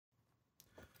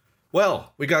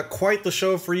Well, we got quite the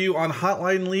show for you on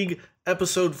Hotline League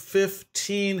episode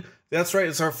 15. That's right,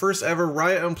 it's our first ever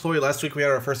Riot employee. Last week we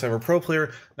had our first ever pro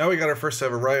player. Now we got our first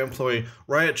ever Riot employee.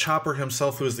 Riot Chopper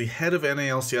himself, who is the head of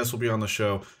NALCS, will be on the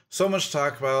show. So much to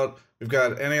talk about. We've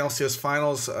got NALCS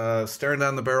finals staring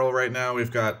down the barrel right now.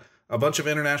 We've got a bunch of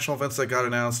international events that got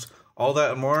announced. All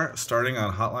that and more starting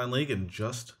on Hotline League in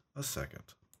just a second.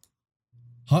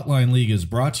 Hotline League is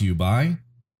brought to you by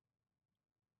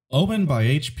Omen by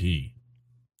HP.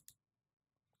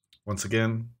 Once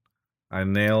again, I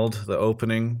nailed the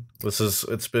opening.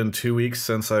 It's been 2 weeks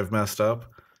since I've messed up.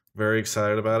 Very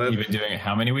excited about it. You've been doing it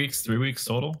how many weeks? 3 weeks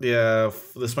total? Yeah,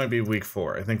 this might be week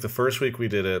 4. I think the first week we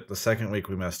did it. The second week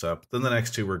we messed up. Then the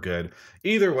next 2 were good.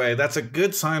 Either way, that's a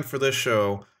good sign for this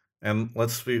show. And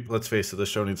let's face it, this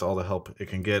show needs all the help it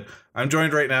can get. I'm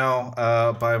joined right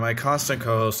now by my constant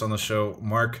co-host on the show,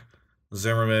 Mark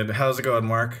Zimmerman. How's it going,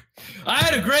 Mark? I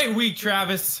had a great week,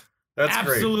 Travis. That's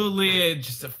absolutely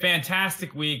just a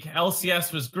fantastic week.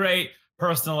 LCS was great.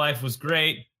 Personal life was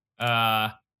great.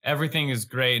 Everything is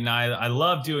great, and I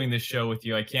love doing this show with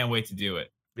you. I can't wait to do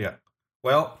it. Yeah.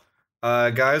 Well,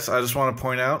 guys, I just want to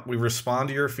point out we respond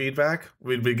to your feedback.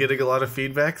 We've been getting a lot of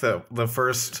feedback that the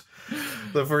first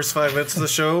 5 minutes of the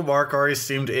show, Mark already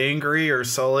seemed angry or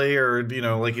sully or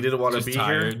like he didn't want to be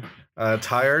tired. Here.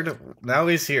 Tired. Now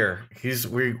he's here.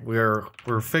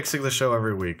 We're fixing the show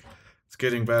every week. It's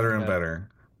getting better and better.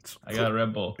 I got a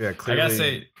Red Bull. Yeah, clearly. I gotta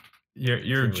say,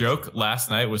 your joke last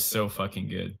night was so fucking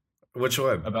good. Which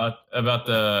one? About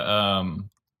the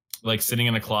like sitting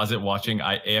in a closet watching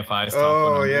AFI's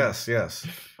top 100. Oh yes.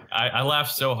 I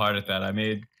laughed so hard at that.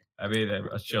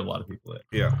 I showed a lot of people it.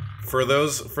 Yeah. For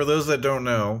those that don't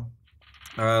know,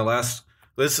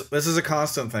 this is a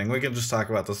constant thing. We can just talk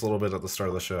about this a little bit at the start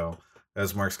of the show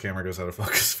as Mark's camera goes out of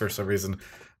focus for some reason.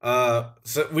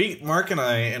 So Mark and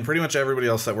I, and pretty much everybody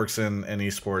else that works in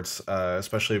esports,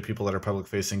 especially people that are public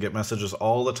facing, get messages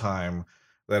all the time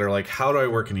that are like, how do I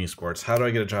work in esports? How do I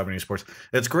get a job in esports?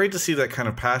 It's great to see that kind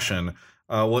of passion.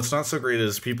 What's not so great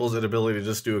is people's inability to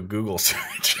just do a Google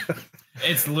search.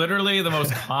 It's literally the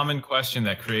most common question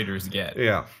that creators get.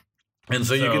 Yeah. And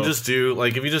so you can just do,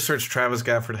 like, if you just search Travis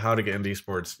Gafford, how to get into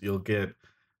esports, you'll get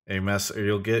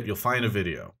you'll find a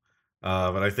video.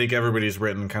 But I think everybody's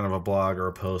written kind of a blog or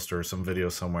a post or some video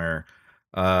somewhere.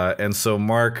 And so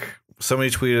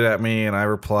somebody tweeted at me and I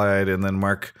replied, and then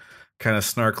Mark kind of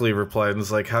snarkily replied and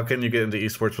was like, how can you get into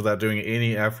esports without doing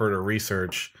any effort or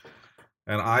research?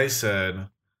 And I said,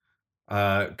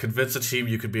 convince a team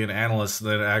you could be an analyst and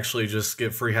then actually just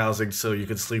get free housing so you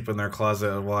could sleep in their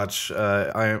closet and watch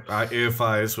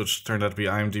AFI's, which turned out to be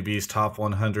IMDb's top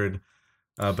 100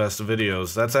 best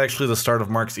videos. That's actually the start of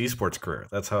Mark's esports career.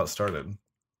 That's how it started.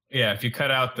 Yeah, if you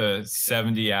cut out the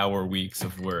 70-hour weeks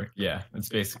of work, yeah, that's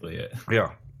basically it.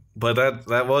 Yeah. But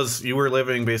that was, you were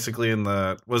living basically in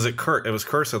it was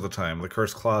Curse at the time, the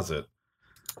Curse closet.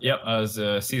 Yep, I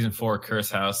was season 4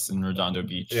 Curse House in Redondo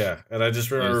Beach. Yeah, and I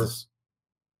just remember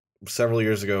several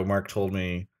years ago, Mark told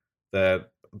me that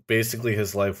basically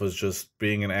his life was just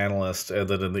being an analyst, and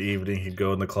then in the evening he'd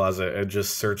go in the closet and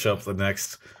just search up the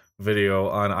next video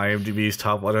on IMDb's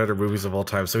top 100 movies of all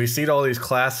time. So he's seen all these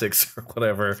classics or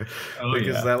whatever,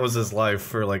 because that was his life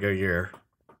for like a year.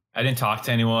 I didn't talk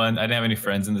to anyone. I didn't have any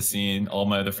friends in the scene. All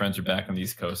my other friends are back on the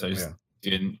East Coast. I just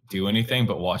didn't do anything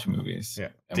but watch movies.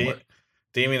 Yeah.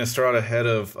 Damien Estrada, head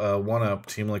of One Up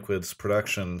Team Liquid's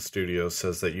production studio,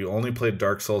 says that you only played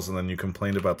Dark Souls and then you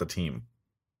complained about the team.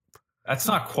 That's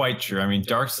not quite true. I mean,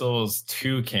 Dark Souls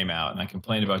 2 came out, and I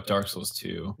complained about Dark Souls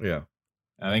 2. Yeah.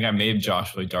 I think I made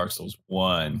Josh play Dark Souls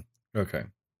 1. Okay.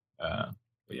 But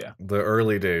yeah. The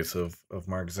early days of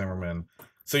Mark Zimmerman.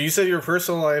 So you said your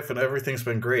personal life and everything's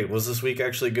been great. Was this week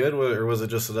actually good, or was it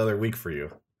just another week for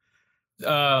you?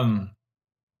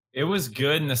 It was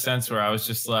good in the sense where I was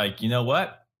just like, you know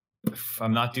what? If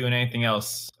I'm not doing anything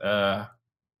else, offline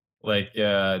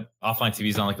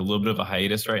TV's on like a little bit of a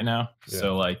hiatus right now. Yeah.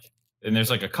 So like, and there's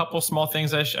like a couple small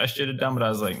things I should have done, but I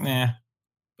was like, nah.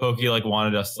 Pokey like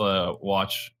wanted us to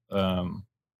watch a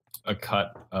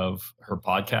cut of her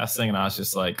podcast thing, and I was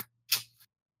just like,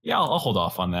 yeah, I'll hold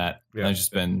off on that. Yeah. I've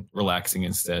just been relaxing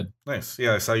instead. Nice.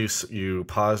 Yeah, I saw you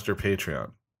paused your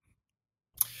Patreon.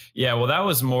 Yeah, well, that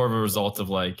was more of a result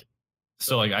of I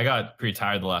got pretty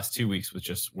tired the last 2 weeks with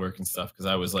just work and stuff, because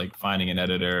I was like finding an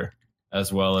editor,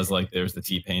 as well as like there's the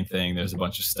T-Pain thing. There's a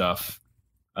bunch of stuff.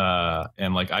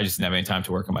 And like I just didn't have any time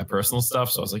to work on my personal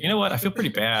stuff. So I was like, you know what? I feel pretty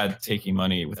bad taking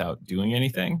money without doing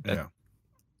anything. Yeah.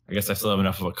 I guess I still have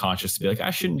enough of a conscience to be like,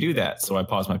 I shouldn't do that. So I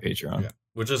paused my Patreon. Yeah.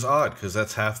 Which is odd, because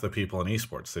that's half the people in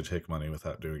esports. They take money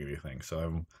without doing anything.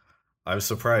 So I'm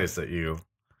surprised that you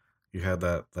you had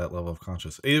that level of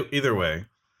conscience. Either way.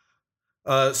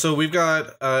 So we've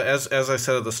got as I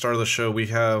said at the start of the show, we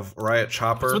have Riot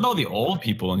Chopper. What's with all the old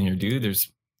people in here, dude?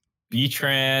 There's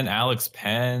B-Tran, Alex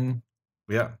Penn.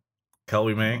 Yeah.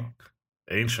 Kelby May.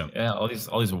 Ancient. Yeah, all these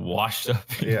washed up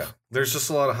people. Yeah. There's just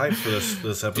a lot of hype for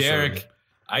this episode. Derek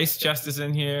Ice Chest is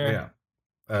in here.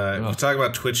 Yeah. We talk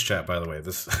about Twitch chat, by the way.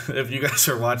 This if you guys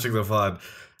are watching the VOD,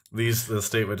 the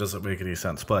statement doesn't make any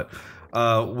sense. But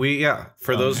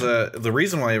the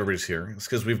reason why everybody's here is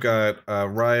because we've got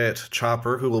Riot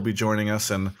Chopper, who will be joining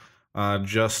us in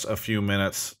just a few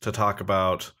minutes to talk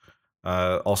about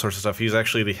all sorts of stuff. He's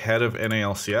actually the head of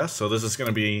NALCS, so this is going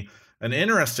to be an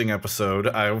interesting episode.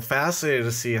 I'm fascinated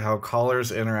to see how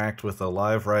callers interact with a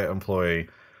live Riot employee.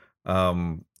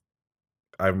 I'm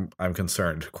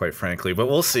concerned, quite frankly, but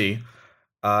we'll see.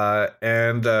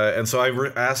 And so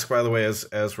I ask, by the way,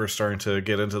 as we're starting to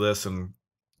get into this, and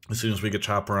as soon as we get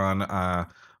Chopper on,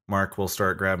 Mark will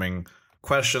start grabbing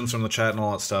questions from the chat and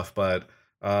all that stuff. But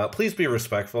please be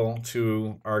respectful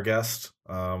to our guest.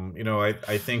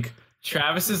 I think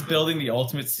Travis is building the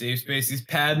ultimate safe space. He's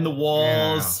padding the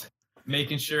walls,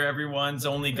 making sure everyone's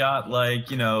only got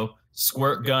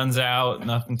squirt guns out,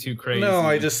 nothing too crazy. No,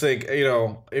 I just think,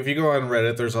 if you go on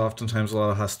Reddit, there's oftentimes a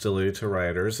lot of hostility to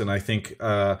rioters. And I think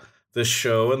this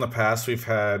show in the past, we've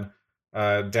had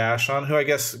Dash on, who I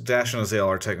guess Dash and Azael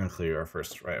are technically our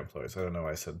first Riot employees. I don't know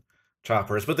why I said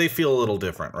Choppers, but they feel a little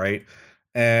different, right?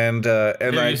 And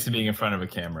they're used to being in front of a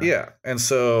camera. Yeah. And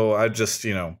so I just,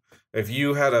 if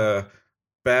you had a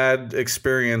bad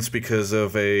experience because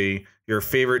of your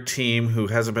favorite team who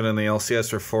hasn't been in the LCS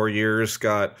for 4 years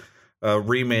got a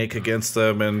remake against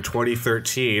them in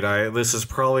 2013, this is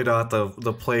probably not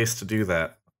the place to do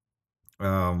that.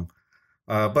 But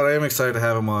I am excited to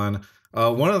have him on.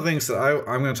 One of the things that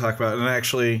I'm going to talk about, and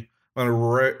actually I'm going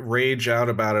to rage out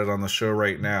about it on the show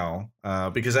right now,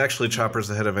 because actually Chopper's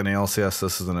the head of NALCS.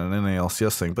 This isn't an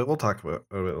NALCS thing, but we'll talk about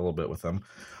it a little bit with them.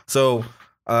 So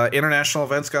international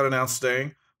events got announced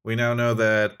today. We now know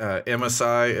that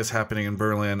MSI is happening in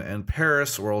Berlin and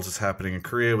Paris. Worlds is happening in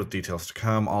Korea, with details to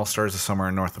come. All Stars is somewhere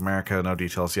in North America. No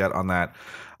details yet on that.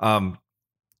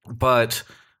 But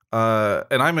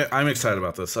I'm excited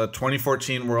about this.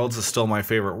 2014 Worlds is still my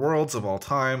favorite Worlds of all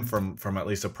time from at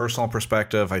least a personal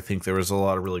perspective. I think there was a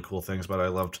lot of really cool things, but I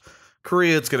loved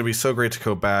Korea. It's going to be so great to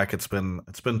go back. It's been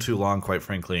too long, quite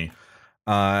frankly.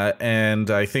 And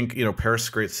I think, Paris is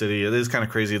a great city. It is kind of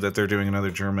crazy that they're doing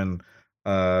another German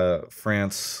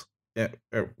France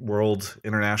World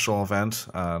International event.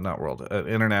 Not World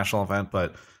International event,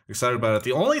 but excited about it.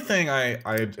 The only thing I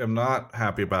am not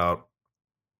happy about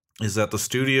is that the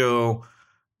studio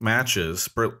matches,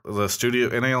 the studio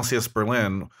NALCS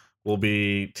Berlin will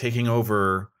be taking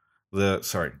over the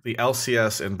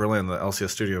LCS in Berlin. The LCS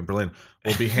studio in Berlin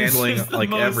will be handling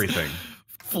everything.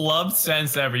 Flubbed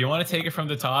sense ever. You want to take it from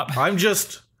the top? I'm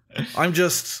just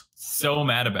so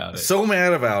mad about it. So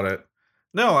mad about it.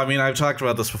 No, I mean, I've talked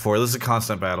about this before. This is a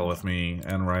constant battle with me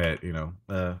and Riot,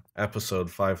 episode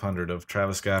 500 of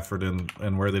Travis Gafford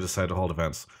and where they decide to hold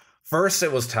events. First,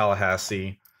 it was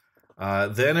Tallahassee.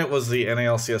 Then it was the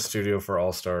NALCS studio for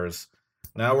All Stars.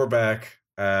 Now we're back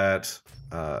in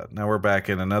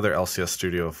another LCS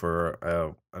studio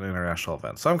for an international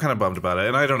event. So I'm kind of bummed about it.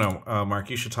 And I don't know, Mark,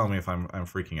 you should tell me if I'm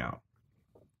freaking out.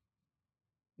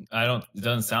 It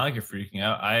doesn't sound like you're freaking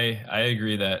out. I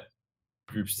agree that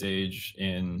group stage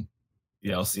in the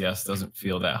LCS doesn't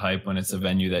feel that hype when it's a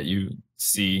venue that you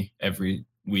see every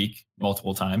week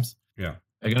multiple times. Yeah.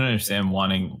 I can understand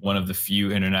wanting one of the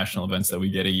few international events that we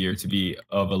get a year to be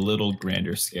of a little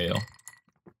grander scale.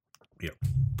 Yeah.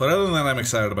 But other than that, I'm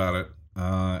excited about it.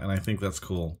 And I think that's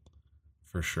cool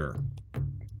for sure.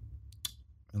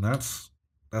 And that's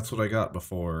what I got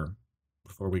before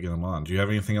we get him on. Do you have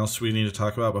anything else we need to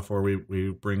talk about before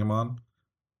we bring him on?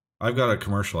 I've got a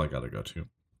commercial I got to go to.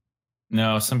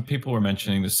 No, some people were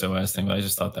mentioning the SOAS thing, but I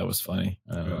just thought that was funny.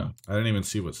 I don't know. I didn't even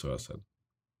see what SOAS said.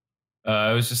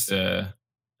 It was just a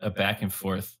back and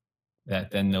forth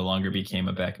that then no longer became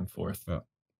a back and forth. Oh,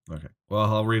 okay. Well,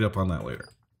 I'll read up on that later.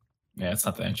 Yeah, it's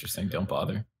not that interesting. Don't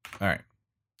bother. All right.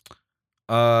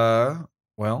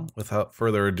 Well, without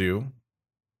further ado,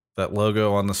 that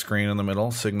logo on the screen in the middle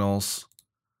signals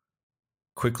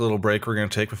quick little break we're going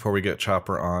to take before we get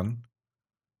Chopper on.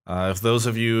 If those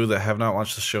of you that have not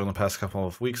watched the show in the past couple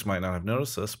of weeks might not have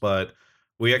noticed this, but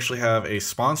we actually have a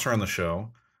sponsor on the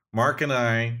show. Mark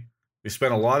and we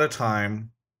spent a lot of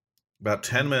time, about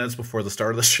 10 minutes before the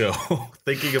start of the show,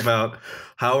 thinking about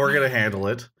how we're going to handle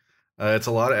it. It's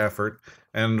a lot of effort.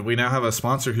 And we now have a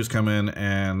sponsor who's come in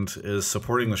and is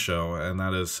supporting the show, and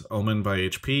that is Omen by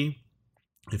HP.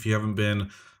 If you haven't been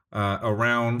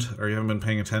around, or you haven't been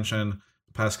paying attention,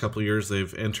 the past couple of years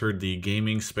they've entered the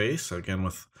gaming space again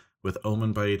with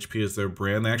Omen by HP as their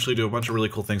brand. They actually do a bunch of really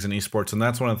cool things in esports, and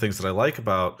that's one of the things that I like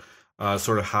about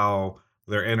sort of how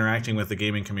they're interacting with the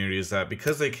gaming community, is that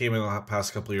because they came in the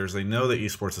past couple of years, they know that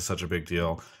esports is such a big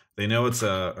deal. They know it's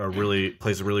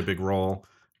plays a really big role.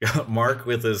 Mark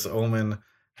with his Omen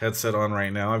headset on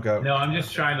right now. No, I'm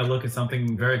just trying to look at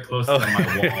something very close to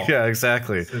my wall. Yeah,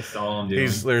 exactly. That's just all I'm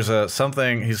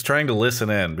doing. He's trying to listen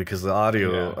in because the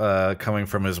audio coming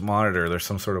from his monitor, there's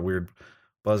some sort of weird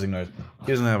buzzing noise.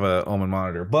 He doesn't have an Omen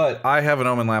monitor, but I have an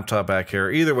Omen laptop back here.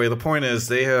 Either way, the point is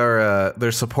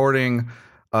they're supporting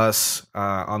us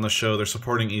on the show. They're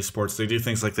supporting esports. They do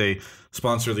things like they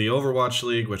sponsor the Overwatch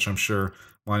League, which I'm sure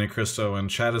Monte Cristo and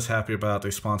Chad is happy about.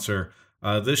 They sponsor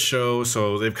this show,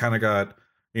 so they've kind of got,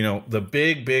 you know, the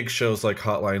big shows like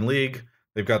Hotline League.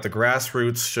 They've got the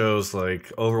grassroots shows like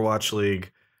Overwatch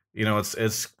League. You know,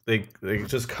 they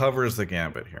just covers the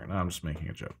gambit here. Now I'm just making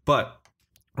a joke, but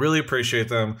really appreciate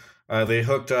them. They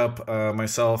hooked up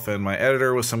myself and my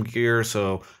editor with some gear,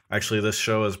 so actually this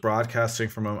show is broadcasting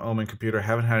from an Omen computer.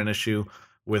 Haven't had an issue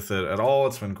with it at all.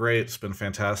 It's been great. It's been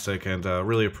fantastic, and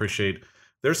really appreciate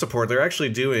their support. They're actually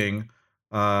doing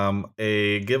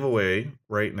a giveaway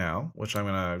right now, which I'm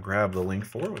gonna grab the link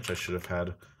for, which I should have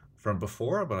had from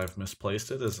before, but I've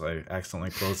misplaced it as I accidentally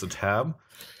closed the tab.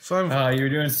 So you were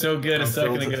doing so good a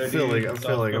second ago. I'm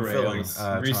feeling.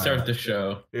 Restart the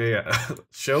show. Yeah.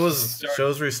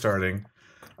 Show's restarting.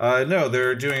 No,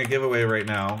 they're doing a giveaway right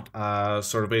now,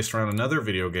 sort of based around another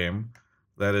video game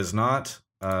that is not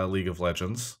League of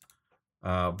Legends.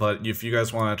 But if you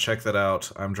guys want to check that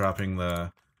out, I'm dropping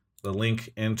the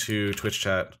link into Twitch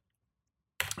chat,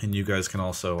 and you guys can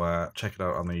also check it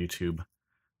out on the YouTube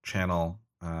channel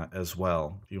as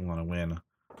well if you want to win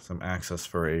some access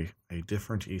for a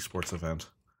different esports event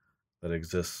that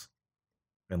exists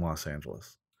in Los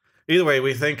Angeles. Either way,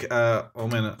 we thank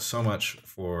Omen so much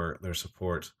for their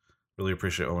support. Really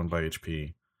appreciate Omen by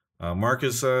HP. Mark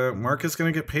is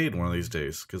going to get paid one of these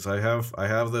days because I have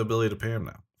the ability to pay him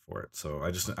now for it. So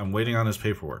I'm waiting on his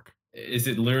paperwork. Is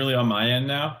it literally on my end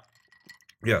now?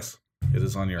 Yes, it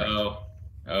is on your end.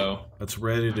 Oh. It's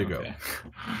ready to go. Okay.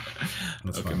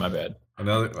 That's okay, fine. my bad.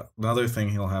 Another thing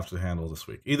he'll have to handle this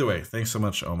week. Either way, thanks so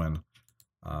much, Omen,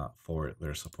 for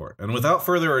their support. And without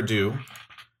further ado,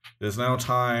 it is now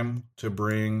time to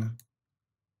bring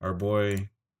our boy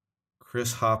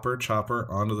Chris Chopper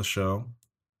onto the show.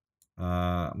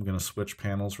 I'm going to switch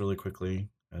panels really quickly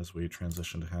as we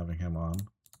transition to having him on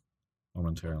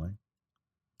momentarily.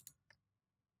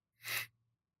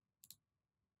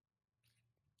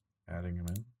 Adding him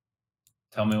in.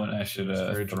 Tell me when I should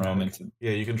throw him into.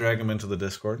 Yeah, you can drag him into the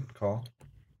Discord call.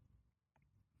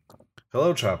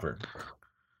 Hello, Chopper.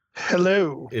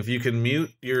 Hello. If you can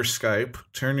mute your Skype,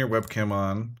 turn your webcam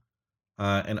on,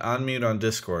 and unmute on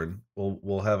Discord,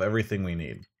 we'll have everything we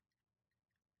need.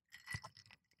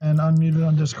 And unmuted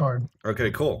on Discord.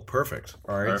 Okay, cool. Perfect.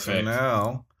 All right, Perfect. So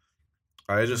now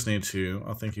I just need to...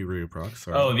 Oh, thank you, Ruprox.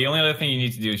 Sorry. Oh, the only other thing you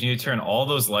need to do is you need to turn all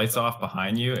those lights off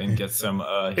behind you and get some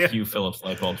Hue Phillips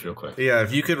light bulbs real quick. Yeah,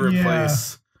 if you could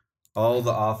replace all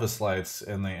the office lights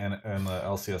in the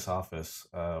LCS office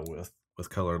with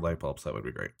colored light bulbs, that would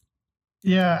be great.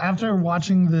 Yeah, after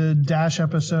watching the Dash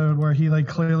episode where he like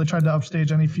clearly tried to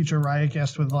upstage any future Riot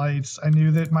guest with lights, I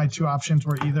knew that my two options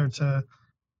were either to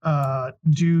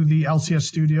do the LCS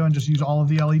studio and just use all of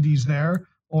the LEDs there,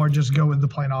 or just go with the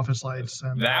plain office lights.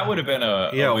 And that would have been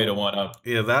a way to one up.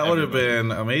 Yeah, that would have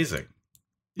been amazing.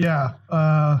 Yeah.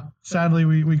 Sadly,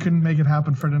 we couldn't make it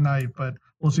happen for tonight, but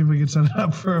we'll see if we can set it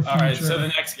up for a future. All right, so the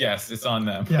next guest, it's on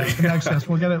them. Yeah, the next guest,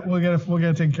 we'll get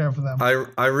it taken care of for them.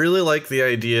 I really like the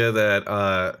idea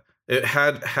that it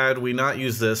had we not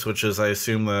used this, which is I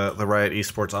assume the Riot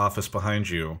Esports office behind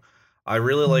you. I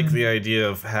really like the idea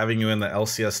of having you in the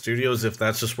LCS studios if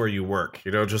that's just where you work.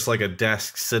 You know, just like a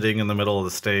desk sitting in the middle of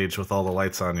the stage with all the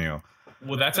lights on you.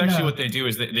 Well, that's actually what they do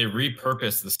is they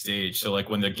repurpose the stage. So like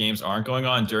when the games aren't going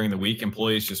on during the week,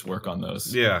 employees just work on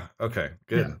those. Yeah. Okay.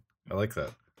 Good. Yeah. I like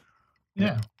that.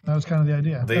 Yeah, that was kind of the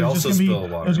idea. They also spill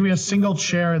water. There's going to be a single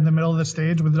chair in the middle of the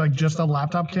stage with like just a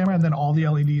laptop camera and then all the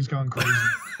LEDs going crazy.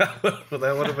 That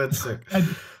would have been sick.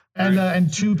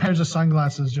 And 2 pairs of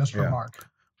sunglasses just for Mark.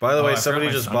 By the way,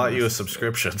 somebody just bought you a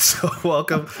subscription, so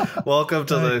welcome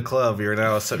to the club. You're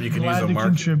now you can use a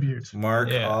Mark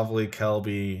Ovley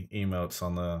Kelby emotes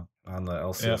on the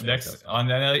LCS. Next on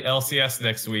the LCS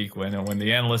next week when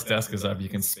the analyst desk is up, you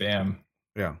can spam.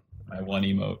 Yeah. My one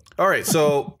emote. All right,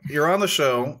 so you're on the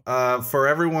show. For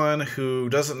everyone who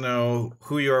doesn't know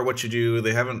who you are, what you do,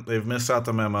 they've missed out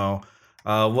the memo.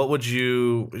 what would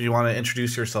you want to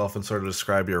introduce yourself and sort of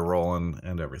describe your role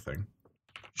and everything?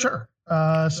 Sure.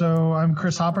 So I'm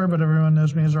Chris Hopper, but everyone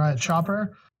knows me as Riot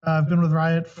Chopper. I've been with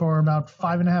Riot for about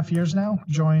 5.5 years now,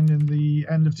 joined in the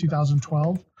end of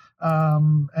 2012,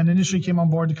 and initially came on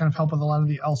board to kind of help with a lot of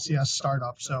the LCS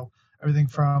startups. So everything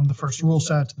from the first rule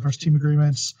set to the first team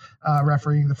agreements,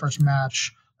 refereeing the first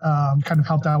match, kind of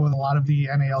helped out with a lot of the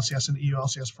NALCS and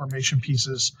EULCS formation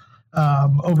pieces.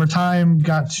 Over time,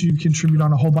 got to contribute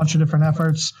on a whole bunch of different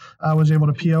efforts. I was able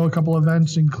to PO a couple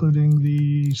events, including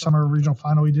the summer regional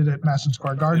final we did at Madison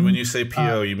Square Garden. And when you say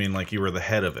PO, you mean like you were the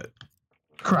head of it?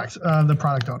 Correct, the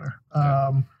product owner.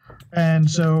 And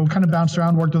so kind of bounced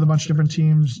around, worked with a bunch of different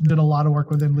teams, did a lot of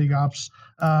work within League Ops,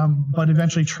 but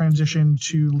eventually transitioned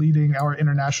to leading our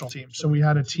international team. So we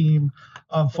had a team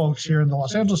of folks here in the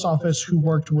Los Angeles office who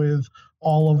worked with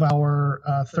all of our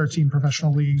 13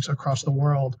 professional leagues across the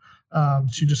world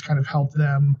to just kind of help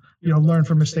them, learn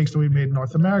from mistakes that we made in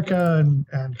North America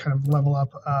and kind of level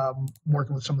up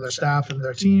working with some of their staff and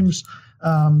their teams.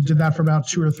 Did that for about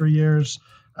 2 or 3 years.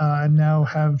 And now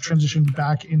have transitioned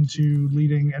back into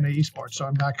leading NA Esports. So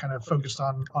I'm back kind of focused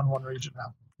on one region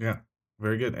now. Yeah,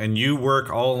 very good. And you work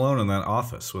all alone in that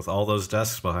office with all those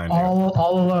desks behind you?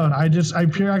 All alone. I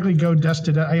periodically go desk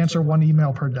to desk. I answer one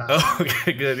email per desk. Oh,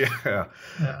 okay, good. Yeah.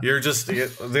 You're just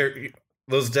there.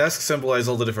 Those desks symbolize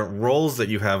all the different roles that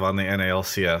you have on the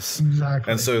NALCS.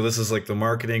 Exactly. And so this is like the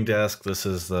marketing desk. This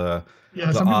is the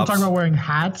some people talk about wearing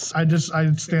hats. I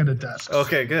stand at desks.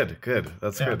 Okay, good.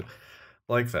 That's good.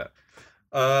 Like that.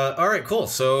 All right, cool.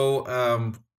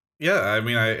 So,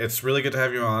 it's really good to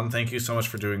have you on. Thank you so much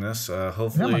for doing this.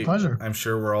 Hopefully, my pleasure. I'm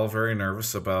sure we're all very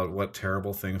nervous about what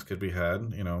terrible things could be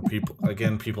had.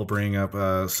 People bringing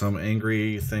up some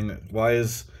angry thing. Why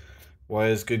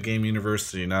is Good Game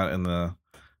University not in the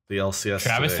LCS?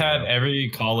 Travis today, had every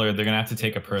caller. They're gonna have to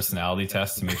take a personality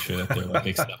test to make sure that they're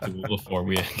acceptable before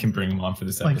we can bring them on for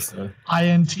this episode.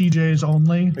 INTJs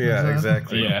only. Yeah,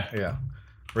 exactly. Yeah.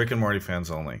 Rick and Morty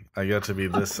fans only. I got to be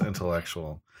this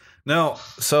intellectual. No,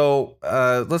 so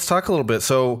let's talk a little bit.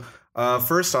 So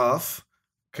first off,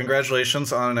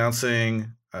 congratulations on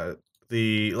announcing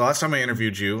the last time I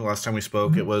interviewed you, last time we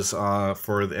spoke, it was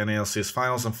for the NALCS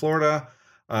finals in Florida.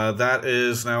 That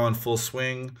is now in full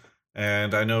swing,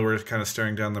 and I know we're kind of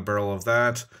staring down the barrel of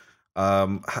that.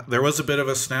 There was a bit of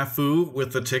a snafu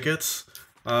with the tickets,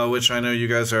 which I know you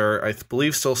guys are, I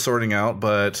believe, still sorting out,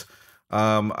 but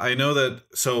I know that,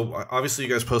 so obviously you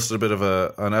guys posted a bit of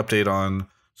an update on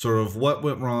sort of what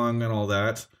went wrong and all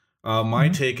that. My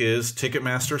take is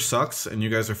Ticketmaster sucks and you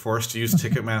guys are forced to use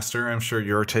Ticketmaster. I'm sure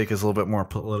your take is a little bit more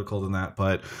political than that,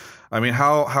 but I mean,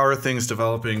 how are things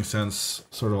developing since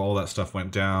sort of all that stuff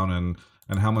went down,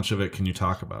 and how much of it can you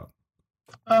talk about?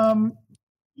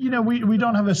 We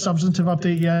don't have a substantive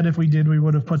update yet. If we did, we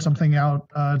would have put something out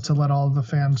to let all of the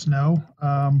fans know.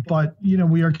 But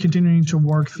we are continuing to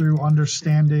work through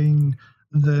understanding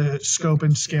the scope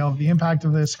and scale of the impact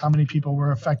of this, how many people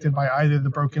were affected by either the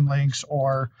broken links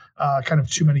or kind of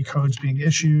too many codes being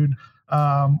issued.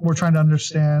 We're trying to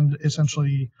understand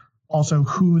essentially also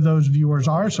who those viewers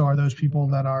are. So are those people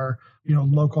that are,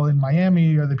 local in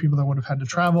Miami? Are the people that would have had to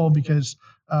travel? Because,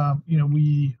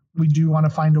 we do want to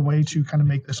find a way to kind of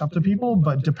make this up to people,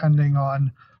 but depending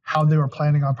on how they were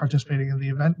planning on participating in the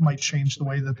event might change the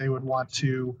way that they would want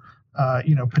to,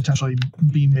 potentially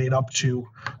be made up to.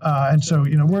 And so,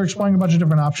 we're exploring a bunch of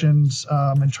different options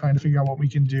and trying to figure out what we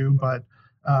can do, but,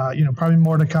 probably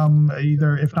more to come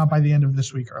either, if not by the end of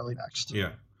this week, early next.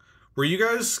 Yeah. Were you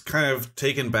guys kind of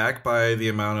taken back by the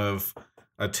amount of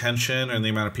attention and the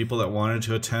amount of people that wanted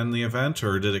to attend the event,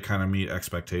 or did it kind of meet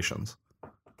expectations?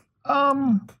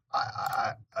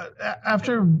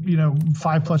 After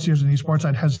 5+ years in esports,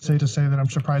 I'd hesitate to say that I'm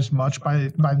surprised much by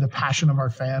the passion of our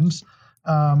fans.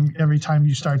 Every time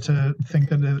you start to think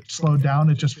that it slowed down,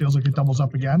 it just feels like it doubles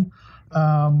up again.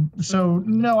 So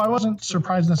no, I wasn't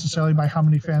surprised necessarily by how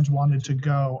many fans wanted to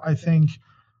go. I think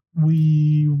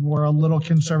we were a little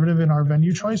conservative in our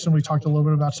venue choice, and we talked a little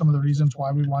bit about some of the reasons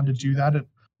why we wanted to do that. It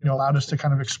allowed us to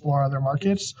kind of explore other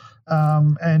markets.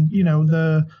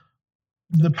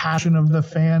 The passion of the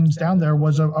fans down there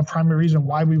was a primary reason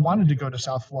why we wanted to go to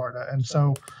South Florida. And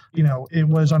so, it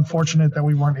was unfortunate that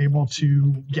we weren't able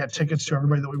to get tickets to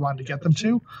everybody that we wanted to get them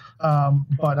to.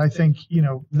 But I think,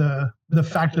 the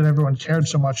fact that everyone cared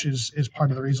so much is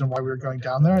part of the reason why we were going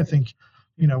down there. I think,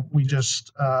 we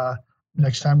just,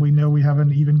 next time we know we have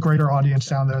an even greater audience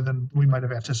down there than we might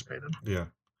have anticipated. Yeah.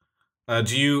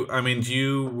 Do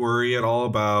you worry at all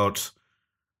about,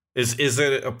 is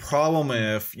it a problem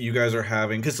if you guys are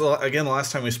having, because again, the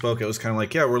last time we spoke, it was kind of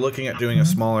like, yeah, we're looking at doing a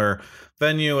smaller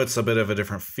venue. It's a bit of a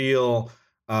different feel.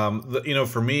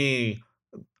 For me,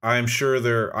 I'm sure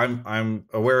I'm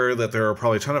aware that there are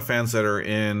probably a ton of fans that are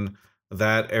in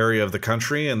that area of the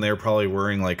country, and they're probably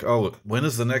worrying like, oh, when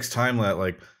is the next time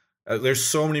that there's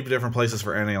so many different places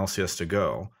for NALCS to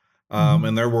go.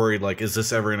 And they're worried like, is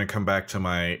this ever going to come back to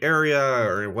my area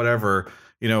or whatever?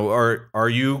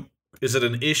 Is it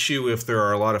an issue if there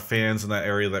are a lot of fans in that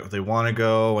area that they want to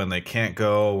go and they can't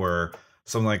go or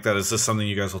something like that? Is this something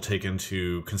you guys will take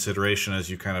into consideration as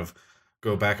you kind of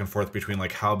go back and forth between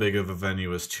like how big of a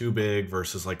venue is too big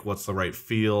versus like what's the right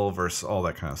feel versus all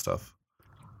that kind of stuff?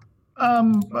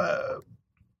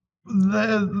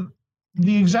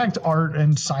 The exact art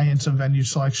and science of venue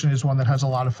selection is one that has a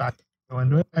lot of factors go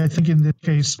into it. I think in this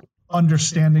case,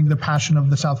 understanding the passion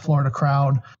of the South Florida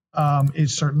crowd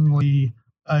is certainly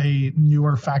a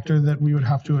newer factor that we would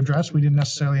have to address. We didn't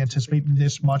necessarily anticipate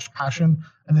this much passion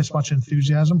and this much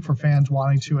enthusiasm for fans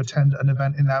wanting to attend an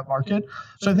event in that market.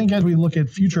 So I think as we look at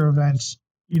future events,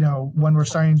 when we're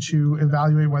starting to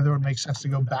evaluate whether it makes sense to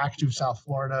go back to South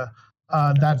Florida,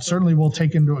 that certainly will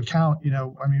take into account,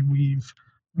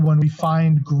 when we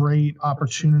find great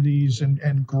opportunities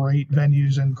and great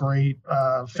venues and great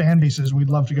fan bases, we'd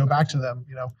love to go back to them.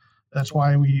 That's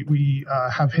why we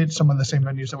have hit some of the same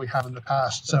venues that we have in the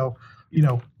past. So,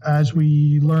 as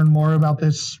we learn more about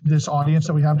this audience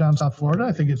that we have down in South Florida,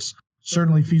 I think it's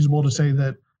certainly feasible to say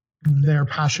that their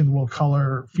passion will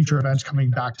color future events coming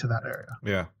back to that area.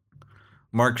 Yeah.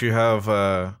 Mark, do you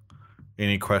have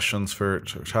any questions for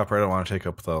Chopper? I don't want to take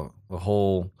up the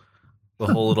whole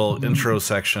little intro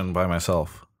section by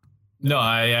myself. No,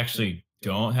 I actually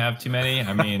don't have too many.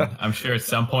 I mean, I'm sure at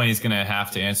some point he's going to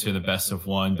have to answer the best of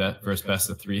one versus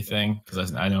best of three thing,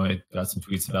 because I know I got some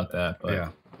tweets about that. But yeah.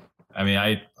 I mean,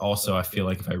 I feel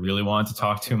like if I really wanted to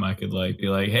talk to him, I could be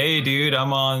like, "Hey, dude,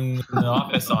 I'm on The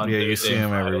Office on." Yeah, you see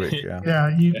him every week. Yeah.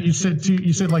 Yeah, you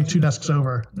sit like two desks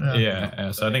over.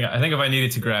 Yeah. So I think if I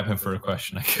needed to grab him for a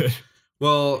question, I could.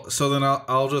 Well, so then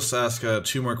I'll just ask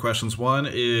two more questions. One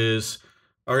is,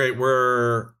 all right,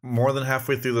 we're more than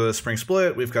halfway through the spring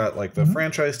split. We've got like the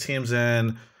franchise teams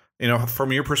in.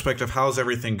 From your perspective, how's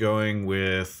everything going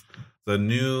with the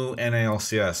new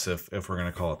NALCS, if we're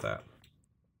going to call it that?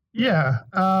 Yeah,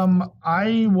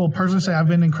 I will personally say I've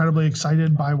been incredibly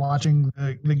excited by watching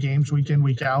the games week in,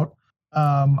 week out.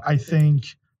 I think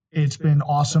it's been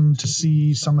awesome to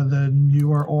see some of the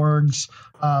newer orgs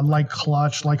like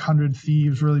Clutch, like 100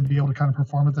 Thieves really be able to kind of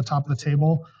perform at the top of the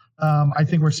table. I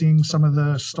think we're seeing some of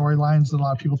the storylines that a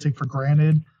lot of people take for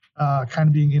granted kind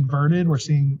of being inverted. We're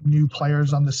seeing new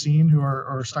players on the scene who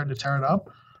are starting to tear it up.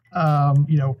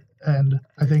 And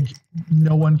I think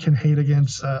no one can hate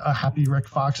against a happy Rick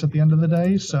Fox at the end of the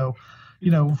day. So,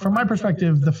 from my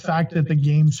perspective, the fact that the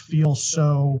games feel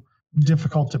so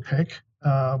difficult to pick,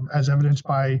 as evidenced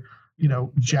by,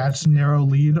 Jat's narrow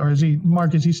lead, or is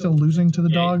he still losing to the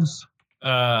Dogs?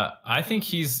 I think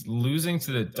he's losing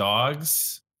to the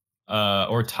Dogs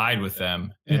or tied with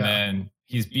them. And then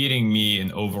he's beating me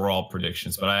in overall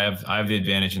predictions, but I have the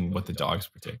advantage in what the Dogs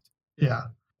predict. Yeah.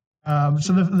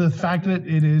 So the fact that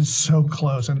it is so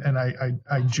close, and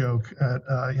I joke at,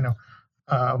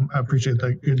 I appreciate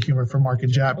the good humor from Mark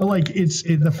and Jat, but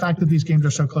the fact that these games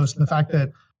are so close and the fact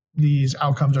that these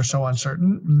outcomes are so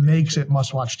uncertain makes it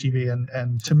must-watch TV.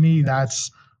 And to me,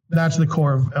 that's the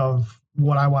core of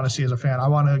what I want to see as a fan. I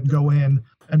want to go in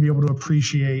and be able to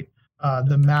appreciate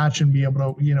the match and be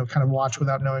able to, kind of watch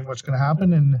without knowing what's going to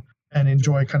happen and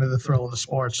enjoy kind of the thrill of the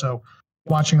sport. So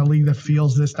watching a league that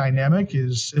feels this dynamic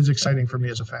is exciting for me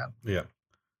as a fan. Yeah.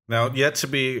 Now, yet to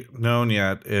be known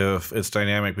yet if it's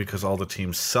dynamic because all the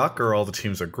teams suck or all the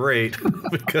teams are great.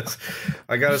 Because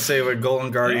I got to say, when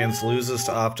Golden Guardians loses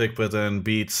to Optic but then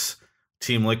beats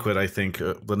Team Liquid, I think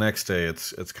the next day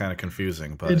it's kind of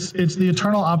confusing. But it's the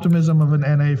eternal optimism of an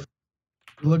NA.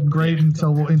 Look great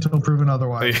until proven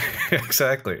otherwise.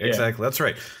 Exactly. That's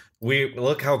right. We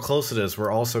look how close it is.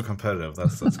 We're also competitive.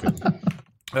 That's good.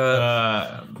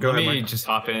 Let me just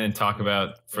hop in and talk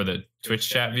about, for the Twitch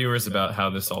chat viewers, about how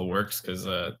this all works, because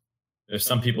there's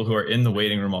some people who are in the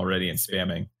waiting room already and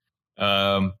spamming.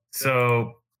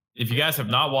 So if you guys have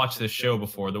not watched this show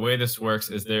before, the way this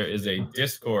works is there is a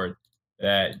Discord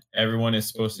that everyone is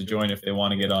supposed to join if they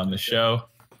want to get on the show.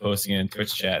 Posting it in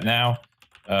Twitch chat now.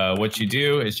 What you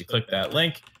do is you click that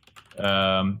link.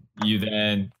 You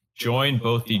then join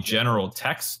both the general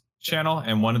text channel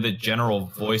and one of the general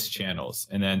voice channels,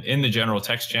 and then in the general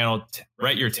text channel,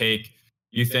 write your take.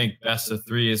 You think best of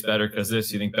 3 is better because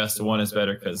this, you think best of 1 is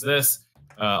better because this.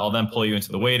 I'll then pull you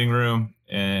into the waiting room,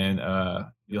 and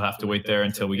you'll have to wait there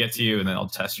until we get to you, and then I'll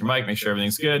test your mic, make sure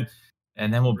everything's good,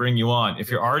 and then we'll bring you on.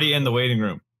 If you're already in the waiting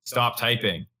room, stop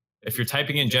typing. if you're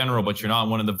typing in general, but you're not on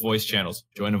one of the voice channels,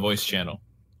 join a voice channel.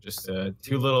 Just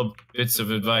 2 little bits of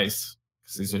advice,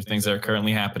 because these are things that are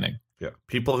currently happening. Yeah,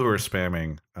 people who are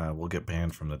spamming will get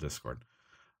banned from the Discord.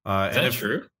 Is that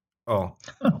true? Oh,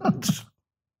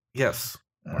 yes,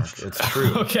 Mark, it's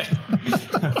true. Okay.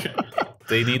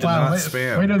 They need to not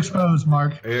spam. Way to expose,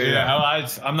 Mark. Yeah,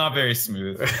 I'm not very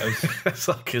smooth. It's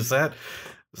like, is that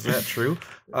true?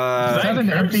 Is that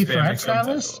an empty threat,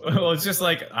 Travis? Well, it's just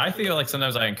like, I feel like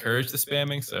sometimes I encourage the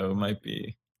spamming, so it might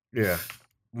be. Yeah.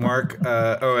 Mark,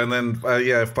 and then,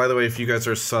 if, by the way, if you guys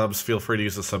are subs, feel free to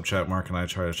use the sub chat. Mark and I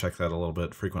try to check that a little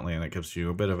bit frequently, and it gives you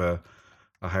a bit of a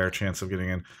higher chance of getting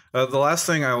in. The last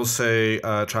thing I will say,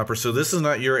 Chopper, so this is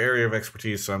not your area of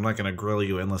expertise, so I'm not going to grill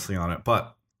you endlessly on it,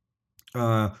 but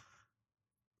I'm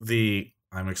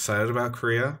excited about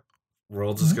Korea.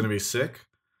 Worlds is going to be sick.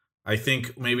 I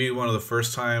think maybe one of the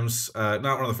first times, not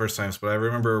one of the first times, but I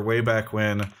remember way back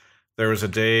when there was a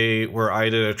day where I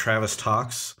did a Travis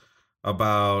Talks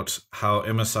about how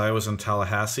MSI was in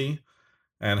Tallahassee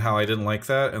and how I didn't like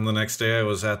that. And the next day I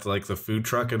was at like the food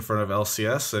truck in front of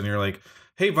LCS, and you're like,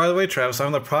 hey, by the way, Travis,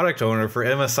 I'm the product owner for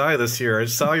MSI this year. I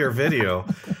saw your video.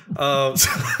 But,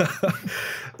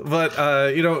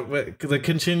 the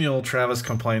continual Travis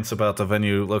complaints about the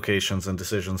venue locations and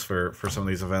decisions for some of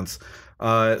these events.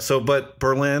 But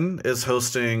Berlin is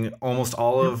hosting almost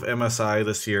all of MSI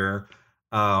this year.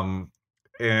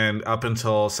 And up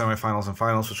until semifinals and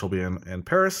finals, which will be in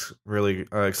Paris. Really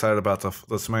excited about the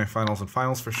semifinals and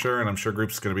finals for sure. And I'm sure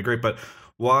groups is going to be great. But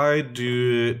why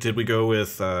did we go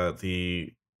with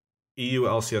the EU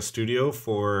LCS studio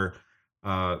for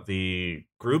the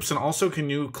groups? And also, can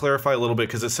you clarify a little bit,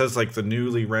 because it says like the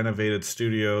newly renovated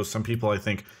studio. Some people I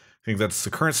think that's the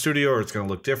current studio, or it's going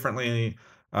to look differently.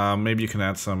 Maybe you can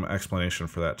add some explanation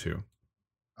for that too.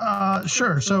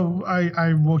 Sure. So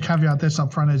I will caveat this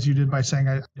up front, as you did, by saying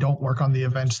I don't work on the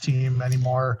events team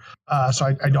anymore. So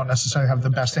I don't necessarily have the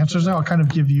best answers. I'll kind of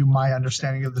give you my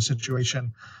understanding of the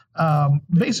situation.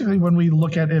 Basically, when we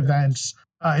look at events,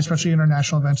 especially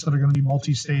international events that are going to be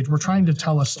multi-stage, we're trying to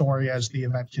tell a story as the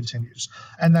event continues.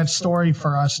 And that story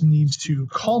for us needs to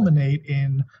culminate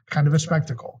in kind of a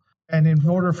spectacle. And in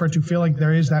order for it to feel like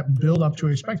there is that build up to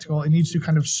a spectacle, it needs to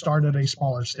kind of start at a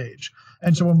smaller stage.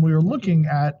 And so when we were looking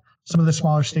at some of the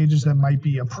smaller stages that might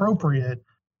be appropriate,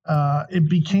 it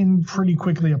became pretty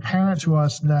quickly apparent to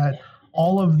us that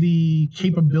all of the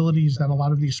capabilities that a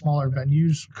lot of these smaller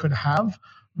venues could have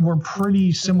were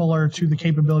pretty similar to the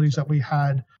capabilities that we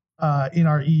had in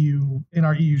our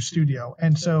EU studio.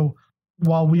 And so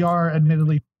while we are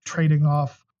admittedly trading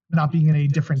off not being in a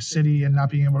different city and not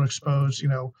being able to expose,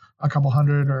 a couple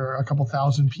hundred or a couple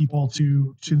thousand people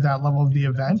to that level of the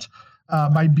event,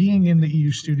 by being in the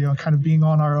EU studio and kind of being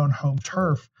on our own home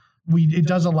turf, it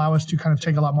does allow us to kind of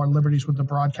take a lot more liberties with the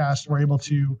broadcast. We're able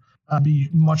to be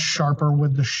much sharper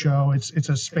with the show. It's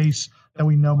a space that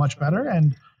we know much better.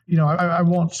 And, I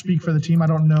won't speak for the team. I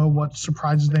don't know what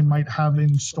surprises they might have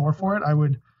in store for it. I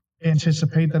would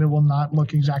anticipate that it will not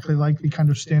look exactly like the kind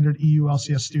of standard EU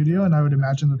LCS studio, and I would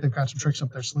imagine that they've got some tricks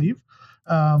up their sleeve.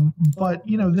 But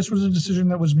this was a decision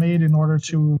that was made in order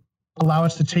to allow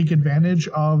us to take advantage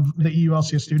of the EU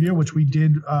LCS studio, which we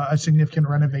did a significant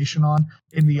renovation on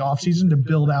in the off season to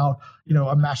build out,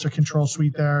 a master control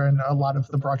suite there and a lot of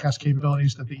the broadcast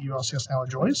capabilities that the EU LCS now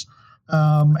enjoys.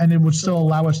 And it would still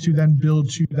allow us to then build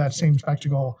to that same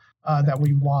spectacle that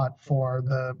we want for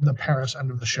the Paris end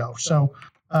of the show. So,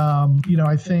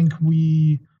 I think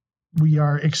we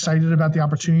are excited about the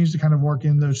opportunities to kind of work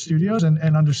in those studios and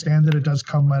understand that it does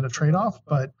come at a trade-off.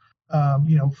 But,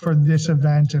 for this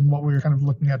event and what we were kind of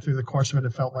looking at through the course of it,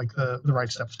 it felt like the right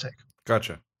step to take.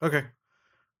 Gotcha. Okay.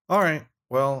 All right.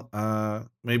 Well,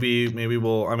 maybe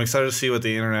I'm excited to see what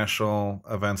the international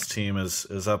events team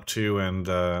is up to,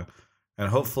 and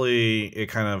hopefully it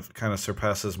kind of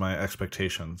surpasses my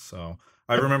expectations. So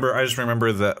I just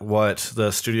remember that what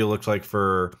the studio looked like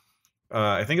for,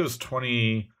 I think it was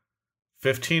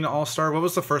 2015 All-Star. What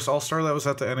was the first All-Star that was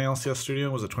at the NALCS studio?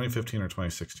 Was it 2015 or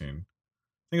 2016?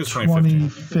 I think it was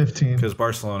 2015. Because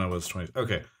Barcelona was 20.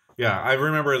 Okay. Yeah, I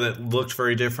remember that looked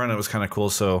very different. It was kind of cool.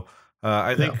 So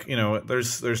I think,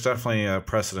 there's definitely a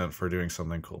precedent for doing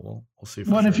something cool. We'll see.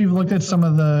 Well, if you've looked at some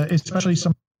of especially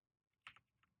some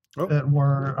that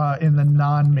were in the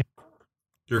non.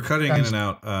 You're cutting in and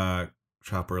out,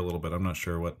 Chopper, a little bit. I'm not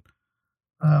sure what.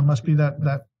 Must be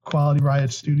that Quality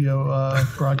Riot Studio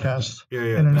broadcast.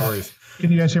 Yeah. No worries. Can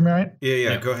you guys hear me all right?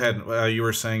 Yeah. Go ahead. You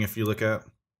were saying if you look at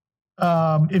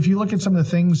some of the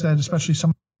things that especially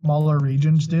some smaller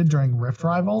regions did during Rift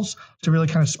Rivals to really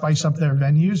kind of spice up their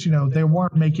venues, they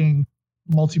weren't making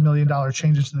multi-million-dollar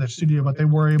changes to their studio, but they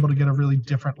were able to get a really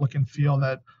different look and feel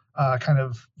that kind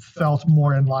of felt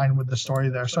more in line with the story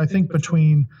there. So I think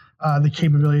between the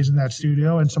capabilities in that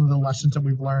studio and some of the lessons that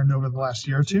we've learned over the last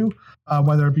year or two,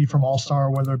 whether it be from All-Star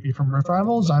or whether it be from Rift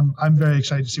Rivals, I'm very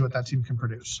excited to see what that team can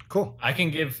produce. Cool. I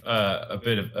can give a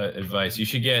bit of advice. You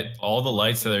should get all the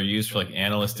lights that are used for like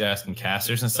analyst desk and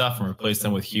casters and stuff, and replace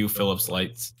them with Hue Phillips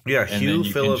lights. Yeah, Hue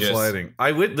Phillips lighting.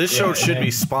 This show should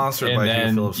be sponsored by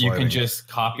Hue Phillips lighting. You can just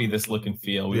copy this look and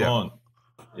feel. We won't.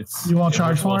 You won't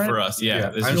charge for it for us.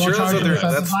 Yeah, I'm sure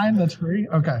that's free.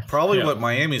 Okay, probably what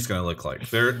Miami's going to look like.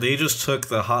 They just took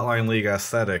the Hotline League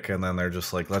aesthetic and then they're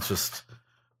just like, that's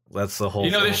the whole.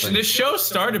 This show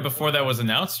started before that was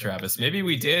announced, Travis. Maybe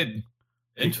we did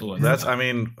influence.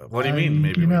 What do you mean?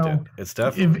 Maybe we did. It's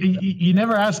definitely. You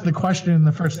never asked the question in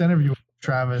the first interview,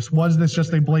 Travis. Was this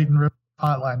just a blatant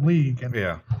Hotline League? And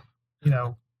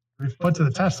we've put to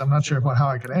the test. I'm not sure how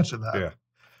I could answer that. Yeah.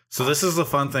 So this is the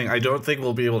fun thing. I don't think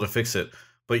we'll be able to fix it,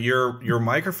 but your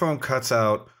microphone cuts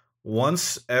out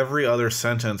once every other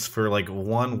sentence for like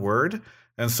one word,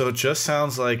 and so it just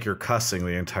sounds like you're cussing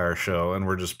the entire show, and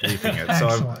we're just bleeping it.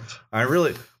 So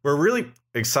we're really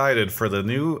excited for the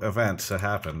new event to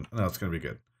happen. No, it's going to be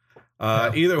good.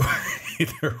 Either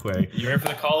way. You ready for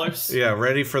the callers? Yeah,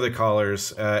 ready for the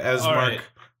callers. As all Mark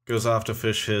goes off to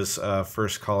fish his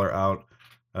first caller out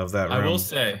of that room. I will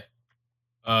say.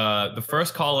 The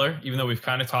first caller, even though we've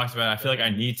kind of talked about it, I feel like I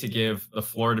need to give the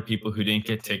floor to people who didn't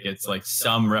get tickets, like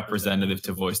some representative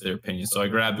to voice their opinion. So I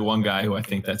grabbed one guy who I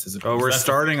think that's his opinion. Oh, we're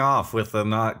starting off with the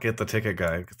not get the ticket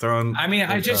guy.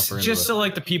 I just so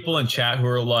like the people in chat who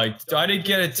are like, I didn't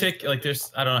get a ticket. Like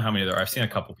I don't know how many there are. I've seen a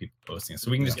couple people posting it. So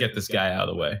we can just get this guy out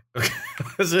of the way.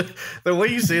 The way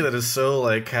you say that is so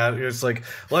like, it's like,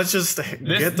 let's just get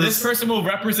this. This person will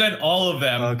represent all of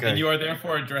them. Okay. And you are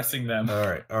therefore addressing them.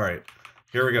 All right.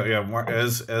 Here we go. Yeah,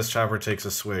 as Chopper takes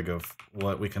a swig of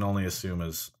what we can only assume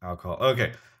is alcohol.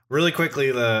 Okay, really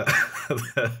quickly, the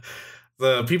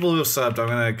people who have subbed, I'm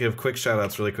going to give quick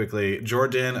shout-outs really quickly.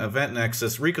 Jordan, Event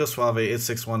Nexus, Rico Suave,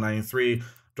 86193,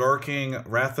 Dorking,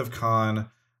 Wrath of Khan,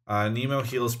 Nemo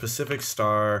Heals, Pacific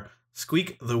Star,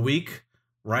 Squeak the Week,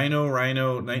 Rhino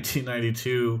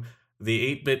 1992,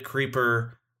 The 8-Bit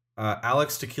Creeper,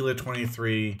 Alex Tequila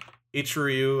 23,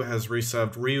 Ichiryu has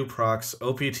resubbed. Ryu Prox.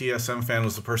 OPTSM fan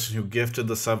was the person who gifted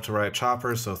the sub to Riot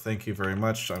Chopper, so thank you very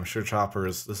much. I'm sure Chopper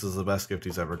this is the best gift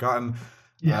he's ever gotten.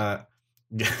 Yeah.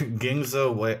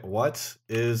 Gingzo, what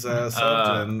is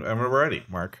subbed? And we're ready,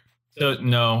 Mark. So,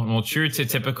 well, true to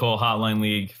typical Hotline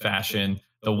League fashion,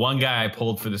 the one guy I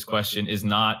pulled for this question is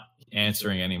not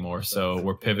answering anymore, so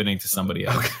we're pivoting to somebody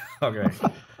else. Okay.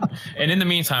 And in the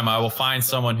meantime, I will find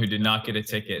someone who did not get a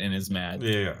ticket and is mad.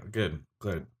 Yeah, good.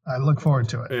 I look forward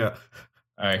to it. Yeah.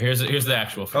 All right, here's the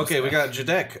actual first Okay, we got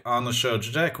Jadek on the show.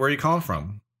 Jadek, where are you calling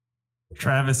from?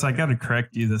 Travis, I got to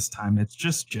correct you this time. It's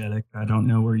just Jedek. I don't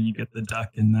know where you get the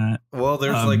duck in that. Well,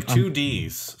 there's like two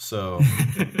D's, so.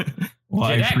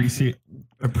 Well, Jedek.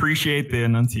 I appreciate the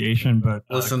enunciation, but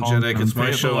listen, Jedek, it's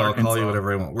my show. I'll call you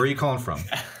whatever I want. Where are you calling from?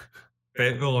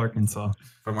 Fayetteville, Arkansas.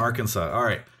 From Arkansas. All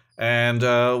right. And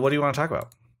what do you want to talk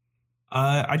about?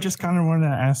 I just kind of wanted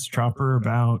to ask Chopper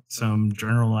about some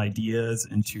general ideas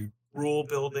into rule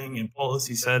building and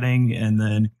policy setting, and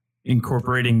then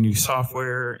incorporating new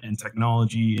software and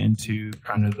technology into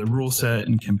kind of the rule set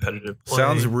and competitive play.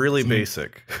 Sounds really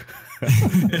basic.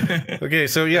 Okay,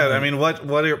 so yeah, I mean, what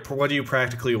do you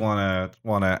practically want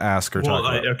to ask or talk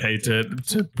about? Okay,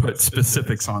 to put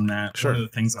specifics on that, sure. One of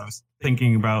the things I was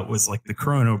thinking about was like the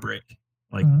Chrono Break,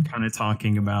 like kind of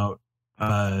talking about.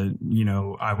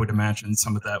 I would imagine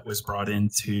some of that was brought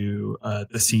into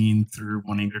the scene through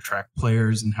wanting to track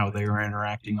players and how they were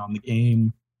interacting on the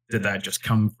game. Did that just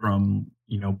come from,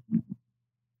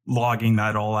 logging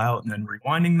that all out and then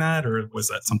rewinding that? Or was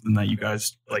that something that you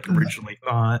guys originally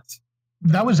thought?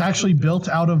 That was actually built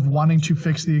out of wanting to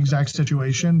fix the exact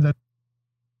situation. That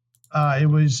it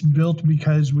was built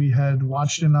because we had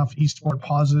watched enough eSport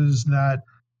pauses that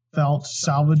felt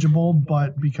salvageable,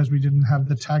 but because we didn't have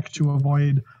the tech to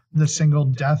avoid the single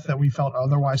death that we felt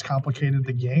otherwise complicated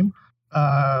the game.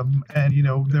 There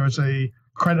was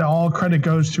all credit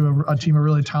goes to a team of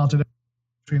really talented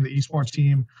between the esports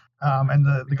team and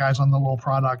the guys on the little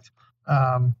product.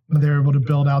 They were able to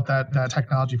build out that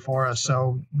technology for us.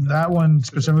 So that one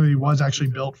specifically was actually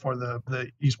built for the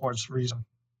esports reason.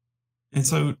 And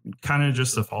so kind of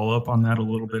just to follow up on that a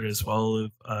little bit as well,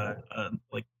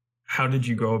 how did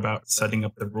you go about setting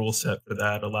up the rule set for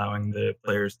that, allowing the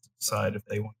players to decide if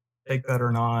they want to take that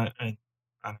or not, and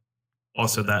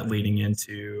also that leading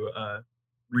into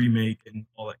remake and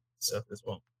all that stuff as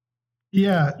well?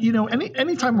 Yeah,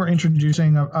 anytime we're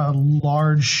introducing a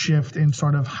large shift in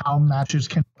sort of how matches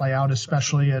can play out,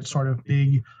 especially at sort of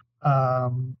big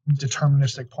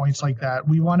deterministic points like that,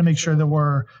 we want to make sure that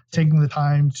we're taking the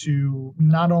time to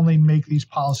not only make these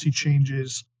policy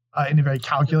changes in a very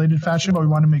calculated fashion, but we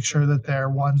want to make sure that they're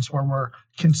ones where we're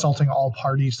consulting all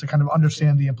parties to kind of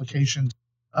understand the implications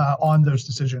on those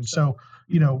decisions. So,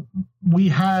 we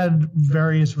had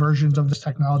various versions of this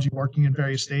technology working in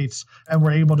various states, and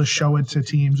we're able to show it to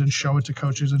teams and show it to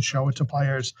coaches and show it to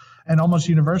players. And almost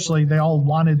universally, they all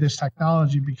wanted this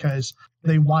technology because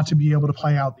they want to be able to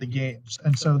play out the games.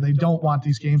 And so they don't want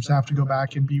these games to have to go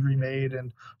back and be remade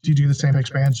and do the same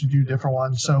expansion, do different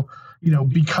ones. So,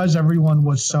 because everyone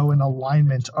was so in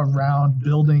alignment around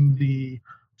building the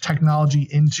technology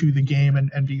into the game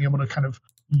and being able to kind of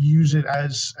use it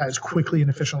as quickly and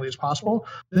efficiently as possible,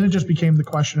 then it just became the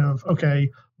question of, okay,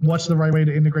 what's the right way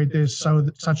to integrate this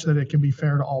such that it can be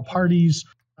fair to all parties?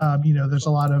 There's a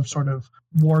lot of sort of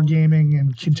wargaming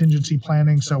and contingency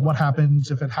planning. So what happens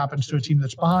if it happens to a team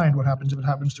that's behind? What happens if it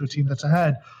happens to a team that's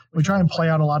ahead? We try and play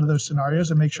out a lot of those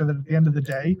scenarios and make sure that at the end of the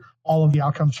day, all of the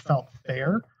outcomes felt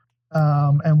fair.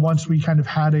 And once we kind of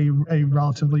had a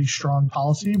relatively strong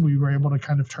policy, we were able to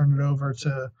kind of turn it over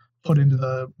to put into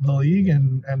the league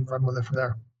and run with it from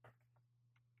there.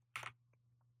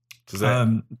 Does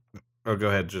that? Go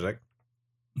ahead, Jacek.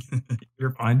 You're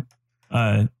fine.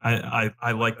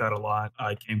 I like that a lot.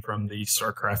 I came from the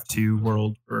StarCraft 2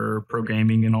 world for pro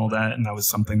gaming and all that, and that was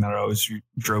something that always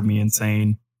drove me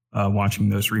insane, watching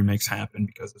those remakes happen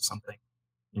because of something,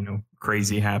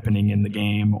 crazy happening in the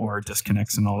game or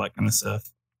disconnects and all that kind of stuff.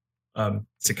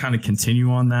 To kind of continue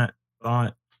on that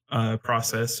thought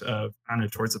process of kind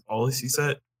of towards the policy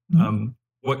set,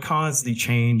 what caused the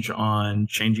change on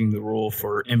changing the rule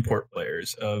for import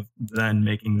players of then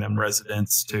making them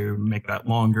residents to make that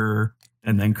longer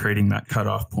and then creating that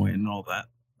cutoff point and all that?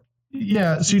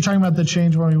 Yeah, so you're talking about the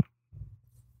change when we,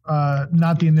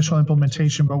 not the initial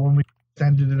implementation, but when we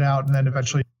extended it out and then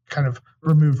eventually kind of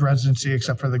removed residency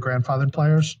except for the grandfathered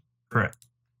players? Correct.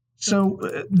 So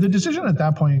the decision at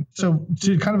that point, so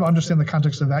to kind of understand the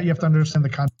context of that, you have to understand the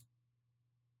context.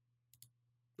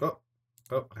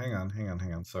 Oh, hang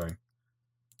on. Sorry.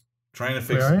 Trying to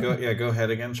fix it. Go ahead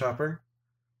again, Chopper.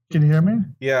 Can you hear me?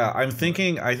 Yeah, I think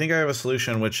I have a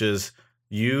solution, which is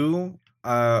you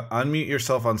unmute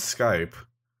yourself on Skype,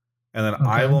 and then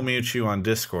I will mute you on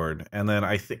Discord, and then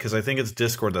because I think it's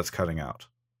Discord that's cutting out.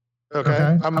 Okay.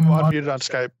 I'm unmuted on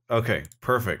Skype. Okay,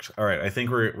 perfect. All right, I think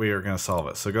we are going to solve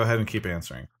it. So go ahead and keep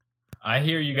answering. I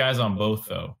hear you guys on both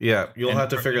though. Yeah, you'll have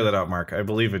to figure that out, Mark. I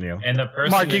believe in you. And the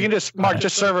person Mark, you can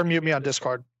just server mute me on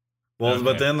Discord. Well, Okay.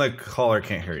 but then the caller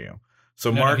can't hear you. So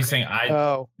No, Mark, he's saying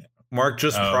Mark,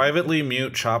 just Oh. privately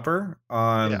mute Chopper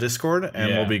on Discord,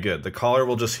 and we'll be good. The caller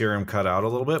will just hear him cut out a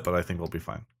little bit, but I think we'll be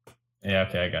fine. Yeah,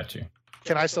 okay, I got you.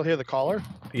 Can I still hear the caller?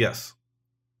 Yes.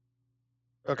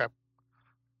 Okay.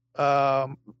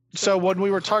 So when we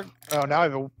were talking, now I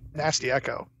have a nasty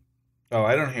echo. Oh,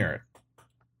 I don't hear it.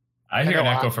 I hear an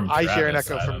echo from I Travis. hear an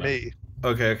echo I from don't know. me.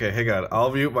 Okay, hey God, I'll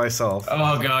mute myself.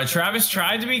 Oh god, Travis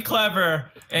tried to be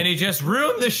clever and he just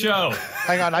ruined the show.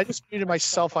 Hang on, I just muted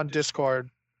myself on Discord.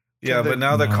 Yeah, but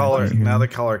now the caller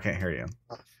can't hear you.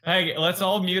 Hey, let's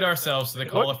all mute ourselves so the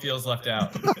caller feels left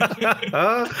out.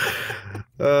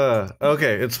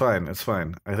 Okay, it's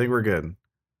fine. I think we're good.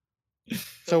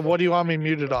 So what do you want me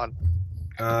muted on?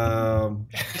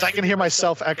 'Cause I can hear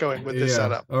myself echoing with this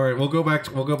setup. All right, we'll go back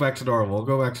to normal.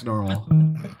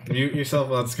 Mute yourself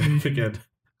on Skype again.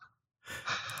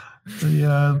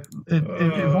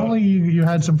 If only you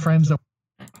had some friends that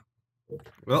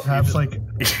perhaps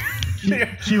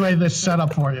QA this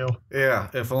setup for you. Yeah,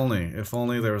 if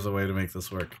only there was a way to make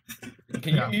this work.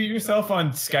 Can you mute yourself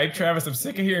on Skype, Travis? I'm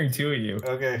sick of hearing two of you.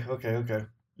 Okay.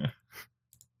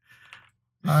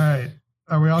 All right.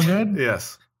 Are we all good?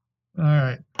 Yes. All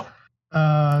right.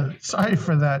 Sorry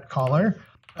for that, caller.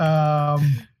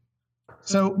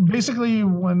 So basically,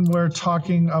 when we're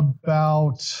talking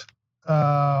about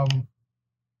the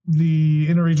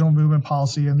interregional movement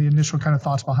policy and the initial kind of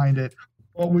thoughts behind it,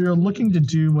 what we were looking to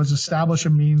do was establish a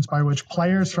means by which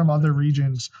players from other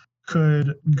regions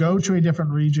could go to a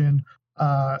different region,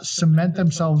 cement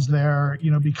themselves there,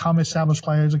 become established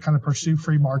players and kind of pursue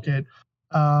free market,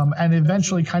 and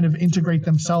eventually kind of integrate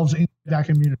themselves into that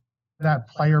community, that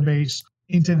player base,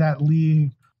 into that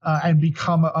league, and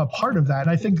become a part of that. And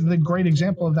I think the great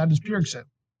example of that is Bjergsen.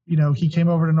 He came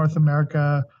over to North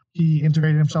America, he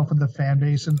integrated himself with the fan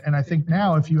base, and I think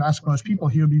now if you ask most people,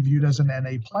 he would be viewed as an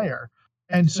NA player.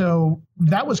 And so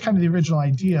that was kind of the original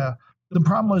idea. The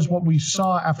problem was what we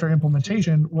saw after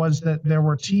implementation was that there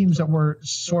were teams that were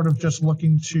sort of just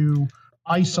looking to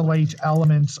isolate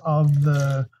elements of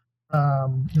the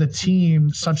team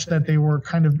such that they were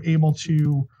kind of able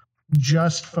to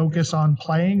just focus on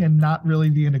playing and not really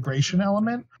the integration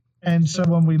element. And so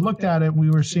when we looked at it, we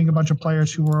were seeing a bunch of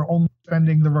players who were only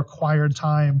spending the required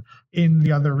time in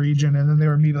the other region, and then they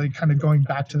were immediately kind of going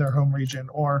back to their home region,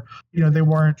 or, you know, they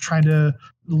weren't trying to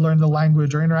learn the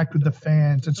language or interact with the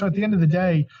fans. And so at the end of the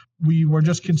day, we were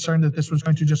just concerned that this was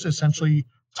going to just essentially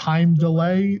time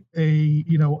delay an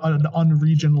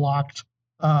unregion locked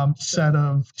set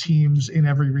of teams in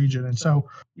every region. And so,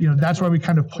 you know, that's why we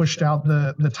kind of pushed out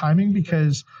the timing,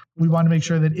 because we want to make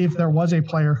sure that if there was a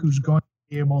player who's going to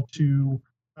be able to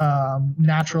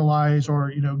naturalize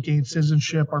or, you know, gain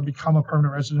citizenship or become a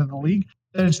permanent resident of the league,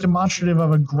 that it's demonstrative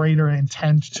of a greater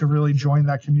intent to really join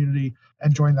that community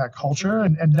and join that culture.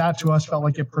 And that to us felt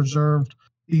like it preserved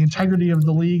the integrity of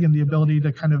the league and the ability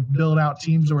to kind of build out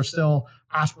teams that were still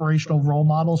aspirational role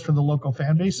models for the local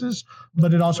fan bases,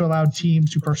 but it also allowed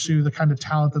teams to pursue the kind of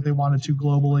talent that they wanted to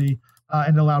globally,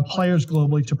 and allowed players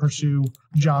globally to pursue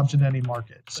jobs in any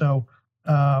market. So,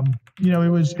 you know, it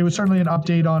was certainly an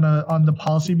update on the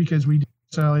policy, because we didn't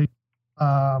necessarily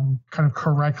kind of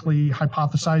correctly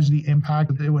hypothesize the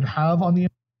impact that it would have on the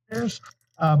players,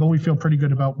 but we feel pretty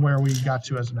good about where we got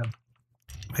to as an end.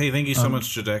 Hey, thank you so much,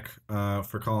 Jadek,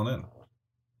 for calling in.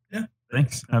 Yeah,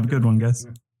 thanks. Have a good one, guys.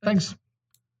 Thanks.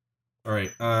 All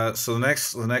right. So the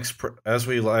next, as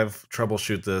we live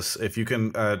troubleshoot this, if you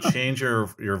can change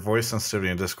your voice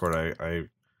sensitivity in Discord, I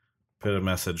put a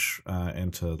message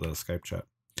into the Skype chat.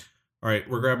 All right,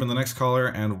 we're grabbing the next caller,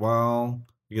 and while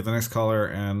we get the next caller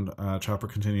and Chopper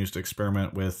continues to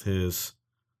experiment with his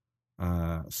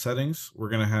settings, we're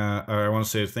gonna have. I want to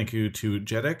say thank you to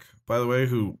Jedek, by the way,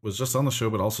 who was just on the show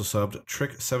but also subbed,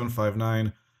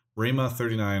 Trick759,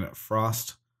 Rayma39,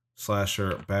 Frost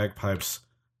Slasher, Bagpipes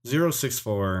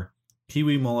 064,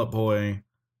 Kiwi Mullet Boy,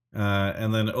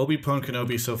 and then Obi-Pon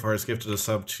Kenobi so far has gifted a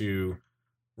sub to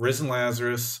Risen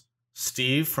Lazarus,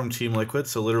 Steve from Team Liquid,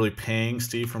 so literally paying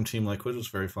Steve from Team Liquid was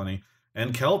very funny,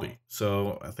 and Kelby.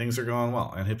 So things are going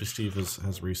well, and Hippie Steve has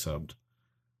resubbed.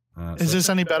 Is this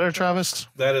any better, Travis?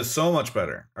 That is so much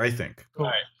better, I think. Cool.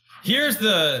 All right. Here's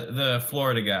the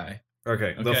Florida guy.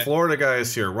 Okay, the Florida guy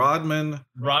is here. Rodman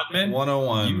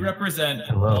 101. You represent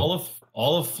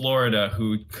all of Florida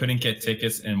who couldn't get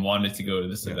tickets and wanted to go to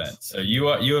this event. So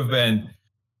you have been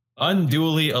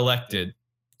unduly elected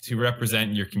to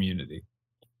represent your community.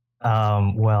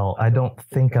 Well, I don't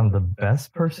think I'm the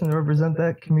best person to represent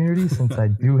that community since I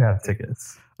do have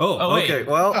tickets. Oh okay.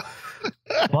 Well,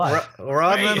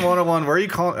 Rodman 101, where are you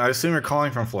calling? I assume you're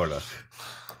calling from Florida.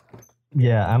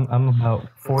 Yeah, I'm about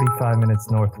 45 minutes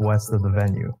northwest of the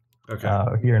venue. Okay.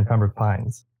 Here in Pembroke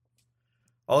Pines.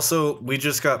 Also, we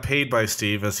just got paid by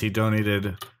Steve as he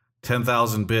donated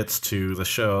 10,000 bits to the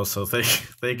show. So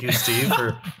thank you, Steve,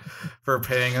 for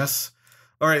paying us.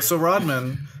 All right, so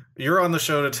Rodman, you're on the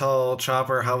show to tell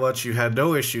Chopper how much you had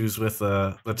no issues with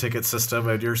the ticket system,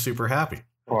 and you're super happy.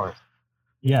 Of course.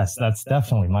 Yes, that's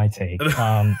definitely my take.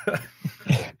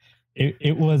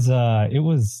 It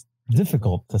was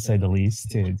difficult, to say the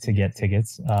least, to get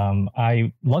tickets.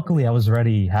 Luckily I was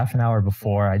ready half an hour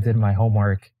before. I did my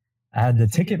homework. I had the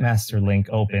Ticketmaster link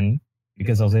open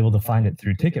because I was able to find it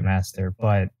through Ticketmaster,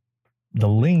 but the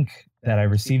link that I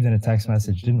received in a text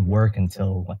message didn't work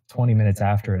until like 20 minutes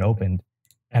after it opened.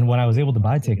 And when I was able to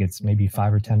buy tickets, maybe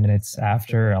 5 or 10 minutes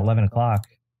after 11 o'clock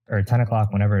or 10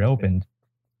 o'clock, whenever it opened,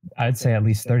 I'd say at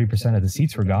least 30% of the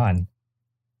seats were gone.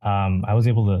 I was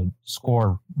able to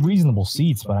score reasonable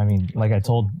seats, but I mean, like I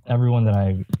told everyone that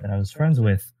I was friends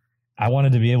with, I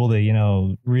wanted to be able to, you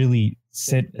know, really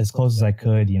sit as close as I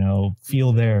could, you know,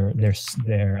 feel their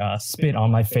spit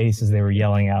on my face as they were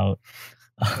yelling out,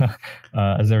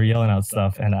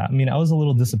 stuff. And I mean, I was a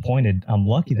little disappointed. I'm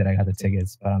lucky that I got the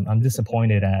tickets, but I'm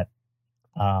disappointed at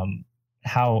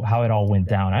how it all went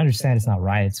down. I understand it's not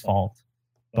Riot's fault,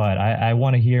 but I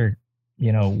want to hear,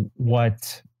 you know,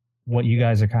 what you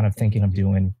guys are kind of thinking of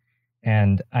doing.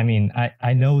 And I mean,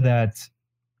 I know that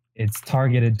it's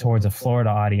targeted towards a Florida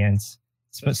audience,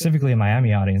 specifically a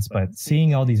Miami audience, but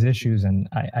seeing all these issues, and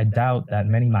I doubt that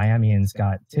many Miamians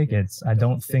got tickets. I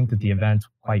don't think that the event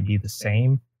will quite be the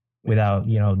same without,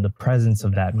 you know, the presence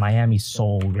of that Miami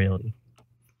soul, really.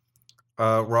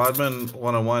 Rodman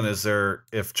 101, is there,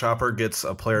 if Chopper gets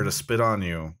a player to spit on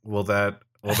you, will that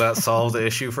Will that solve the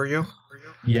issue for you?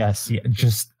 Yes, yeah,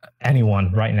 just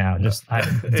anyone right now. Just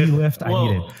D-Lift, I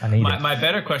need it. I need it. My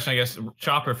better question, I guess,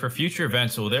 Chopper, for future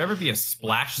events, will there ever be a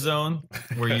splash zone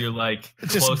where you're like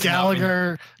just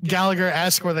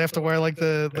Gallagher-esque where they have to wear like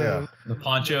the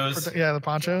ponchos? Yeah, the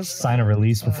ponchos. Sign a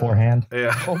release beforehand.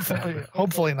 Yeah.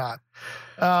 Hopefully not.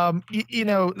 To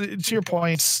your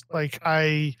points, like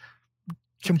I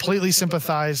completely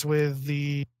sympathize with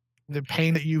the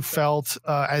pain that you felt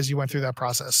as you went through that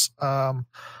process.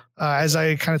 As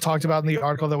I kind of talked about in the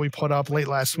article that we put up late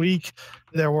last week,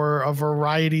 there were a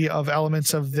variety of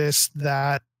elements of this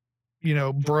that,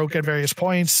 broke at various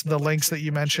points. The links that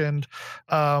you mentioned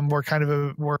were kind of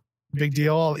a big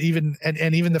deal. Even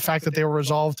the fact that they were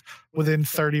resolved within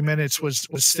 30 minutes was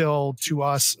still to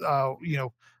us,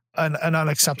 an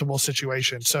unacceptable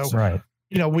situation. So, right.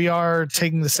 We are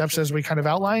taking the steps as we kind of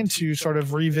outlined to sort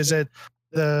of revisit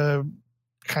the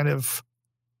kind of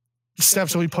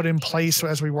steps that we put in place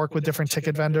as we work with different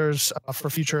ticket vendors for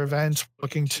future events,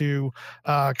 looking to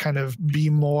kind of be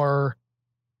more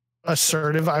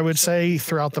assertive, I would say,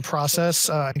 throughout the process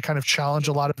and kind of challenge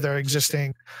a lot of their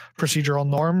existing procedural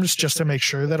norms just to make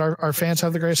sure that our fans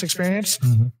have the greatest experience.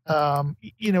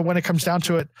 Mm-hmm. When it comes down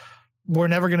to it, we're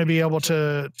never going to be able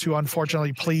to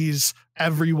unfortunately please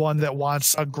everyone that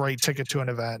wants a great ticket to an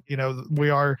event.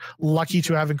 We are lucky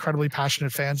to have incredibly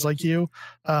passionate fans like you.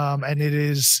 And it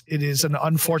is an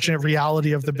unfortunate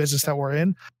reality of the business that we're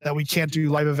in, that we can't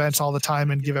do live events all the time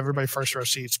and give everybody first row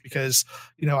seats because,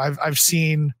 I've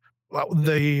seen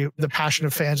the passion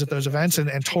of fans at those events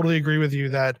and totally agree with you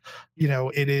that,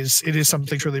 it is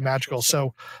something truly magical.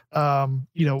 So, I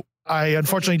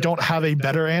unfortunately don't have a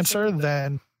better answer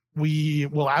than we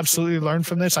will absolutely learn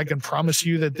from this. I can promise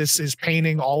you that this is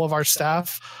paining all of our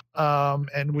staff,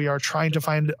 and we are trying to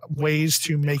find ways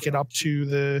to make it up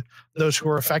to those who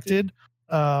are affected.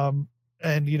 I'm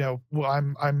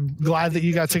glad that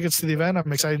you got tickets to the event.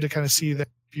 I'm excited to kind of see that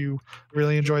you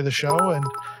really enjoy the show, and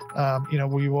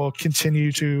we will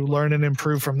continue to learn and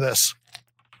improve from this.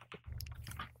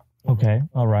 Okay,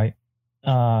 all right,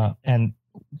 and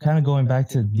kind of going back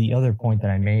to the other point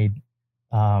that I made.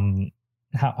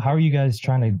 How are you guys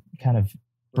trying to kind of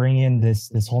bring in this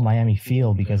whole Miami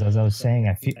feel? Because as I was saying,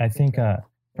 I think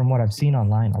from what I've seen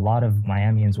online, a lot of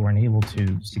Miamians weren't able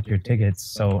to secure tickets.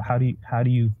 So how do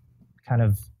you kind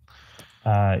of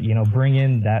bring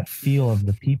in that feel of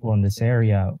the people in this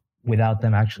area without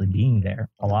them actually being there?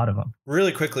 A lot of them.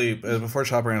 Really quickly, before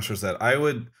Chopper answers that, I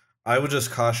would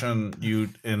just caution you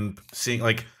in seeing,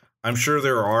 like, I'm sure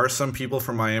there are some people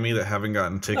from Miami that haven't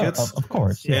gotten tickets. Of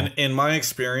course. Yeah. In my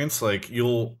experience, like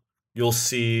you'll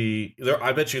see there.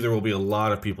 I bet you there will be a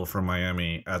lot of people from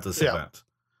Miami at this event.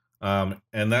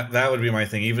 And that would be my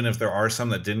thing. Even if there are some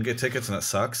that didn't get tickets and it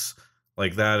sucks,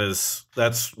 like that's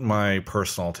my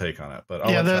personal take on it. But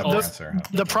I'll let Chopper answer.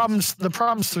 The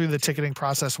problems through the ticketing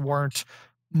process weren't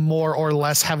more or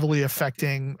less heavily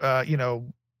affecting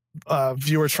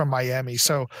viewers from Miami.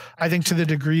 So I think to the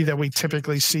degree that we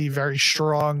typically see very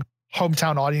strong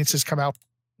hometown audiences come out,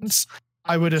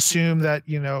 I would assume that,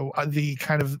 the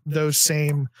kind of those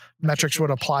same metrics would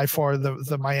apply for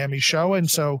the Miami show.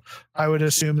 And so I would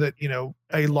assume that,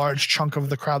 a large chunk of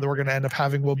the crowd that we're going to end up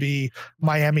having will be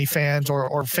Miami fans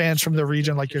or fans from the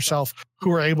region like yourself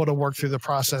who are able to work through the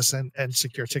process and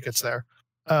secure tickets there.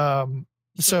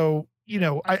 So,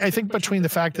 I think between the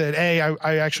fact that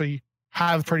I actually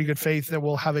have pretty good faith that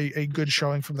we'll have a good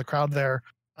showing from the crowd there.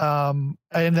 And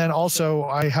then also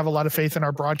I have a lot of faith in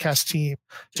our broadcast team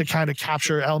to kind of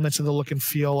capture elements of the look and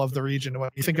feel of the region. When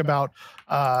you think about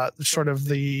sort of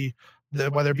the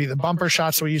whether it be the bumper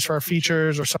shots that we use for our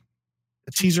features or some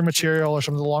the teaser material or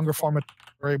some of the longer format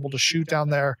we're able to shoot down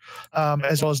there,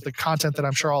 as well as the content that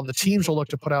I'm sure all the teams will look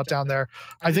to put out down there,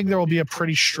 I think there will be a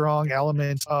pretty strong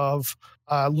element of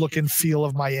look and feel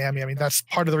of Miami. I mean, that's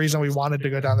part of the reason we wanted to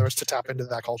go down there, was to tap into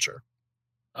that culture.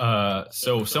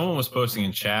 So someone was posting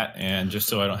in chat, and just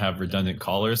so I don't have redundant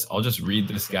callers, I'll just read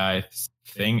this guy's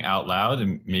thing out loud,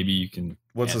 and maybe you can.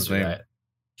 What's his name? That.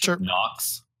 Sure.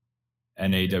 Knox,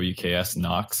 Nawks.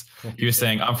 Knox. He was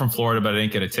saying, "I'm from Florida, but I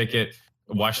didn't get a ticket.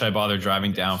 Why should I bother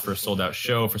driving down for a sold out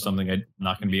show for something I'm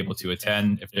not going to be able to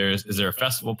attend? Is there a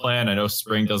festival plan? I know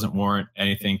spring doesn't warrant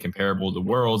anything comparable to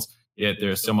Worlds, yet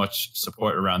there's so much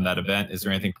support around that event. Is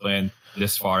there anything planned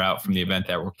this far out from the event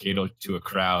that will cater to a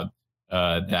crowd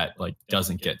that like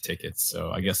doesn't get tickets?"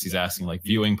 So I guess he's asking like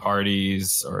viewing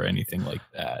parties or anything like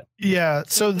that. Yeah,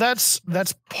 so that's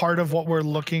part of what we're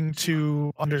looking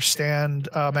to understand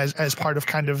as part of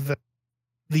kind of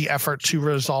the effort to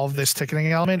resolve this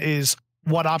ticketing element is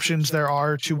what options there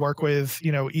are to work with,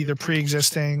 either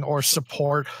pre-existing or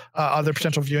support other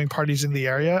potential viewing parties in the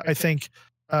area. I think,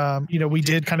 we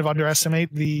did kind of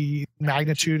underestimate the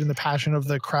magnitude and the passion of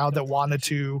the crowd that wanted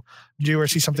to do or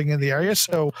see something in the area.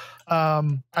 So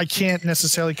I can't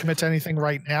necessarily commit to anything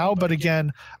right now, but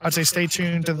again, I'd say stay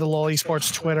tuned to the LOL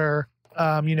Esports Twitter.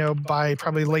 By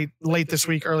probably late this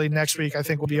week, early next week, I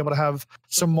think we'll be able to have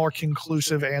some more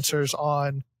conclusive answers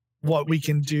on what we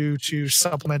can do to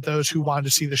supplement those who wanted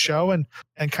to see the show and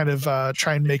kind of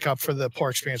try and make up for the poor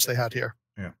experience they had here.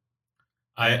 Yeah.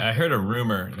 I heard a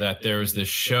rumor that there was this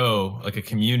show, like a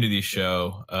community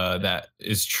show, that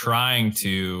is trying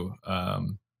to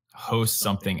host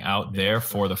something out there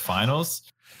for the finals.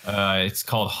 It's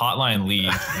called Hotline League.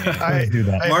 I do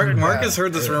that. Mark has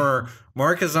heard this rumor.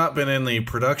 Mark has not been in the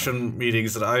production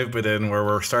meetings that I've been in where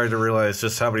we're starting to realize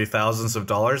just how many thousands of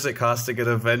dollars it costs to get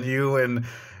a venue and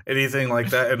anything like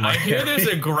that. I hear there's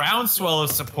a groundswell of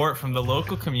support from the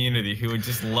local community who would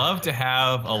just love to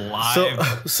have a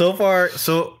live. So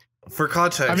for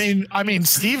context, I mean,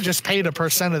 Steve just paid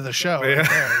 1% of the show.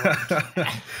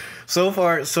 Yeah.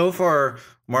 So far,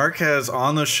 Mark has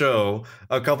on the show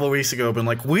a couple of weeks ago been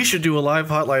like, we should do a live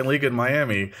Hotline League in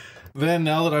Miami. Then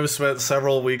now that I've spent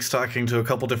several weeks talking to a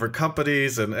couple different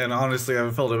companies and honestly I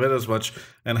haven't felt a bit as much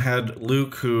and had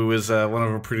Luke, who is one of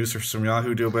our producers from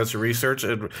Yahoo, do a bunch of research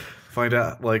and find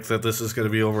out like that this is going to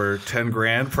be over 10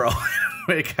 grand probably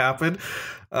to make happen.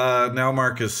 Now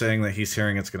Mark is saying that he's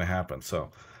hearing it's going to happen.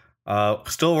 So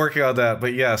still working on that.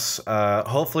 But yes,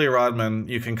 hopefully Rodman,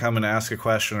 you can come and ask a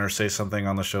question or say something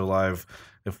on the show live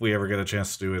if we ever get a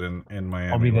chance to do it in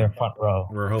Miami. I'll be there front row.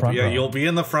 We're hoping, you'll be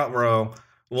in the front row.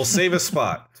 We'll save a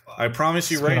spot. I promise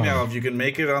you right now, if you can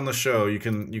make it on the show, you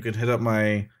can hit up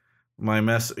my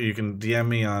mess. You can DM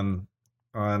me on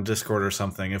Discord or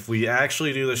something. If we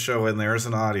actually do the show and there's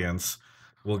an audience,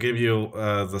 we'll give you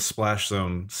the splash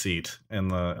zone seat in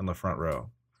the front row.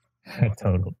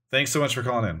 Totally. Thanks so much for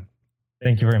calling in.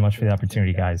 Thank you very much for the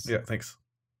opportunity, guys. Yeah, thanks.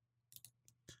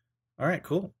 All right,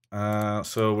 cool.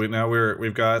 So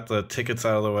we've got the tickets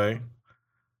out of the way.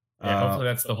 Yeah, hopefully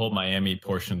that's the whole Miami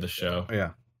portion of the show.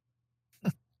 Yeah.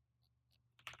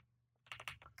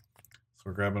 So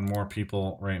we're grabbing more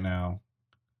people right now.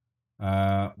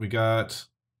 We got,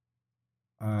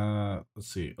 let's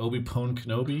see, Obi-Pon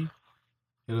Kenobi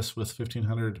hit us with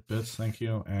 1,500 bits. Thank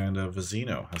you. And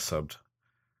Vizino has subbed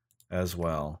as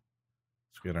well.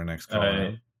 Let's get our next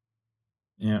call.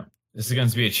 Yeah. This is going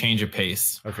to be a change of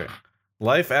pace. Okay.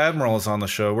 Life Admiral is on the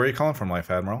show. Where are you calling from,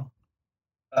 Life Admiral?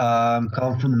 I'm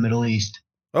calling from the Middle East.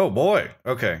 Oh, boy.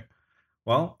 Okay.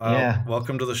 Well, yeah.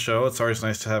 Welcome to the show. It's always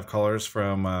nice to have callers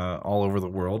from all over the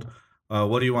world.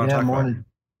 What do you want to talk about?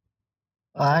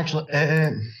 Actually,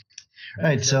 all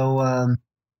right. So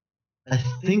I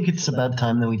think it's about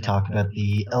time that we talk about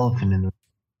the elephant in the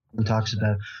room. Talks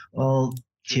about, well,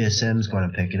 TSM's going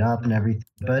to pick it up and everything,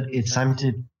 but it's time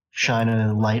to shine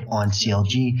a light on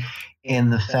CLG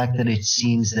and the fact that it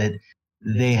seems that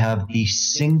they have the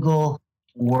single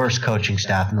worst coaching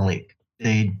staff in the league.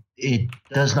 It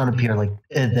does not appear like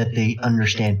that they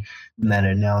understand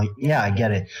meta. Now, yeah, I get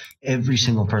it. Every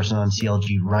single person on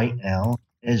CLG right now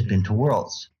has been to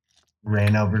Worlds.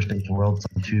 Ranover's been to Worlds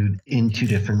in two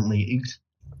different leagues.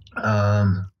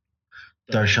 Darshan,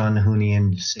 Huni,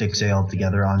 and Stixay all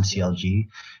together on CLG,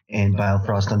 and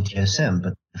Biofrost on TSM.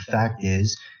 But the fact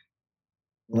is,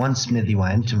 once Smithy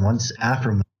went and once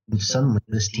Afro went, suddenly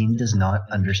this team does not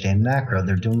understand macro.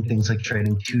 They're doing things like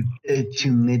trading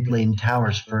two mid lane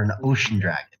towers for an Ocean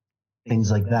Dragon,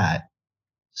 things like that.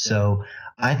 So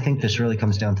I think this really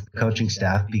comes down to the coaching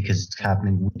staff because it's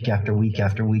happening week after week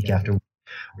after week after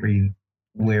week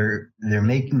where they're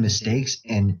making mistakes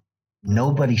and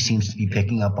nobody seems to be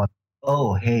picking up on,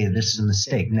 oh, hey, this is a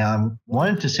mistake. Now, I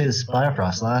wanted to say this to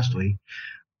Firefrost last week,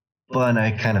 but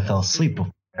I kind of fell asleep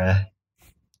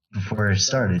before it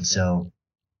started. So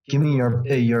give me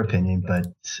your opinion, but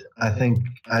I think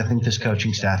this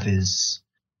coaching staff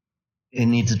it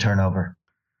needs a turnover,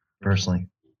 personally.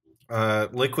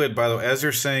 Liquid, by the way, as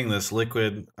you're saying this,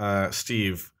 Liquid,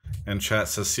 Steve in chat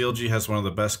says CLG has one of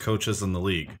the best coaches in the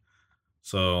league.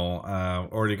 So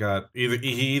already got he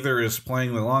either is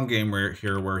playing the long game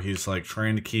here where he's like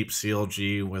trying to keep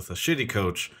CLG with a shitty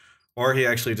coach, or he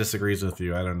actually disagrees with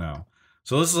you. I don't know.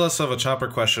 So this is less of a Chopper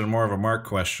question, more of a Mark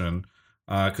question.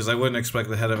 Because I wouldn't expect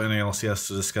the head of NALCS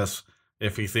to discuss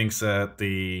if he thinks that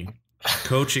the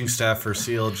coaching staff for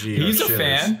CLG he's a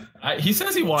fan. He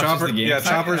says he watches the game. Yeah,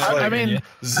 Chopper's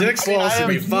Zix should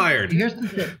be fired. Here's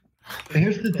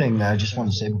the thing that I just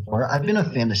want to say before. I've been a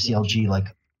fan of CLG like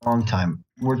a long time.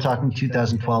 We're talking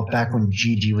 2012, back when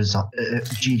GG was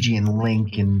GG and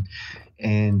Link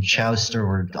and Chowster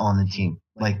were on the team.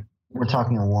 Like, we're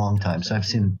talking a long time. So I've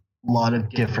seen a lot of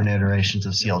different iterations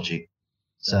of CLG.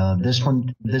 So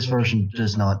this version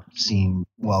does not seem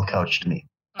well coached to me.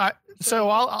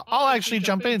 So I'll actually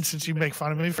jump in since you make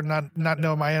fun of me for not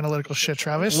knowing my analytical shit,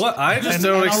 Travis. What I just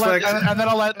don't expect. And then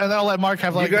I'll let Mark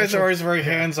have like. You guys are always very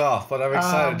hands off, but I'm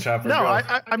excited, Chopper. No,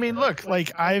 I mean, look,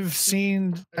 like I've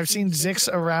seen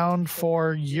Zix around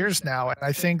for years now, and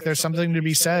I think there's something to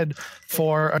be said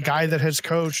for a guy that has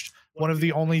coached one of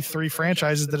the only 3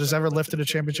 franchises that has ever lifted a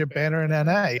championship banner in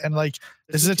NA. And like,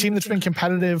 this is a team that's been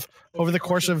competitive over the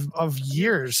course of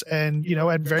years, and, you know,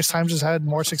 at various times has had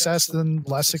more success than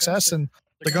less success. And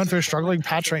they're going through a struggling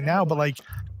patch right now, but like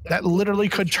that literally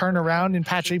could turn around in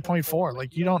patch 8.4.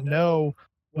 Like, you don't know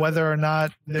whether or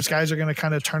not these guys are going to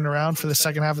kind of turn around for the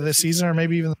second half of this season, or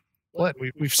maybe even split.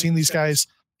 We've seen these guys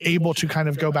able to kind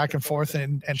of go back and forth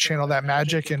and channel that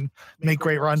magic and make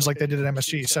great runs like they did at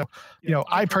MSG. So, you know,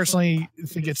 I personally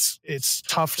think it's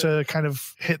tough to kind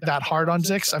of hit that hard on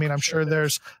Zix. I mean, I'm sure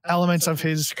there's elements of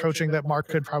his coaching that Mark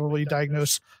could probably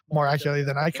diagnose more accurately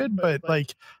than I could, but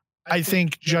like, I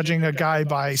think judging a guy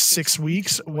by 6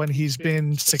 weeks when he's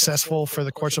been successful for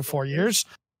the course of 4 years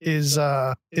is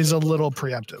a little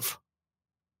preemptive.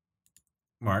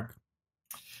 Mark?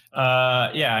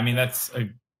 Yeah, I mean, that's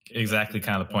exactly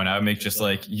kind of the point I would make. Just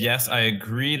like, yes, I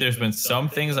agree. There's been some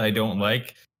things I don't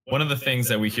like. One of the things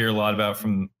that we hear a lot about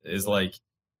is like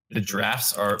the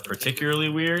drafts are particularly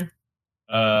weird.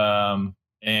 And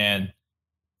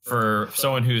for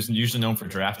someone who's usually known for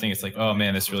drafting, it's like, oh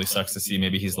man, this really sucks to see.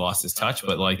 Maybe he's lost his touch,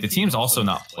 but like the team's also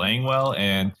not playing well.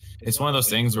 And it's one of those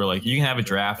things where like you can have a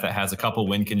draft that has a couple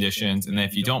win conditions, and then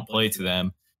if you don't play to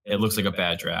them, it looks like a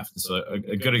bad draft. So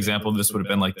a good example of this would have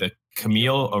been like the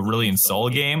Camille Aurelion Sol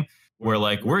game, where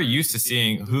like we're used to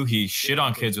seeing who he shit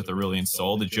on kids with Aurelion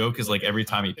Sol. The joke is like every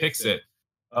time he picks it,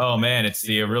 oh man, it's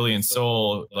the Aurelion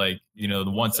Sol, like, you know, the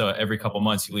once every couple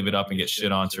months you leave it up and get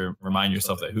shit on to remind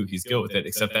yourself that who he's good with it,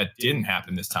 except that didn't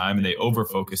happen this time, and they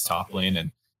over-focused top lane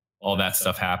and all that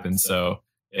stuff happened. So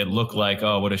it looked like,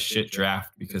 oh, what a shit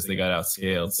draft because they got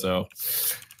outscaled. So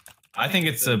I think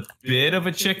it's a bit of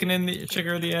a chicken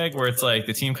or the egg, where it's like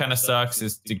the team kind of sucks.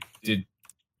 Did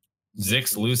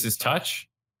Zix lose his touch?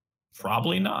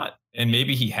 Probably not. And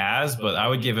maybe he has, but I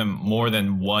would give him more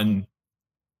than one,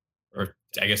 or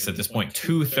I guess at this point,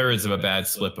 2/3 of a bad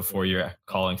split before you're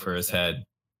calling for his head.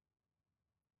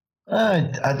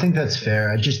 I think that's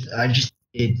fair.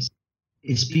 It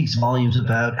speaks volumes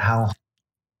about how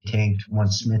he tanked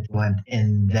once Smith went,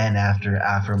 and then after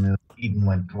Afro even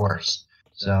went worse.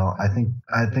 So I think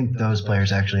those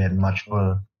players actually had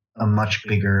a much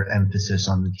bigger emphasis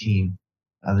on the team.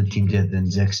 The team did than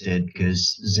Zix did,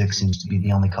 because Zix seems to be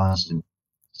the only constant.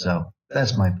 So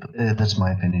that's my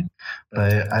opinion.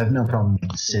 But I have no problem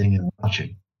with sitting and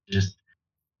watching. Just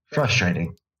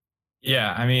frustrating.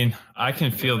 Yeah, I mean, I can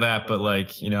feel that, but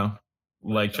like, you know,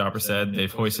 like Chopper said,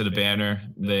 they've hoisted a banner.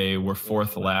 They were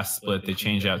 4th last split. They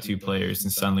changed out 2 players,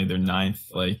 and suddenly they're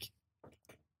 9th. Like,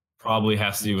 probably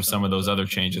has to do with some of those other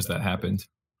changes that happened.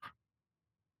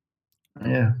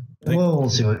 Yeah, we'll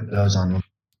see what goes on.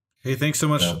 Hey, thanks so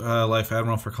much, Life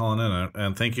Admiral, for calling in,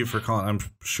 and thank you for calling. I'm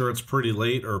sure it's pretty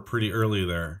late or pretty early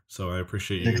there, so I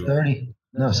appreciate you. 6:30?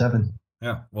 No, 7.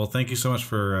 Yeah, well, thank you so much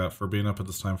for being up at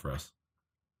this time for us.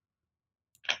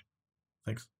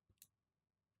 Thanks.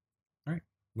 All right,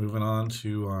 moving on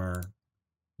to our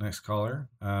next caller.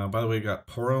 By the way, we got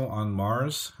Poro on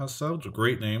Mars has subbed. A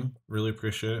great name, really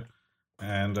appreciate it.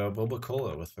 And Boba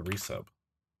Cola with the resub.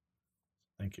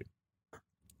 Thank you.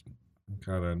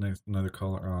 Got another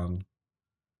caller on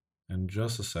in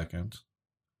just a second.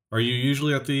 Are you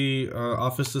usually at the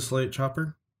office this late,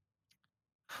 Chopper?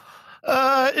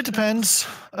 It depends.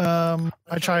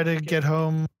 I try to get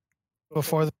home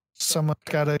before someone's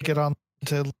got to get on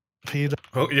to Pete.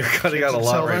 Oh, you're cutting out a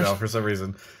lot right now for some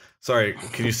reason. Sorry,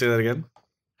 can you say that again?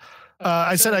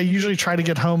 I said I usually try to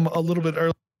get home a little bit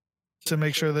early to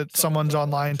make sure that someone's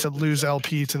online to lose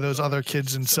LP to those other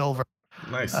kids in silver.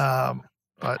 Nice.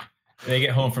 But they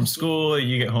get home from school,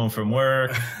 you get home from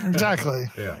work. Exactly.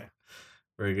 Yeah.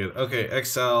 Very good. Okay,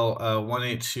 XL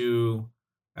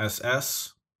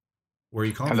 182SS. Where are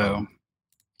you calling from?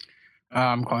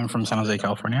 I'm calling from San Jose,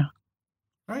 California.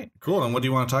 All right, cool. And what do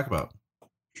you want to talk about?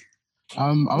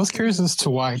 I was curious as to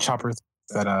why Chopper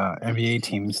that NBA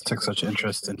teams took such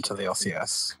interest into the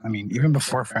LCS. I mean, even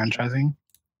before franchising,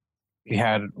 we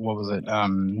had, what was it,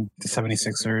 the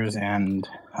 76ers and,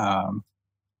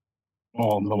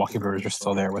 Milwaukee Brewers are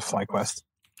still there with FlyQuest.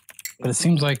 But it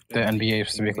seems like the NBA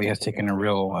specifically has taken a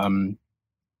real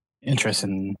interest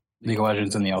in League of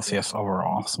Legends and the LCS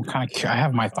overall. So I'm kind of I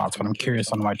have my thoughts, but I'm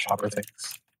curious on why Chopper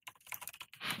thinks.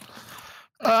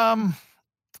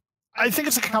 I think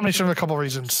it's a combination of a couple of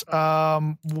reasons.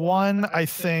 One, I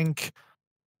think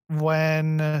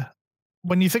when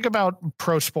you think about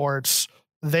pro sports,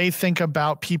 they think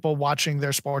about people watching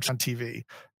their sports on TV.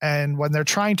 And when they're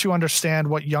trying to understand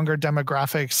what younger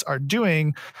demographics are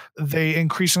doing, they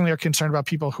increasingly are concerned about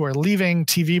people who are leaving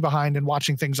TV behind and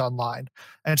watching things online.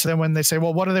 And so then when they say,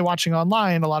 well, what are they watching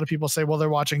online? A lot of people say, well, they're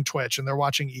watching Twitch and they're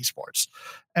watching esports.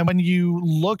 And when you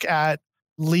look at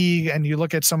League and you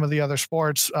look at some of the other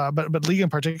sports, but League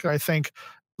in particular, I think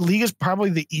League is probably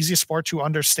the easiest sport to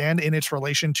understand in its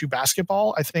relation to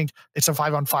basketball. I think it's a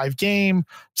 5-on-5 game.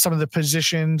 Some of the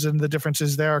positions and the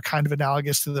differences there are kind of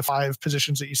analogous to the 5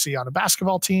 positions that you see on a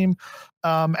basketball team.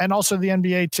 And also the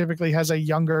NBA typically has a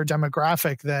younger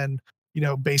demographic than,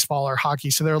 baseball or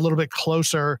hockey. So they're a little bit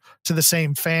closer to the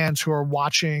same fans who are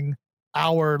watching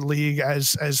our league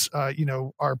as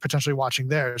are potentially watching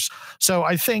theirs. So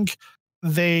I think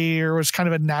there was kind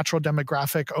of a natural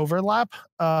demographic overlap.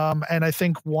 And I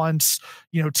think once,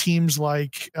 teams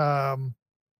like the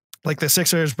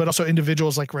Sixers, but also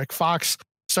individuals like Rick Fox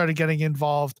started getting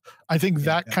involved, I think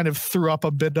that kind of threw up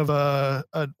a bit of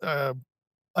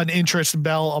an interest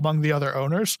bell among the other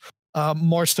owners.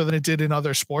 More so than it did in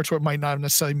other sports where it might not have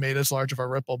necessarily made as large of a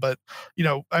ripple. But,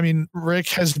 Rick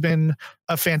has been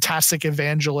a fantastic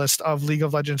evangelist of League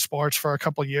of Legends sports for a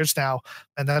couple of years now.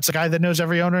 And that's a guy that knows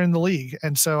every owner in the league.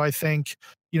 And so I think,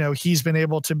 he's been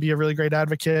able to be a really great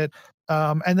advocate.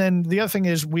 And then the other thing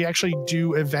is we actually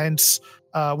do events.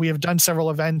 We have done several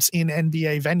events in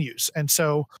NBA venues. And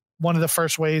so one of the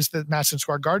first ways that Madison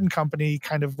Square Garden Company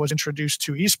kind of was introduced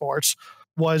to esports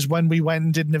was when we went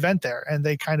and did an event there, and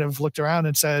they kind of looked around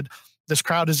and said, this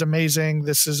crowd is amazing.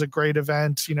 This is a great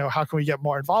event. How can we get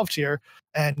more involved here?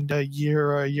 And a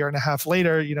year and a half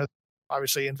later,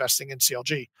 obviously investing in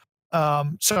CLG.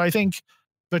 So I think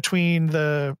between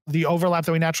the overlap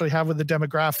that we naturally have with the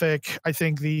demographic, I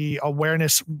think the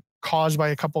awareness caused by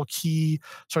a couple key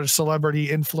sort of celebrity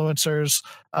influencers,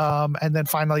 and then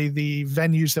finally the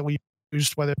venues that we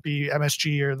used, whether it be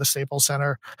MSG or the Staples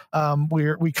Center,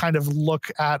 we kind of look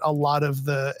at a lot of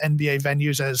the NBA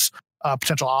venues as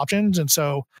potential options. And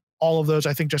so all of those,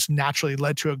 I think, just naturally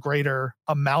led to a greater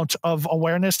amount of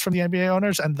awareness from the NBA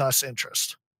owners and thus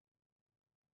interest.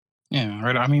 Yeah,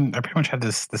 right. I mean, I pretty much had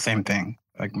the same thing,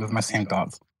 like with my same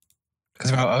thoughts.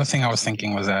 Because the other thing I was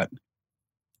thinking was that,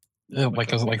 it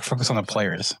was focus on the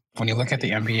players. When you look at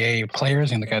the NBA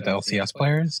players and look at the LCS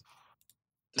players,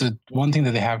 the one thing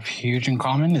that they have huge in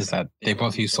common is that they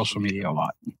both use social media a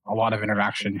lot. A lot of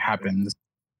interaction happens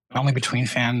not only between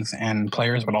fans and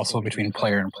players, but also between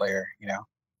player and player,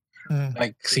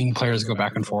 like seeing players go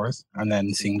back and forth and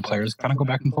then seeing players kind of go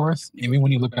back and forth. Even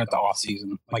when you look at the off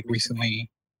season, like recently,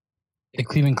 the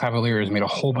Cleveland Cavaliers made a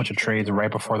whole bunch of trades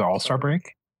right before the All-Star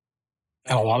break.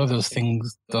 And a lot of those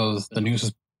things, the news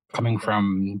is coming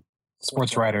from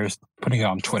sports writers putting it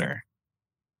on Twitter.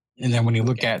 And then when you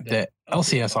look at the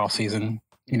LCS offseason,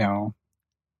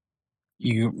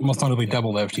 you most notably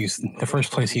Double Lift. The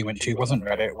first place he went to wasn't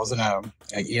Reddit, it wasn't a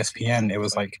ESPN, it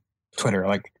was like Twitter.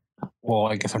 Like, well,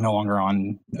 I guess I'm no longer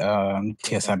on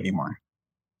TSN anymore.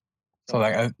 So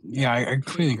I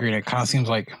completely agree. It kind of seems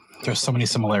like there's so many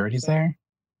similarities there.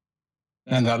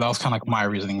 And that was kind of like my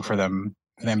reasoning for them,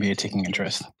 the NBA taking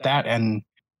interest. That and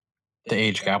the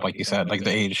age gap, like you said,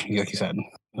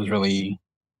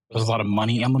 there's a lot of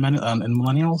money implemented in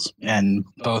millennials, and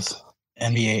both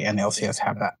NBA and LCS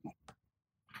have that.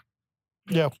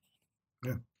 Yeah.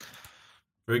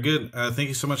 Very good. Thank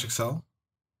you so much, Excel.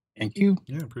 Thank you.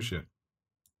 Yeah, appreciate it.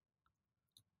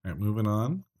 All right, moving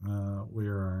on. We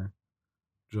are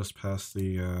just past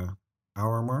the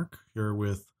hour mark here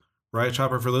with Riot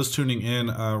Chopper. For those tuning in,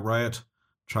 Riot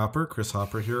Chopper, Chris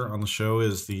Hopper here on the show,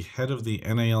 is the head of the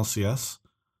NALCS.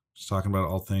 Just talking about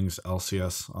all things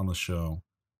LCS on the show.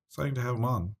 Exciting to have him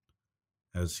on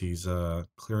as he's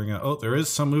clearing out. Oh, there is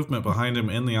some movement behind him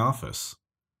in the office.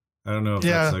 I don't know if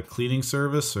that's a cleaning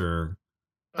service or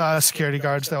security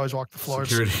guards that always walk the floors.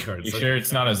 Security guards. You sure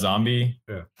it's not a zombie?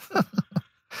 Yeah.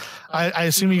 I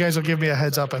assume you guys will give me a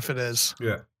heads up if it is.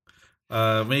 Yeah.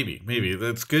 Maybe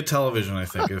that's good television. I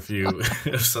think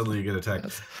if suddenly you get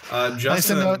attacked.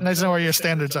 Justin, nice to know where your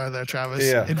standards are there, Travis.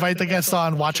 Yeah. Invite the guests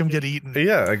on, watch them get eaten.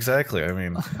 Yeah, exactly. I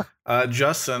mean,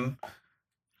 Justin,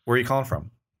 where are you calling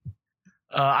from?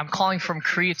 I'm calling from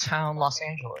Koreatown, Los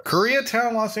Angeles.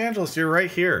 Koreatown, Los Angeles. You're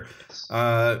right here.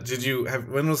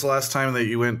 When was the last time that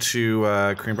you went to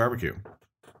Korean barbecue?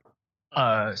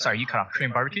 Sorry, you cut off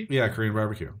Korean barbecue? Yeah, Korean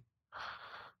barbecue.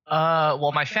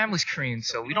 Well, my family's Korean,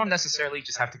 so we don't necessarily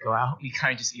just have to go out. We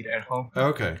kind of just eat it at home.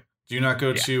 Okay. Do you not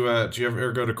go to? Do you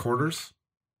ever go to Quarters?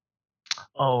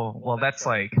 Oh, well, that's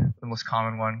like the most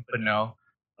common one, but no.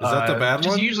 Is that the bad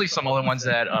just one? Usually some other ones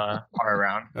that are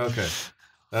around. Okay,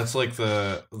 that's like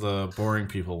the boring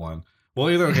people one. Well,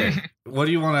 either okay. What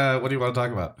do you want to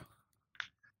talk about?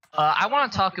 I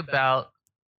want to talk about.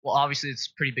 Well, obviously, it's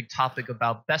a pretty big topic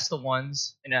about best of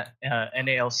ones in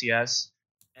NALCS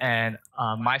and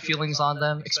my feelings on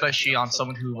them, especially on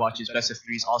someone who watches best of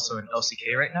threes also in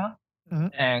LCK right now,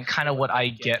 and kind of what I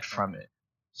get from it.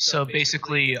 So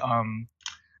basically,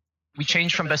 we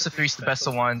changed from best of threes to best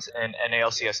of ones in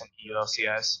NALCS and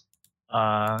EULCS.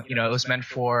 It was meant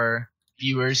for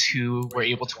viewers who were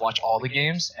able to watch all the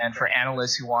games, and for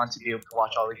analysts who want to be able to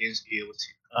watch all the games, be able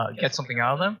to get something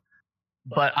out of them.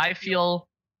 But I feel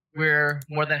we're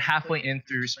more than halfway in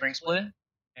through Spring Split,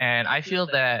 and I feel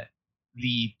that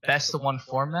the best of one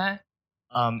format,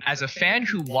 as a fan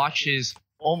who watches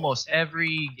almost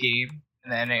every game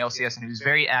in the NALCS and who's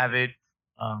very avid,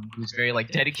 who's very like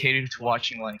dedicated to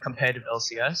watching like competitive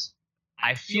LCS,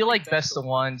 I feel like best of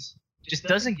ones just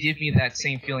doesn't give me that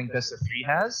same feeling best of three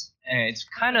has, and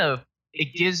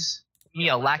it gives me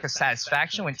a lack of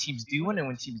satisfaction when teams do win and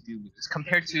when teams do lose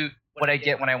compared to what I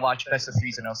get when I watch best of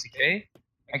threes in LCK,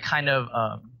 and kind of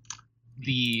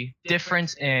the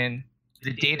difference in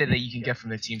the data that you can get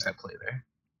from the teams that play there.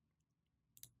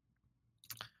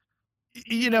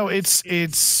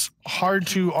 It's hard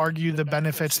to argue the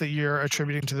benefits that you're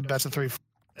attributing to the best of three,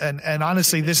 and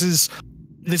honestly, this is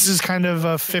kind of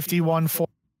a 51-4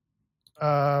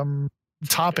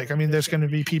 topic. I mean, there's going to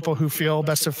be people who feel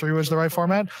best of three was the right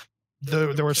format.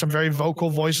 There were some very vocal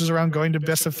voices around going to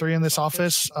best of three in this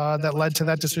office that led to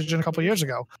that decision a couple of years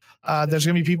ago. There's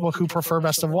going to be people who prefer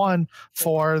best of one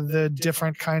for the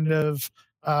different kind of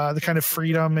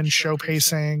freedom and show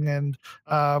pacing and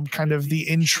kind of the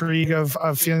intrigue of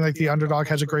feeling like the underdog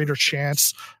has a greater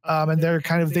chance. And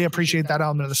they appreciate that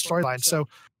element of the storyline. So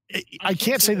I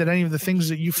can't say that any of the things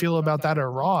that you feel about that are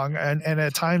wrong. And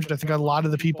at times, I think a lot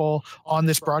of the people on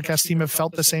this broadcast team have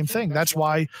felt the same thing. That's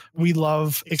why we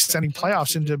love extending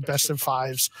playoffs into best of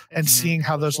fives and seeing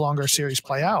how those longer series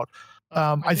play out.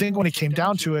 I think when it came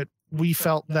down to it, we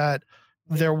felt that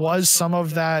there was some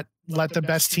of that let the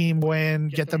best team win,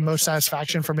 get the most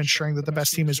satisfaction from ensuring that the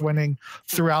best team is winning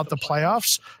throughout the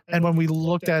playoffs. And when we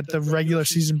looked at the regular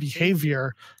season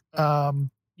behavior,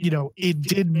 it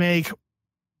did make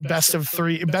best of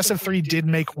three did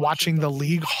make watching the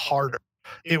league harder.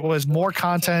 It was more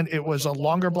content. It was a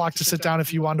longer block to sit down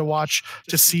if you wanted to watch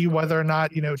to see whether or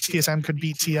not, TSM could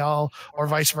beat TL or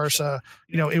vice versa.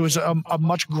 It was a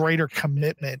much greater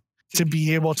commitment to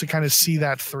be able to kind of see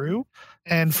that through.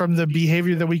 And from the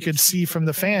behavior that we could see from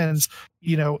the fans,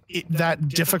 that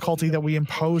difficulty that we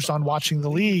imposed on watching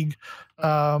the league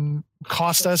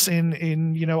cost us in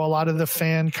a lot of the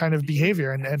fan kind of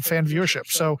behavior and fan viewership.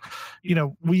 So,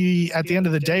 we, at the end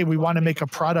of the day, we want to make a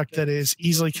product that is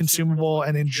easily consumable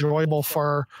and enjoyable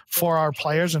for our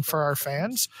players and for our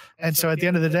fans. And so at the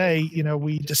end of the day,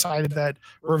 we decided that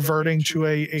reverting to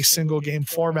a single game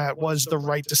format was the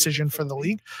right decision for the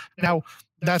league. Now,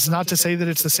 that's not to say that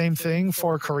it's the same thing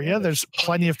for Korea. There's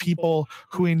plenty of people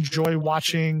who enjoy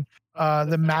watching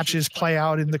the matches play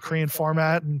out in the Korean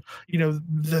format, and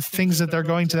the things that they're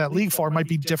going to that league for might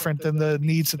be different than the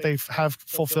needs that they have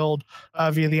fulfilled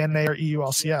via the NA or EU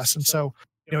LCS. And so,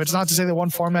 it's not to say that one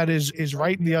format is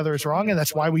right and the other is wrong, and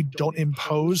that's why we don't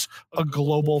impose a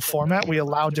global format. We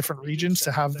allow different regions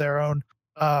to have their own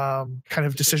kind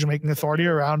of decision-making authority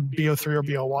around BO3 or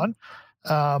BO1.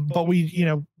 But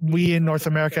we in North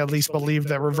America at least believe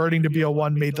that reverting to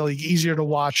BO1 made the league easier to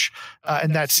watch,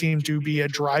 and that seemed to be a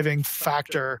driving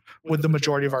factor with the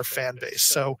majority of our fan base.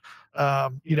 So,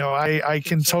 I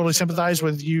can totally sympathize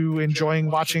with you enjoying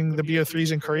watching the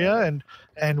BO3s in Korea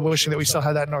and wishing that we still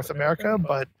had that in North America.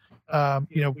 But,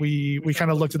 we kind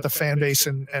of looked at the fan base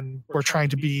and we're trying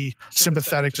to be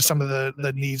sympathetic to some of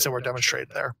the needs that were demonstrated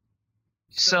there.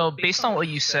 So based on what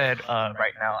you said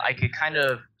right now, I could kind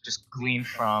of just glean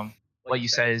from what you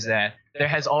said is that there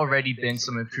has already been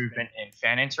some improvement in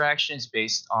fan interactions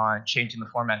based on changing the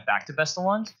format back to best of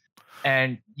ones.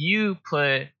 And you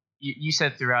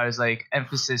said throughout is like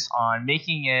emphasis on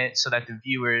making it so that the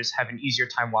viewers have an easier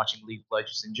time watching League of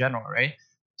Legends in general, right?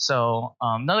 So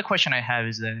another question I have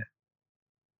is that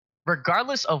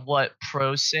regardless of what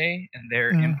pros say and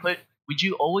their input, would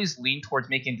you always lean towards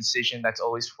making a decision that's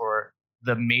always for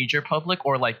the major public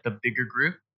or like the bigger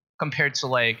group compared to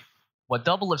like what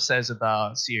Doublelift says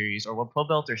about series or what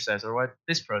ProBelter says or what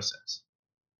this pro says?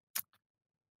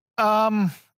 I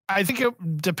I think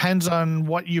it depends on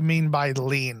what you mean by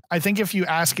lean. I think if you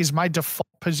ask, is my default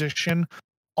position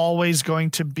always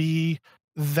going to be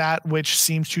that which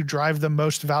seems to drive the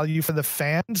most value for the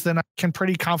fans, then I can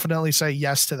pretty confidently say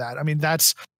yes to that. I mean,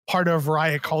 that's part of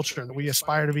Riot culture, that we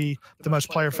aspire to be the most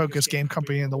player-focused game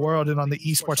company in the world. And on the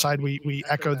esports side, we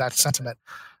echo that sentiment.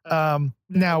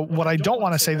 Now, what I don't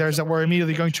want to say there is that we're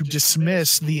immediately going to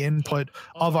dismiss the input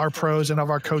of our pros and of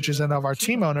our coaches and of our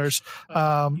team owners,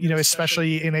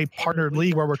 especially in a partnered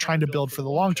league where we're trying to build for the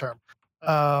long term.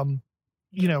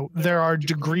 There are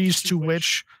degrees to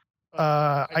which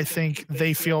I think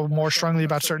they feel more strongly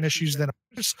about certain issues than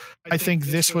others. I think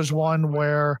this was one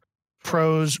where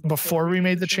pros, before we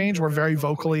made the change, were very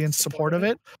vocally in support of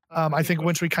it. I think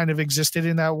once we kind of existed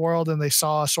in that world and they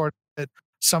saw sort of that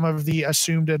some of the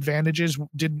assumed advantages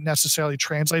didn't necessarily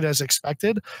translate as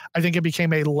expected, I think it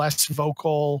became a less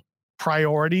vocal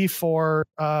priority for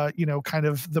kind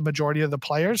of the majority of the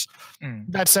players.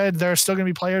 That said, there are still going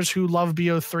to be players who love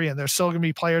BO3, and there's still going to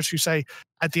be players who say,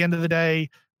 at the end of the day,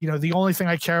 the only thing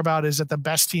I care about is that the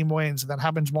best team wins. And that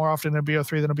happens more often in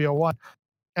BO3 than a BO1.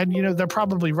 And they're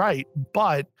probably right,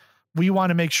 but we want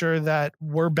to make sure that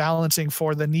we're balancing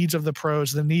for the needs of the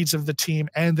pros, the needs of the team,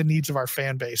 and the needs of our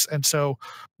fan base. And so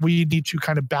we need to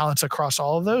kind of balance across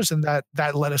all of those, and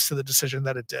that led us to the decision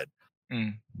that it did.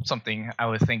 Something I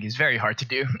would think is very hard to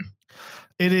do.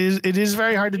 It is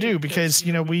very hard to do because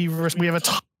we have a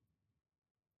ton.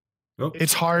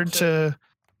 It's hard to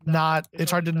not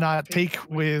take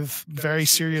with very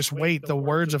serious weight the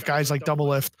words of guys like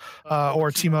Doublelift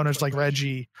or team owners like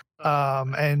Reggie,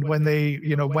 and when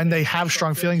they have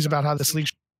strong feelings about how this league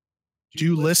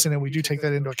do listen, and we do take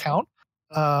that into account.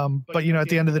 But at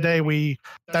the end of the day,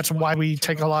 that's why we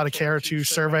take a lot of care to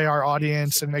survey our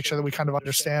audience and make sure that we kind of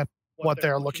understand what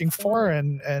they're looking for,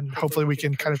 and hopefully we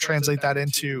can kind of translate that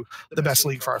into the best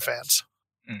league for our fans.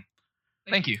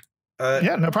 Thank you.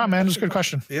 Yeah, no problem, man. It's a good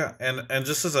question. Yeah, and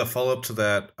just as a follow-up to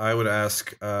that, I would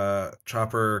ask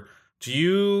Chopper, do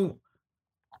you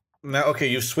now? Okay,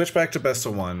 you've switched back to best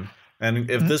of one, and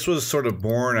if this was sort of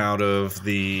born out of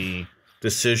the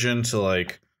decision to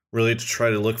really to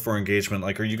try to look for engagement,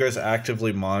 are you guys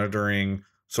actively monitoring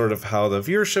sort of how the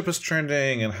viewership is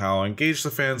trending and how engaged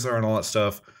the fans are and all that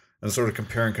stuff, and sort of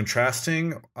compare and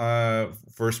contrasting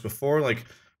versus before?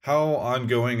 How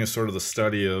ongoing is sort of the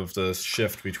study of the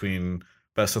shift between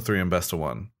best of 3 and best of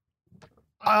 1?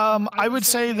 I would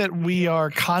say that we are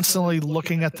constantly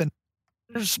looking at the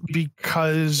numbers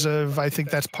because I think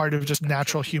that's part of just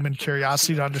natural human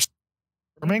curiosity to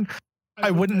understand. I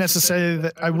wouldn't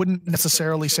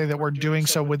necessarily say that we're doing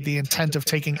so with the intent of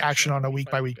taking action on a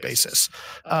week by week basis.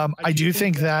 I do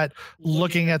think that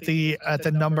looking at the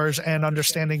numbers and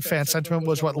understanding fan sentiment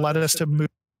was what led us to move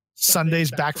Sundays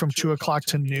back from 2:00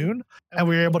 to noon, and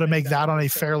we were able to make that on a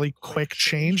fairly quick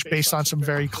change based on some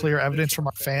very clear evidence from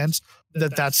our fans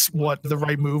that that's what the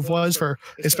right move was for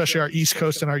especially our East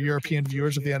Coast and our European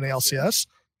viewers of the NALCS.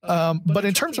 But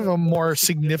in terms of a more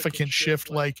significant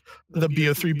shift like the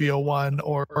BO3, BO1,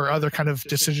 or other kind of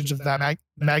decisions of that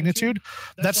magnitude,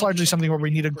 that's largely something where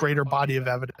we need a greater body of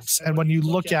evidence. And when you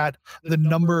look at the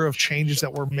number of changes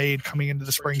that were made coming into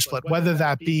the spring split, whether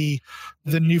that be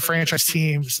the new franchise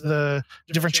teams, the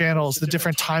different channels, the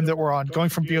different time that we're on, going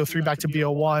from BO3 back to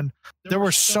BO1, there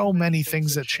were so many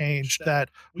things that changed that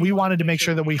we wanted to make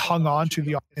sure that we hung on to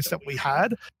the audience that we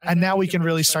had. And now we can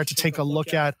really start to take a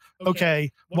look at,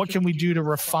 okay, what can we do to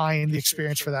refine the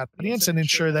experience for that audience and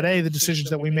ensure that the decisions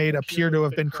that we made appear to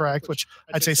have been correct, which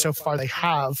I'd say so far they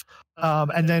have,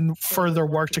 and then further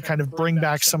work to kind of bring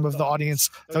back some of the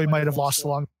audience that we might have lost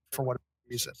along for whatever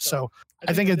reason. So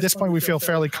I think at this point we feel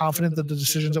fairly confident that the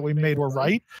decisions that we made were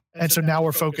right, and so now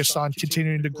we're focused on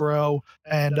continuing to grow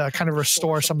and kind of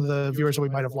restore some of the viewers that we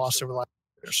might have lost over the last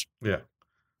years. Yeah,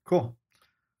 cool.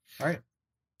 All right.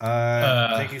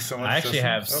 Thank you so much. I actually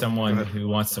have someone who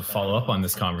wants to follow up on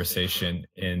this conversation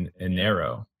in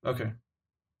Nero. Okay,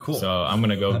 cool. So I'm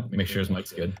gonna go make sure his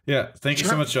mic's good. Yeah, thank you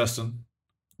so much, Justin.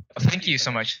 Thank you so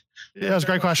much. Yeah, it was a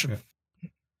great question. Yeah.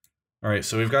 All right,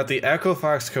 so we've got the Echo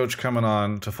Fox coach coming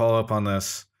on to follow up on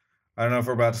this. I don't know if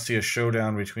we're about to see a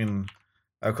showdown between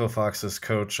Echo Fox's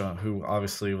coach, who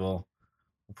obviously will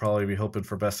probably be hoping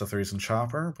for best of 3s and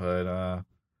Chopper, but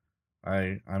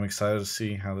I'm excited to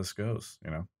see how this goes.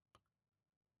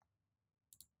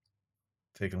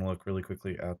 Taking a look really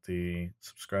quickly at the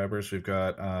subscribers, we've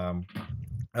got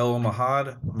El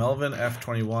Mahad, Melvin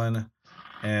F21,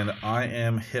 and I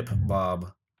Am Hip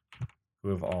Bob, who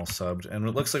have all subbed. And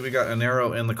it looks like we got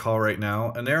Anero in the call right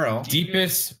now. Anero,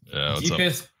 deepest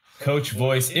coach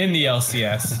voice in the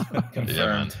LCS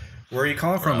confirmed. Where are you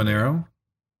calling from, Anero?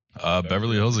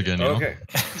 Beverly Hills again. You Okay.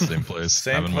 know? Same place.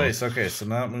 Same place. Okay, so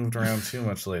not moved around too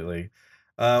much lately.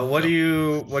 What do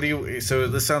you? So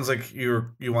this sounds like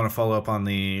you want to follow up on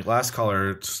the last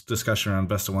caller's discussion around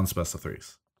best of ones, best of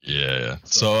threes. Yeah.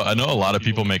 So I know a lot of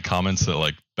people make comments that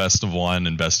like best of one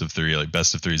and best of three, like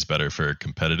best of three is better for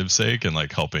competitive sake and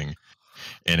like helping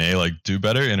NA like do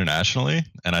better internationally.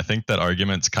 And I think that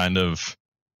argument's kind of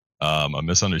a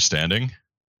misunderstanding.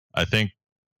 I think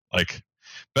like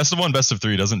best of one, best of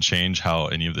three doesn't change how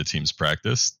any of the teams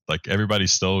practice. Like everybody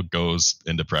still goes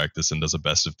into practice and does a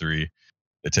best of three.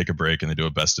 They take a break and they do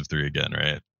a best of three again,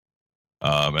 right?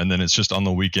 And then it's just on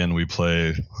the weekend we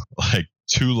play like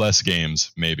 2 less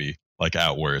games, maybe, like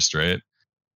at worst, right?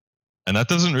 And that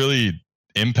doesn't really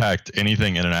impact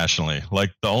anything internationally.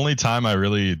 Like the only time I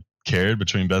really cared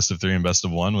between best of three and best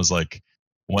of one was like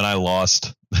when I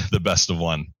lost the best of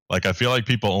one. Like I feel like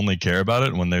people only care about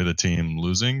it when they're the team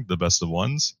losing the best of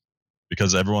ones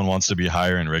because everyone wants to be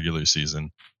higher in regular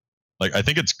season. Like I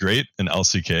think it's great in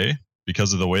LCK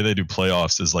because of the way they do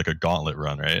playoffs is like a gauntlet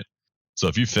run, right? So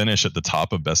if you finish at the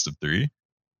top of best of three,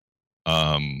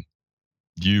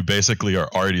 you basically are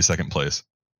already second place.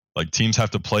 Like teams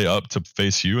have to play up to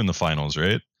face you in the finals,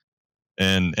 right?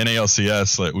 And in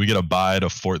NALCS, like we get a bye to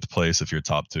 4th place if you're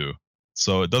top 2.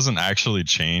 So it doesn't actually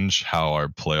change how our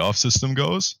playoff system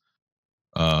goes.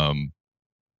 And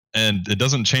it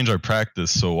doesn't change our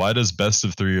practice. So why does best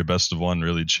of 3 or best of 1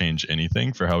 really change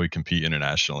anything for how we compete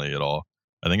internationally at all?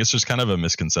 I think it's just kind of a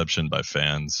misconception by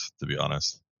fans, to be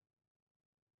honest.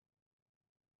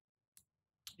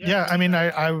 Yeah, I mean,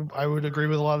 I would agree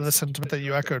with a lot of the sentiment that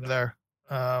you echoed there.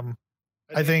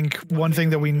 I think one thing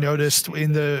that we noticed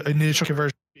in the initial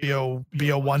conversion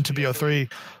BO1 to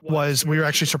BO3 was we were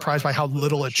actually surprised by how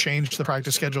little it changed the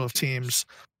practice schedule of teams.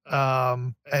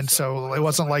 And so it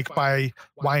wasn't like by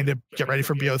wanting to get ready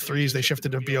for BO3s, they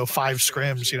shifted to BO5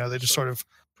 scrims. You know, they just sort of,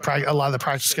 a lot of the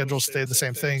practice schedules stayed the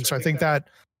same thing. So I think that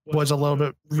was a little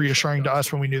bit reassuring to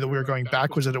us when we knew that we were going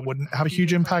back, was that it wouldn't have a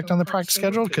huge impact on the practice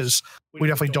schedule, because we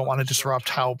definitely don't want to disrupt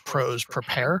how pros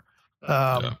prepare.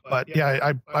 But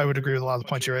yeah, I would agree with a lot of the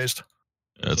points you raised.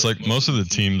 It's like most of the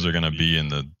teams are going to be in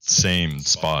the same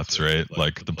spots, right?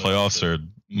 Like the playoffs are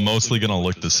mostly going to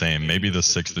look the same. Maybe the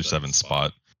 6th or 7th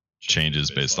spot changes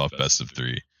based off best of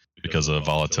 3 because of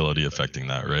volatility affecting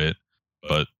that, right?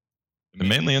 But it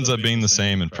mainly ends up being the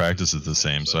same and practice is the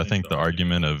same. So I think the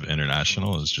argument of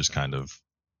international is just kind of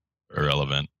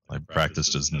irrelevant. Like practice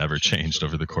just never changed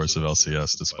over the course of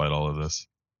LCS despite all of this.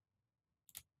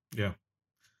 Yeah.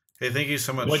 Hey, thank you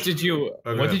so much. What did you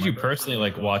personally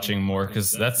like watching more?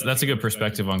 Because that's a good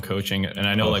perspective on coaching. And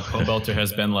I know like Pobelter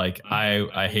has been like,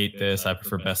 I hate this. I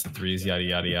prefer best of 3s, yada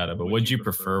yada yada. But what did you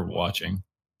prefer watching?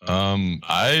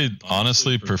 I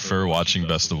honestly prefer watching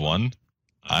best of 1.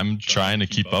 I'm trying to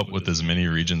keep up with as many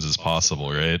regions as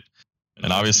possible, right?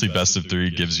 And obviously best of 3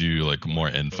 gives you like more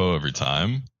info every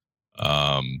time.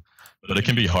 But it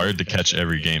can be hard to catch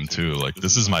every game too. Like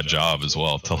this is my job as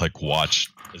well, to like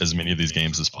watch as many of these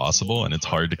games as possible, and it's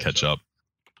hard to catch up.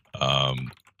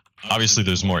 Obviously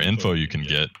there's more info you can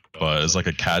get, but as like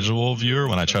a casual viewer,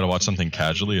 when I try to watch something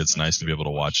casually, it's nice to be able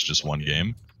to watch just one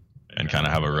game and kind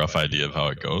of have a rough idea of how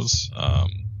it goes.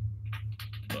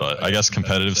 But I guess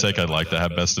competitive sake, I'd like to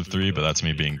have best of 3, but that's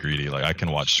me being greedy. Like I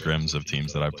can watch scrims of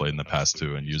teams that I've played in the past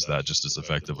too and use that just as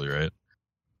effectively, right?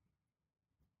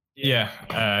 Yeah,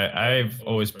 I've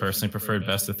always personally preferred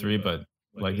best of 3, but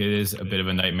like it is a bit of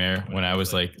a nightmare when I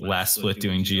was like last split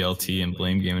doing GLT and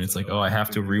Blame Game, and it's like, oh, I have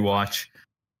to rewatch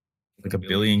like a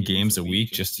billion games a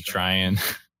week just to try and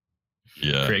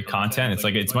create content. It's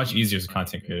like it's much easier as a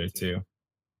content creator too.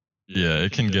 Yeah,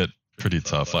 it can get pretty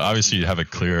tough. Like obviously you have a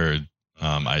clear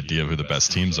idea of who the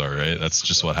best teams are, right? That's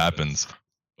just what happens.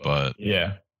 But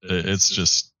yeah, it's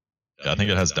just, I think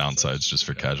it has downsides just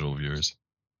for casual viewers.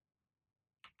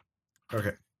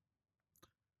 Okay.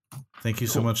 Thank you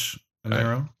so much,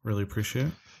 Anero. Right. Really appreciate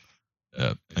it.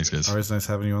 Yeah, thanks, guys. Always nice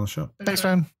having you on the show. Thanks,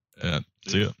 man. Yeah,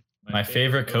 see ya. My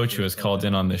favorite coach who has called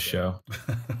in on this show.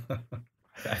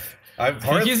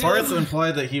 Parth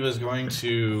implied that he was going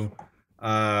to.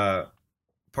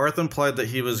 Parth implied that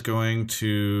he was going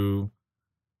to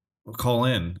call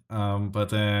in, but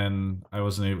then I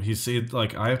wasn't able. He said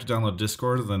like I have to download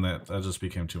Discord, then that just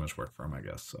became too much work for him, I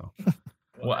guess. So.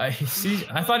 Well, I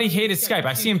thought he hated Skype.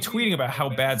 I see him tweeting about how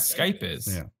bad Skype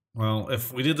is. Yeah. Well,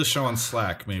 if we did the show on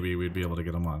Slack, maybe we'd be able to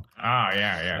get him on. Oh,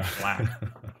 yeah, Slack.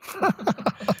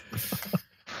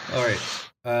 All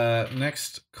right.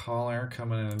 Next caller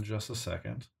coming in just a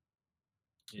second.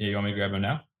 Yeah, you want me to grab him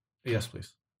now? Yes,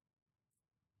 please.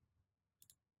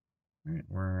 All right,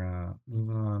 we're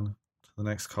moving on to the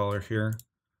next caller here.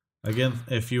 Again,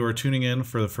 if you are tuning in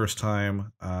for the first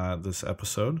time this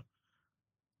episode,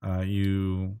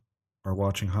 you are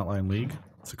watching Hotline League.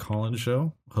 It's a call-in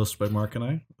show hosted by Mark and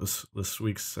I. This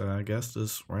week's guest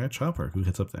is Riot Chopper, who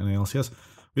hits up the NALCS.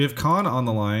 We have Khan on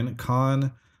the line.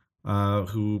 Khan,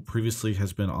 who previously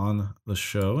has been on the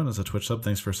show and is a Twitch sub.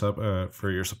 Thanks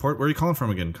for your support. Where are you calling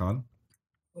from again, Khan?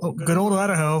 Oh, good old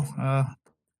Idaho.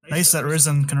 Nice that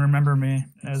Risen can remember me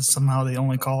as somehow the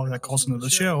only caller that calls into the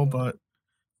show, but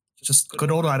just good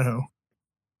old Idaho.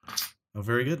 Oh,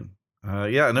 very good.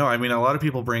 Yeah, no, I mean, a lot of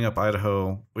people bring up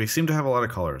Idaho. We seem to have a lot of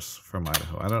callers from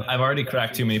Idaho. I've already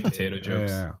cracked too many potato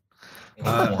jokes. Yeah.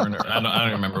 I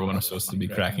don't remember when I'm supposed to be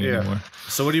cracking anymore.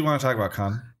 So what do you want to talk about,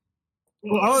 Con?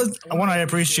 Well, I want to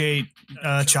appreciate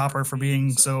Chopper for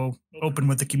being so open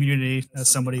with the community as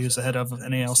somebody who's the head of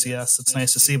NALCS. It's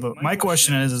nice to see. But my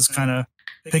question is kind of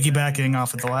piggybacking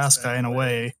off of the last guy in a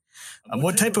way.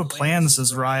 What type of plans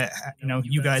does Riot,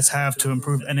 you guys have to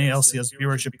improve NALCS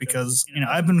viewership? Because,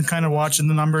 I've been kind of watching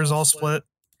the numbers all split,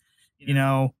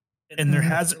 and there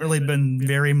hasn't really been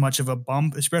very much of a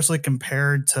bump, especially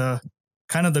compared to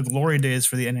kind of the glory days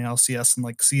for the NALCS in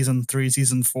like season 3,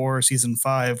 season 4, season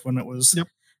 5 when it was.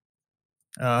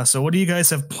 Yep. So what do you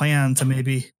guys have planned to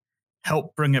maybe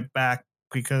help bring it back?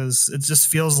 Because it just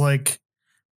feels like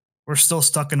we're still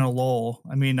stuck in a lull.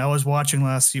 I mean, I was watching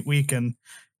last week and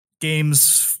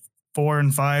games 4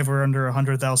 and 5 were under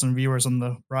 100,000 viewers on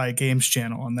the Riot Games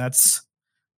channel. And that's,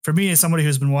 for me, as somebody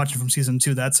who's been watching from season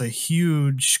 2, that's a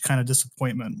huge kind of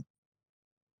disappointment.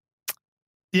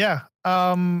 Yeah.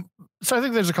 So I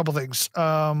think there's a couple things.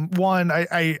 One,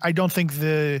 I don't think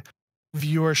the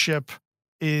viewership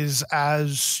is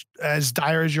as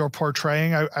dire as you're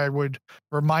portraying. I would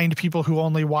remind people who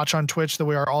only watch on Twitch that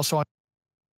we are also on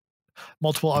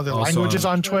multiple other languages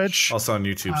on Twitch. Also on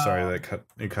YouTube. Sorry, that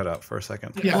you cut out for a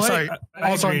second. Yeah, sorry.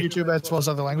 Also on YouTube as well as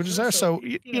other languages there. So,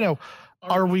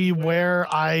 are we where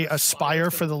I aspire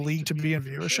for the league to be in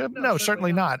viewership? No,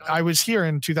 certainly not. I was here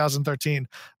in 2013.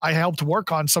 I helped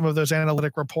work on some of those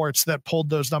analytic reports that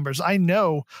pulled those numbers. I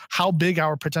know how big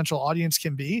our potential audience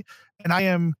can be. And I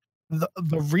am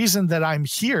the reason that I'm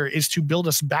here is to build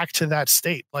us back to that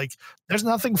state. Like, there's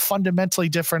nothing fundamentally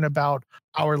different about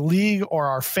our league or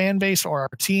our fan base or our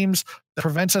teams that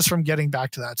prevents us from getting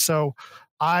back to that. So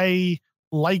I,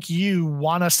 like you,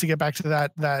 want us to get back to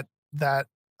that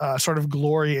sort of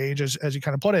glory age, as you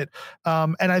kind of put it.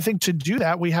 And I think to do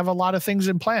that, we have a lot of things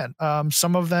in plan.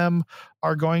 Some of them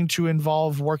are going to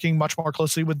involve working much more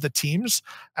closely with the teams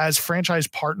as franchise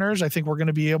partners. I think we're going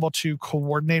to be able to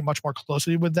coordinate much more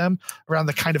closely with them around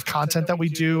the kind of content that we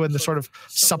do and the sort of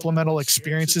supplemental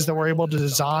experiences that we're able to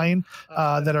design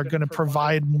that are going to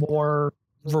provide more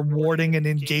rewarding and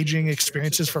engaging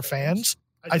experiences for fans.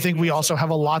 I think we also have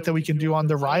a lot that we can do on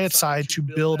the Riot side to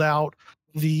build out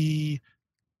the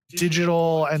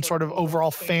digital and sort of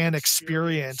overall fan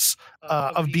experience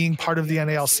of being part of the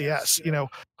NALCS.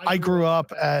 I grew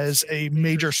up as a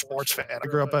major sports fan. I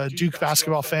grew up a Duke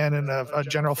basketball fan and a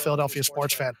general Philadelphia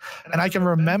sports fan. And I can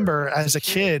remember as a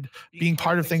kid being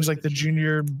part of things like the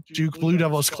Junior Duke Blue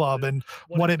Devils Club and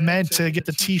what it meant to get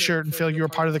the t-shirt and feel you were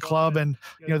part of the club and,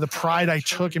 the pride I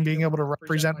took in being able to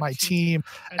represent my team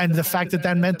and the fact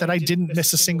that meant that I didn't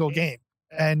miss a single game.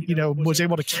 And, was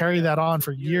able to carry that on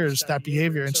for years, that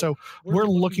behavior. And so we're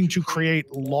looking to create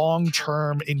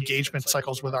long-term engagement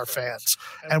cycles with our fans.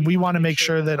 And we want to make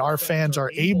sure that our fans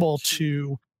are able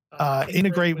to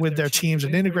integrate with their teams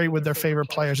and integrate with their favorite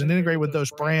players and integrate with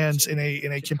those brands in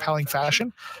a compelling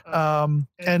fashion. And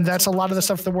that's a lot of the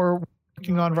stuff that we're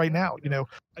working on right now.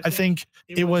 I think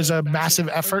it was a massive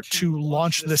effort to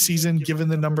launch the season given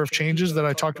the number of changes that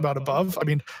I talked about above. I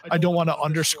mean, I don't want to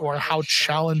underscore how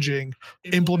challenging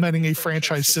implementing a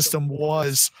franchise system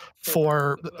was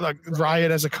for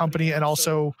Riot as a company and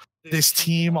also this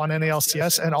team on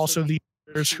NALCS and also the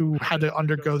who had to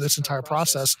undergo this entire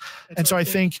process. And so I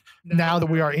think now that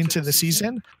we are into the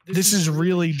season, this is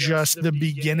really just the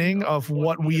beginning of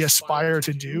what we aspire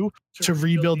to do to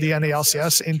rebuild the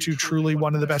NALCS into truly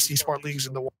one of the best esport leagues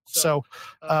in the world. So,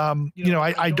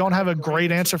 I don't have a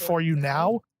great answer for you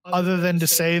now, other than to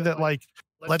say that,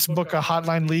 let's book a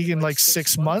hotline league in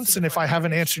 6 months. And if I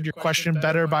haven't answered your question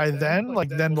better by then,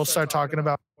 then we'll start talking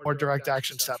about more direct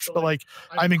action steps. But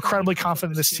I'm incredibly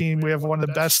confident in this team. We have one of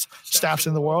the best staffs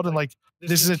in the world. And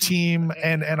this is a team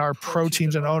and our pro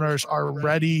teams and owners are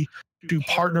ready to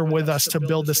partner with us to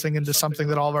build this thing into something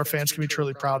that all of our fans can be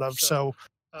truly proud of. So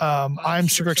I'm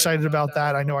super excited about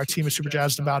that. I know our team is super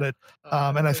jazzed about it.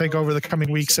 And I think over the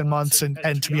coming weeks and months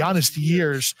and to be honest,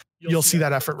 years, you'll see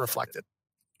that effort reflected.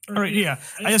 All right, yeah.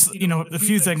 I just, a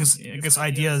few things, I guess,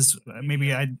 ideas.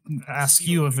 Maybe I'd ask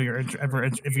you if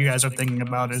you guys are thinking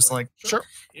about is like, sure.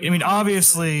 I mean,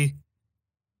 obviously,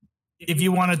 if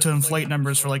you wanted to inflate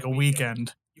numbers for like a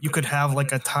weekend, you could have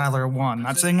like a Tyler 1.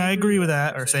 Not saying I agree with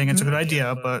that or saying it's a good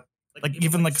idea, but like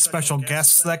even like special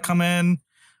guests that come in.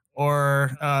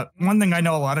 Or one thing I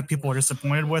know a lot of people are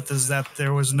disappointed with is that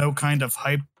there was no kind of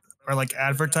hype or like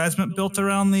advertisement built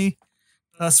around the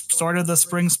start of the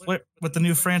spring split with the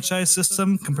new franchise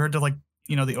system compared to like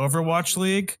the Overwatch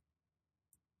League.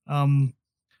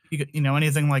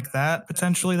 Anything like that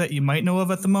potentially that you might know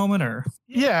of at the moment, or?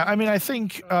 Yeah, I mean, I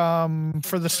think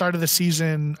for the start of the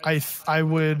season, I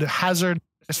would hazard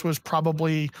this was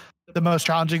probably the most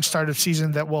challenging start of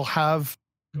season that we'll have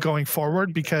going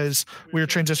forward because we're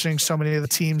transitioning so many of the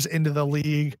teams into the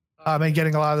league. And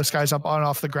getting a lot of those guys up on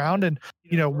off the ground and,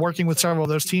 working with several of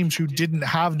those teams who didn't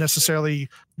have necessarily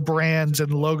brands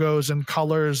and logos and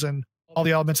colors and all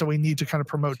the elements that we need to kind of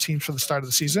promote teams for the start of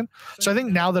the season. So I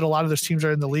think now that a lot of those teams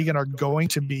are in the league and are going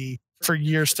to be for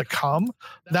years to come,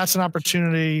 that's an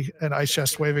opportunity. And Ice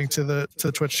Chest waving to the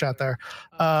Twitch chat there.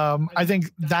 I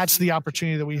think that's the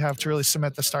opportunity that we have to really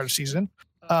cement the start of season.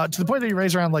 To the point that you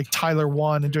raise around like Tyler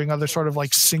 1 and doing other sort of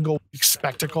like single week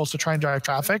spectacles to try and drive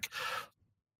traffic.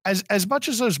 As much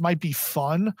as those might be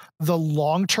fun, the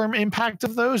long-term impact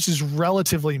of those is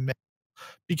relatively minimal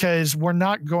because we're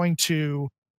not going to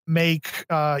make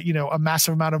a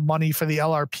massive amount of money for the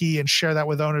LRP and share that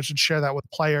with owners and share that with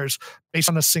players based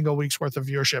on a single week's worth of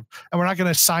viewership. And we're not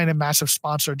going to sign a massive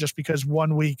sponsor just because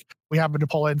 1 week we happen to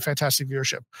pull in fantastic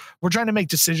viewership. We're trying to make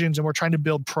decisions and we're trying to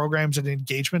build programs and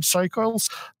engagement cycles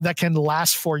that can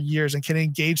last for years and can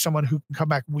engage someone who can come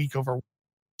back week over week.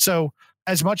 So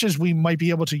as much as we might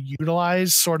be able to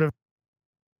utilize sort of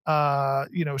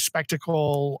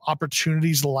spectacle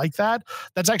opportunities like that,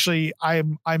 that's actually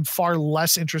I'm far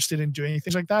less interested in doing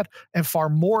things like that and far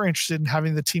more interested in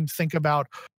having the team think about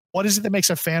what is it that makes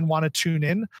a fan want to tune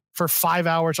in for 5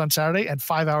 hours on Saturday and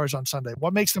 5 hours on Sunday?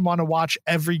 What makes them want to watch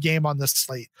every game on this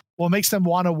slate? What makes them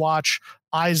want to watch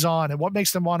Eyes On? And what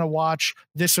makes them want to watch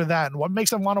this or that? And what makes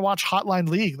them want to watch Hotline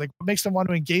League? Like what makes them want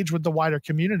to engage with the wider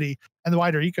community and the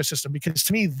wider ecosystem? Because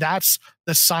to me, that's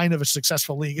the sign of a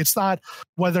successful league. It's not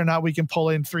whether or not we can pull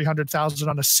in 300,000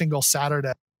 on a single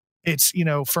Saturday. It's,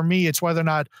 for me, it's whether or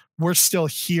not we're still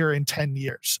here in 10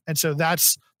 years. And so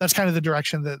that's kind of the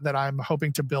direction that I'm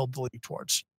hoping to build the league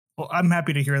towards. Well, I'm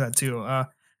happy to hear that too.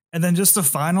 And then just the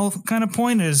final kind of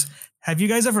point is, have you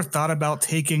guys ever thought about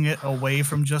taking it away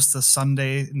from just the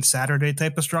Sunday and Saturday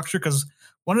type of structure? Because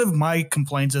one of my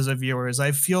complaints as a viewer is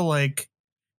I feel like,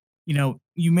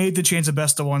 you made the change of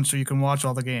best of one so you can watch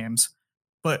all the games.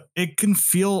 But it can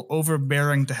feel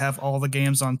overbearing to have all the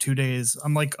games on 2 days,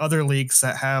 unlike other leagues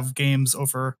that have games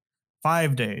over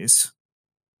 5 days.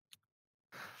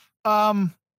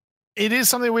 It is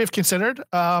something we've considered.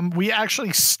 We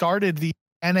actually started the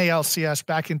NALCS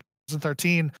back in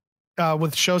 2013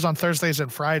 with shows on Thursdays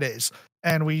and Fridays,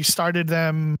 and we started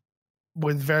them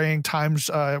with varying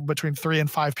times between 3 and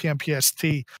 5 p.m. PST.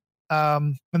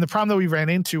 And the problem that we ran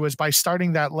into was by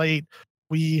starting that late,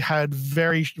 we had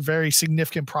very, very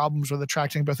significant problems with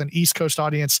attracting both an East Coast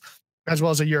audience as well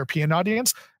as a European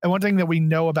audience. And one thing that we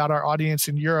know about our audience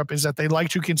in Europe is that they like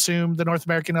to consume the North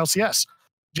American LCS,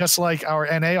 just like our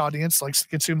NA audience likes to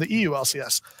consume the EU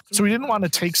LCS. So we didn't want to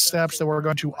take steps that were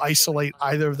going to isolate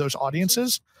either of those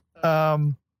audiences.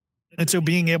 And so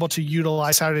being able to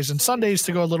utilize Saturdays and Sundays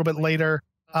to go a little bit later,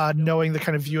 knowing the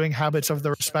kind of viewing habits of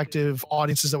the respective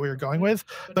audiences that we were going with,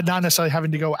 but not necessarily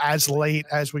having to go as late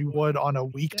as we would on a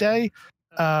weekday.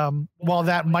 While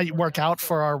that might work out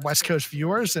for our West Coast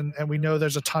viewers, and we know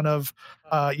there's a ton of,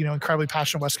 incredibly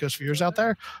passionate West Coast viewers out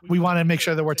there, we want to make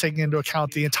sure that we're taking into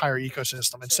account the entire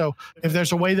ecosystem. And so if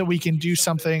there's a way that we can do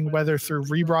something, whether through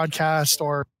rebroadcast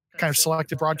or kind of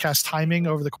selected broadcast timing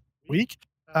over the week,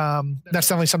 that's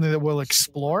definitely something that we'll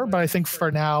explore. But I think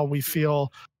for now, we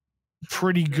feel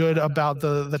pretty good about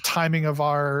the timing of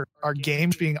our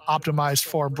games being optimized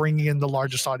for bringing in the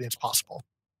largest audience possible.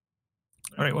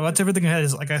 All right. Well, that's everything ahead.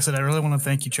 Is like I said, I really want to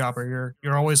thank you, Chopper.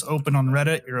 You're always open on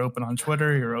Reddit. You're open on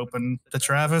Twitter. You're open to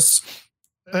Travis.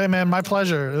 Hey, man, my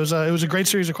pleasure. It was a great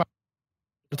series of questions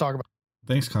to talk about.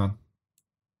 Thanks, Con.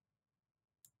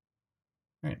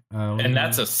 All right, and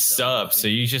that's a sub, so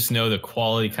you just know the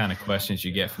quality kind of questions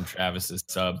you get from Travis's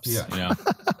subs. Yeah.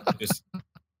 Just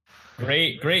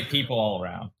great people all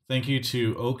around. Thank you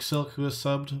to Oak Silk who has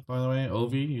subbed, by the way.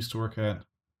 Ovi used to work at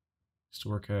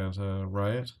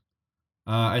Riot.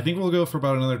 I think we'll go for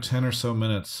about another 10 or so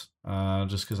minutes,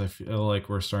 just because I feel like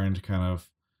we're starting to kind of.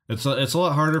 It's a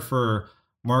lot harder for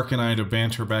Mark and I to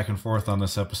banter back and forth on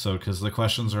this episode because the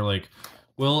questions are like,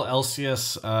 will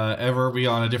LCS ever be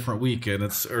on a different week? And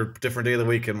it's or different day of the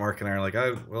week. And Mark and I are like,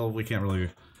 well, we can't really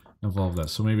involve that.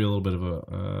 So maybe a little bit of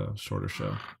a shorter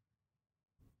show.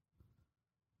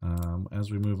 As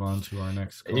we move on to our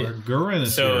next caller, Gurin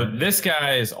is so here. This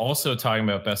guy is also talking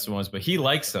about best of ones, but he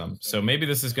likes them. So maybe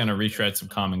this is going to retread some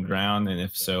common ground, and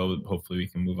if so, hopefully we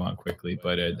can move on quickly.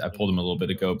 But I pulled him a little bit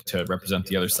ago to represent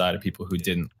the other side of people who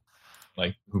didn't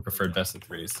who preferred best of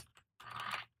threes.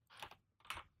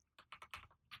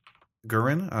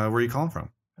 Gurin, where are you calling from?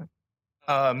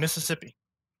 Mississippi.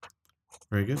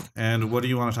 Very good. And what do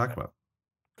you want to talk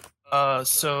about?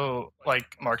 So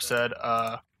like Mark said,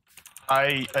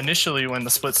 I initially, when the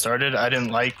split started, I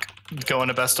didn't like going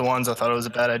to best of ones. I thought it was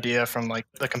a bad idea from like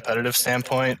the competitive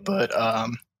standpoint. But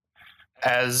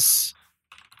as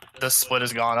the split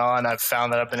has gone on, I've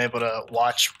found that I've been able to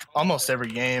watch almost every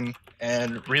game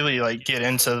and really like get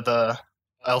into the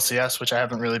LCS, which I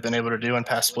haven't really been able to do in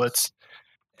past splits.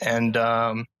 And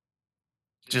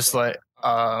just like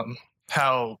how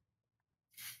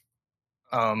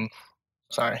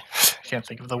sorry, I can't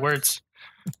think of the words.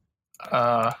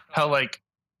 How like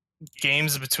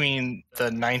games between the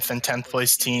 9th and 10th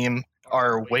place team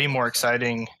are way more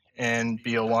exciting in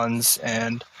BO1s,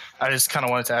 and I just kind of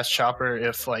wanted to ask Chopper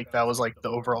if like that was like the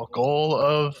overall goal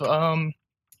of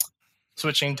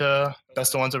switching to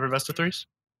best of ones over best of threes.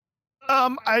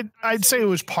 I'd say it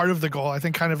was part of the goal. I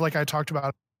think kind of like I talked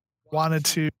about, wanted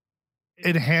to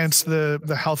enhance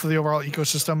the health of the overall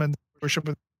ecosystem and the worship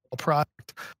of the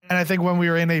product. And I think when we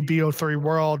were in a BO3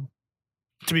 world,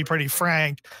 to be pretty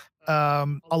frank, a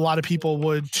lot of people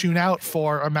would tune out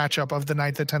for a matchup of the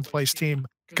 9th and 10th place team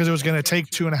because it was going to take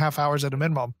 2.5 hours at a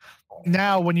minimum.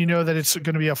 Now, when you know that it's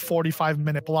going to be a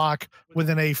 45-minute block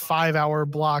within a 5-hour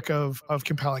block of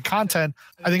compelling content,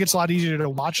 I think it's a lot easier to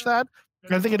watch that.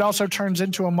 And I think it also turns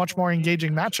into a much more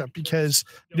engaging matchup because,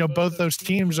 you know, both those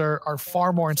teams are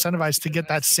far more incentivized to get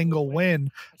that single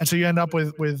win. And so you end up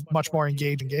with much more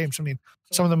engaging games. I mean,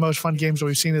 some of the most fun games that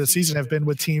we've seen of the season have been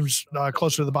with teams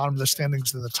closer to the bottom of the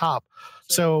standings than the top.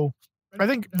 So I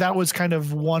think that was kind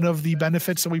of one of the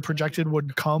benefits that we projected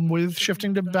would come with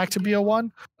shifting back to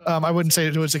BO1. I wouldn't say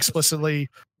it was explicitly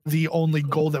the only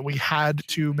goal that we had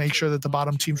to make sure that the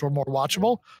bottom teams were more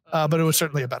watchable, but it was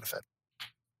certainly a benefit.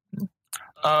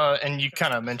 And you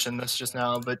kind of mentioned this just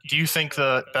now, but do you think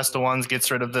the best of ones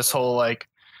gets rid of this whole like,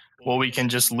 well, we can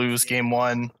just lose game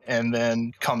one and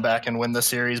then come back and win the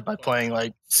series by playing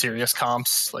like serious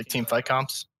comps, like team fight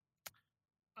comps?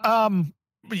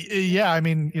 Yeah, I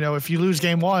mean, you know, if you lose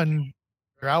game one,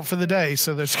 you're out for the day.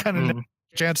 So there's kind of no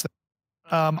chance that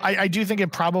I do think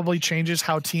it probably changes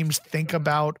how teams think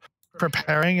about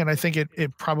preparing, and I think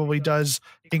it probably does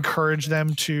encourage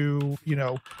them to, you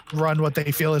know, run what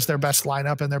they feel is their best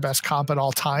lineup and their best comp at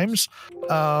all times.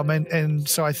 And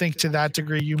so I think to that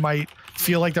degree you might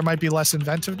feel like there might be less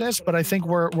inventiveness, but I think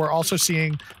we're also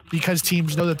seeing, because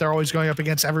teams know that they're always going up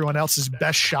against everyone else's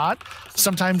best shot,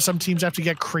 sometimes some teams have to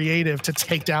get creative to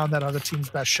take down that other team's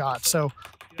best shot. So,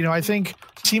 you know, I think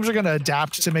teams are going to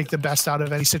adapt to make the best out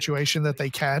of any situation that they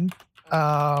can.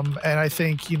 And I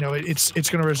think, you know, it's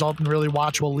going to result in really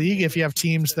watchable league if you have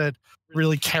teams that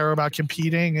really care about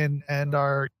competing and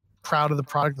are proud of the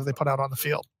product that they put out on the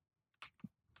field.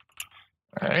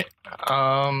 All right.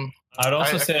 I'd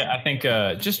also say, I think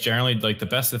just generally like the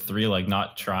best of three, like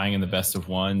not trying in the best of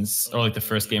ones or like the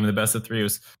first game of the best of three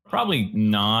was probably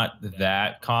not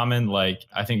that common. Like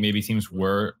I think maybe teams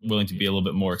were willing to be a little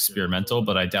bit more experimental,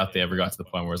 but I doubt they ever got to the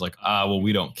point where it's like, well,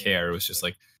 we don't care. It was just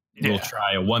like, we'll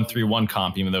try a 1-3-1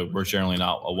 comp, even though we're generally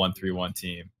not a 1-3-1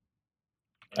 team.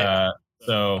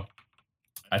 So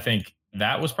I think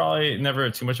that was probably never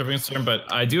too much of a concern, but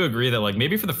I do agree that like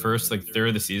maybe for the first like third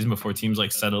of the season before teams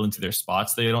like settle into their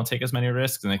spots, they don't take as many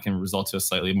risks and it can result to a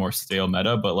slightly more stale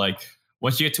meta. But like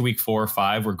once you get to week 4 or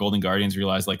 5 where Golden Guardians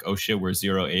realize like, oh shit, we're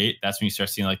 0-8, that's when you start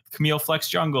seeing like Camille flex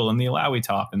jungle and the Alawi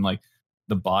top, and like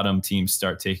the bottom teams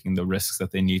start taking the risks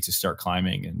that they need to start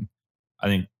climbing. And I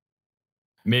think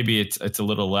maybe it's a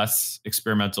little less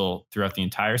experimental throughout the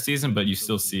entire season, but you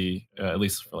still see, at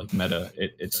least for like meta,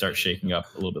 it starts shaking up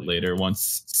a little bit later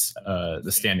once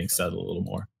the standings settle a little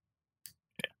more.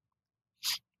 Yeah.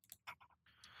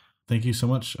 Thank you so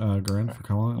much, Gurin, for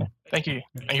calling. Thank you.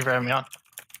 Thank you for having me on.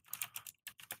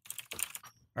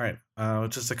 All right.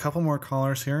 Just a couple more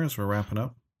callers here as we're wrapping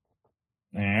up.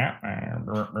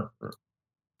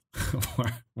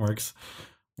 Mark's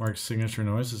signature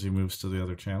noise as he moves to the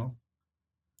other channel.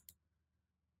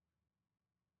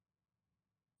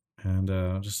 And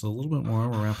just a little bit more.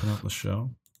 We're wrapping up the show.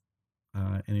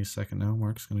 Any second now,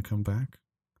 Mark's going to come back.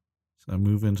 So I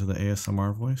move into the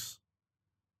ASMR voice.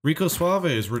 Rico Suave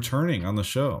is returning on the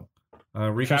show.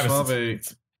 Rico Travis, Suave,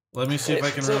 let me see if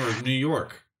I can remember. New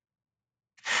York.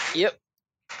 Yep.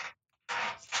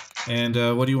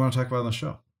 And what do you want to talk about on the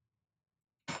show?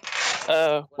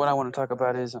 What I want to talk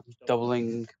about is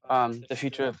doubling the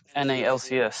future of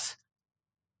NALCS,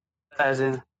 as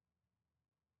in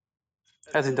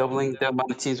doubling the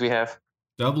amount of teams we have.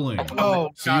 Doubling. Oh,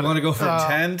 so you want to go from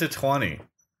 10 to 20?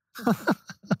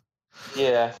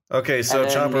 Yeah. Okay, so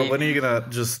Chopper, maybe, when are you gonna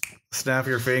just snap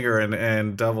your finger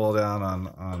and double down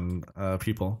on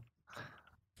people?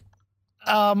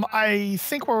 I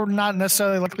think we're not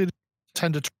necessarily likely to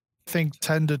 10 to 10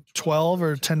 to 12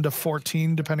 or 10 to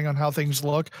 14, depending on how things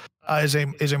look, is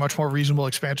a much more reasonable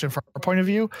expansion from our point of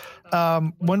view.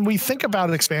 When we think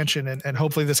about expansion, and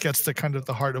hopefully this gets to kind of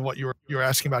the heart of what you were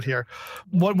asking about here,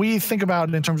 what we think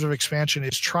about in terms of expansion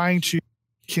is trying to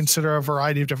consider a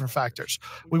variety of different factors.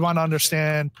 We want to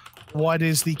understand what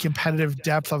is the competitive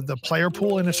depth of the player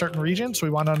pool in a certain region. So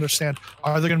we want to understand,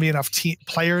 are there going to be enough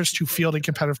players to field a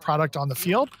competitive product on the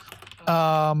field?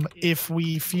 If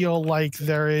we feel like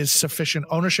there is sufficient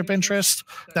ownership interest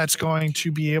that's going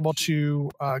to be able to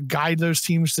guide those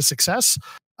teams to success.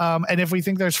 And if we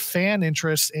think there's fan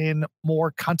interest in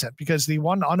more content, because the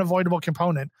one unavoidable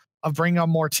component of bringing on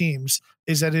more teams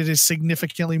is that it is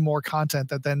significantly more content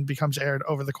that then becomes aired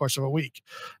over the course of a week.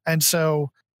 And so,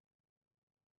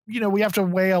 we have to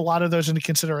weigh a lot of those into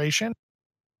consideration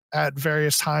at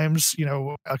various times.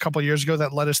 A couple of years ago,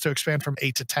 that led us to expand from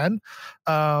 8 to 10.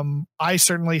 I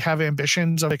certainly have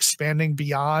ambitions of expanding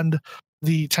beyond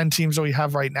the 10 teams that we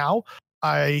have right now.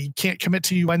 I can't commit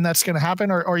to you when that's going to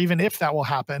happen or even if that will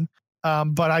happen.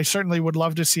 But I certainly would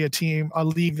love to see a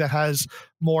league that has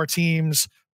more teams,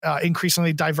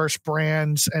 increasingly diverse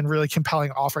brands, and really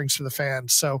compelling offerings to the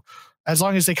fans. So as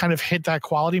long as they kind of hit that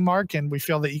quality mark and we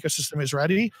feel the ecosystem is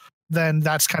ready, then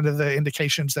that's kind of the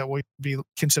indications that we'd be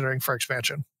considering for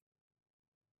expansion.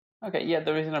 Okay, yeah,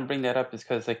 the reason I bring that up is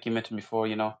because, like you mentioned before,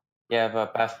 you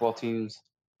have basketball teams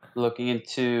looking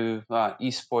into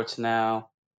esports now,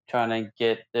 trying to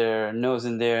get their nose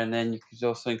in there, and then you could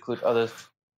also include other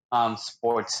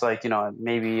sports like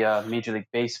maybe Major League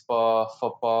Baseball,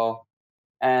 football,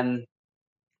 and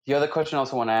the other question I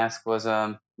also want to ask was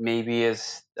maybe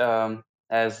as the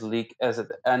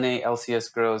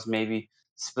NALCS grows, maybe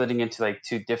splitting into like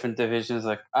 2 different divisions.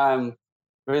 Like I'm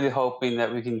really hoping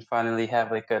that we can finally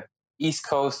have like a East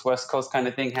Coast, West Coast kind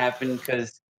of thing happen,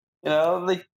 because we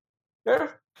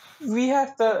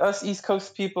have to, us East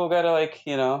Coast people gotta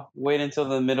wait until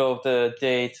the middle of the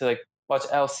day to watch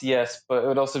LCS, but it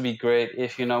would also be great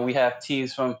if we have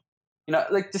teams from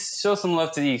just show some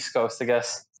love to the East Coast, I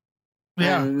guess.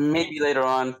 Yeah, and maybe later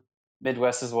on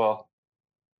Midwest as well.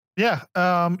 Yeah,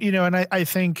 and I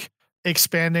think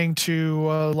expanding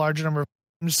to a larger number of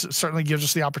teams certainly gives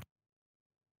us the opportunity.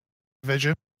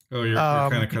 Vision. Oh, you're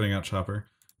kind of cutting out, Chopper.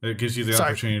 It gives you the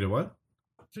opportunity to what?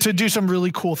 To do some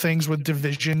really cool things with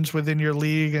divisions within your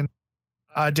league and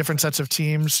different sets of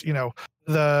teams.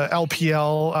 The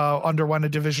LPL underwent a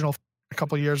divisional a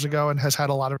couple of years ago and has had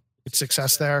a lot of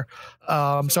success there.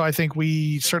 So I think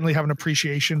we certainly have an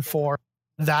appreciation for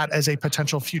that as a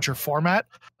potential future format.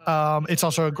 It's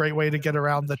also a great way to get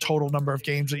around the total number of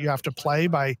games that you have to play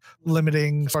by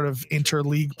limiting sort of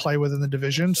inter-league play within the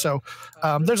division. So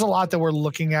there's a lot that we're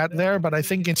looking at there, but I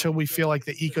think until we feel like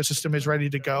the ecosystem is ready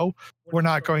to go, we're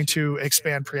not going to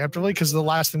expand preemptively, because the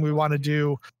last thing we want to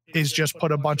do is just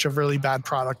put a bunch of really bad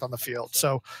product on the field.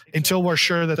 So until we're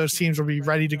sure that those teams will be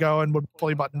ready to go and would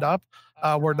fully buttoned up,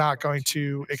 we're not going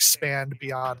to expand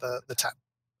beyond the 10.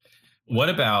 What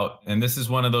about, and this is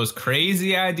one of those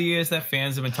crazy ideas that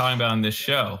fans have been talking about on this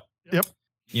show. Yep.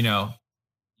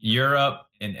 Europe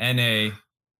and NA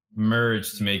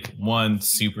merged to make one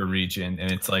super region,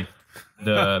 and it's like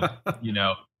the,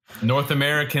 North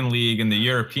American League and the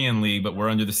European League, but we're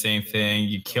under the same thing.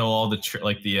 You kill all the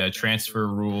transfer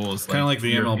rules, kind of like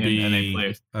the European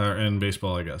MLB in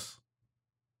baseball, I guess.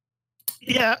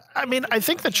 Yeah, I mean, I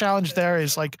think the challenge there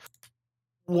is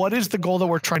what is the goal that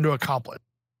we're trying to accomplish?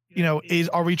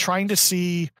 Are we trying to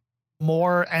see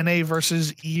more NA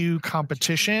versus EU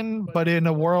competition, but in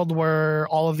a world where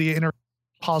all of the inter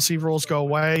policy rules go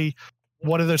away,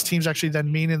 what do those teams actually then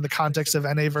mean in the context of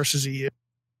NA versus EU?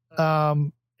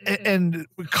 and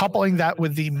coupling that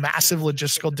with the massive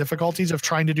logistical difficulties of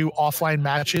trying to do offline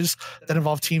matches that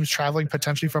involve teams traveling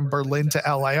potentially from Berlin to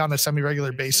LA on a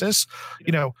semi-regular basis,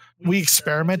 we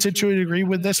experimented to a degree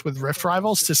with this with Rift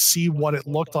Rivals to see what it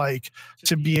looked like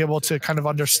to be able to kind of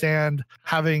understand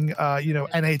having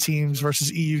NA teams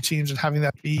versus EU teams and having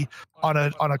that be on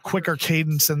a quicker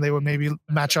cadence than they would maybe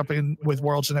match up in with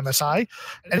Worlds and MSI.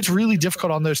 And it's really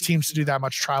difficult on those teams to do that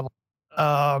much travel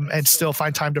and still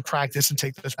find time to practice and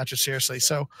take those matches seriously.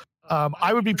 So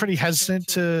I would be pretty hesitant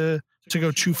to go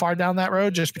too far down that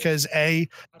road, just because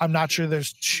I'm not sure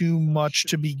there's too much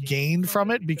to be gained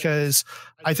from it, because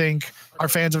I think our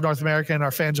fans of North America and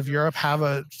our fans of Europe have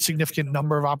a significant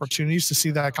number of opportunities to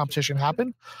see that competition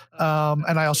happen.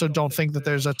 And I also don't think that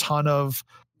there's a ton of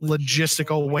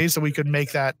logistical ways that we could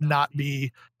make that not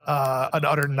be an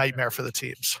utter nightmare for the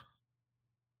teams.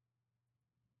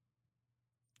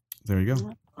 There you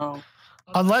go. Oh.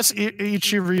 Unless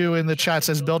each of you in the chat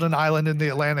says build an island in the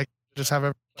Atlantic, just have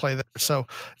it play there. So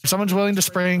if someone's willing to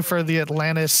spring for the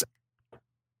Atlantis,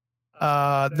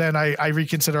 then I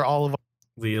reconsider all of them.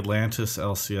 The Atlantis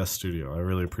LCS studio. I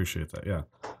really appreciate that. Yeah.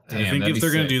 Damn, I think if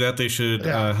they're going to do that, they should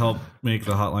Yeah. help make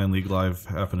the Hotline League Live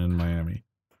happen in Miami.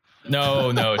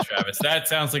 No, Travis. That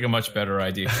sounds like a much better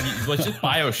idea. Let's just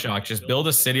BioShock. Just build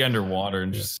a city underwater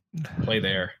and just play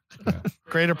there.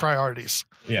 Greater priorities.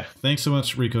 Yeah. Thanks so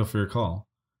much, Rico, for your call.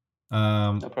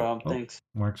 No problem. Thanks.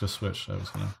 Mark just switched. I was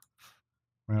going to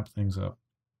wrap things up.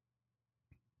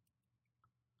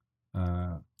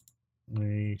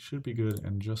 We should be good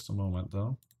in just a moment,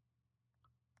 though,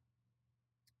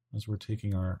 as we're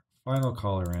taking our final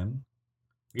caller in.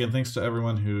 Again, thanks to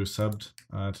everyone who subbed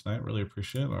tonight. Really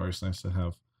appreciate it. Always nice to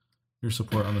have your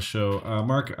support on the show.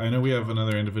 Mark, I know we have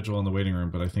another individual in the waiting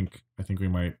room, but I think we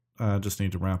might just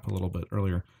need to wrap a little bit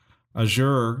earlier.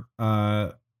 Azure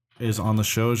is on the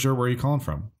show. Azure, where are you calling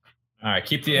from? All right,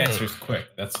 keep the answers quick.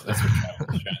 That's what Travis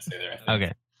was trying to say there.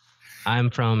 Okay. I'm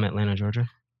from Atlanta, Georgia.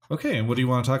 Okay, and what do you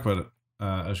want to talk about,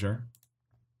 Azure?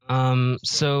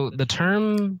 So the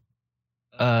term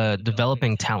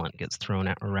developing talent gets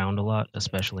thrown around a lot,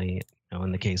 especially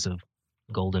in the case of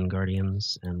Golden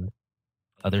Guardians and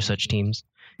other such teams.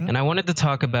 And I wanted to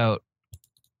talk about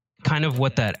kind of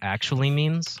what that actually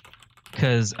means,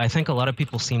 because I think a lot of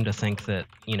people seem to think that,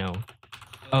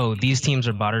 oh, these teams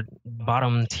are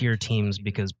bottom tier teams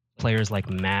because players like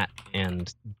Matt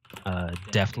and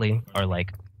Deftly are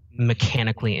like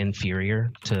mechanically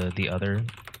inferior to the other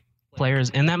players.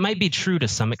 And that might be true to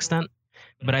some extent,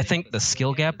 but I think the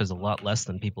skill gap is a lot less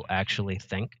than people actually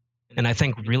think. And I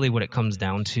think really what it comes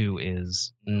down to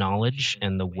is knowledge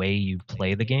and the way you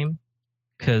play the game.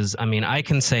 Because, I mean, I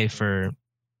can say for,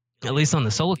 at least on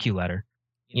the solo queue ladder,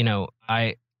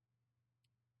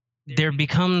 there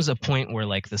becomes a point where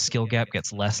like the skill gap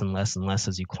gets less and less and less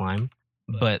as you climb.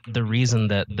 But the reason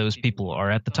that those people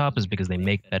are at the top is because they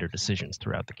make better decisions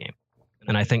throughout the game.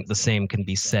 And I think the same can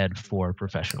be said for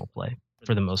professional play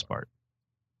for the most part.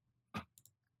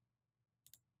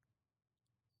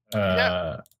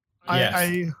 Yeah.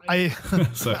 Yes. I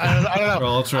So, don't know.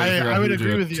 well, I'll try to figure out I would who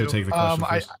agree with to you. take the question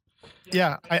first.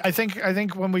 I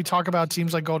think when we talk about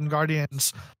teams like Golden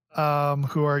Guardians,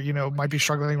 who are might be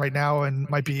struggling right now and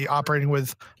might be operating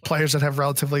with players that have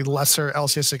relatively lesser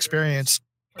LCS experience,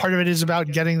 part of it is about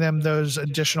getting them those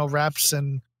additional reps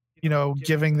and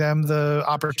giving them the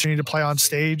opportunity to play on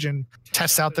stage and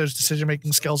test out those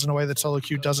decision-making skills in a way that solo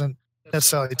queue doesn't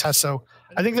necessarily test. So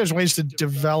I think there's ways to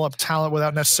develop talent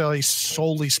without necessarily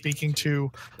solely speaking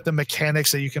to the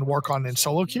mechanics that you can work on in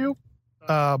solo queue.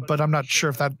 But I'm not sure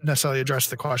if that necessarily addressed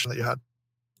the question that you had.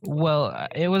 Well,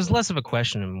 it was less of a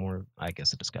question and more, I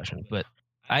guess, a discussion. But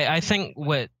I think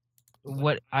what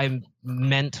I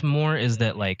meant more is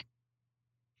that like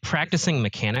practicing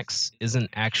mechanics isn't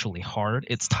actually hard.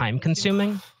 It's time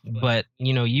consuming, but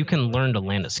you can learn to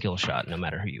land a skill shot no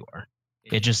matter who you are.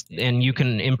 And you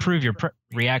can improve your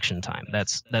reaction time.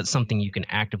 That's something you can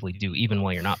actively do even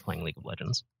while you're not playing League of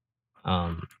Legends.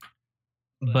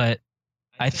 But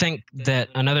I think that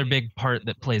another big part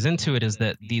that plays into it is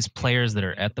that these players that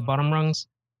are at the bottom rungs,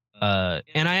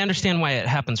 and I understand why it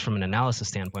happens from an analysis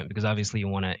standpoint, because obviously you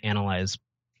want to analyze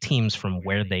teams from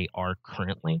where they are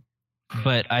currently.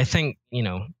 But I think,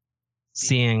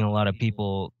 seeing a lot of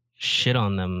people shit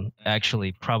on them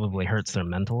actually probably hurts their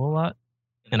mental a lot.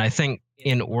 And I think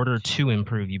in order to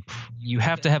improve, you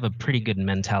have to have a pretty good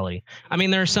mentality. I mean,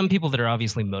 there are some people that are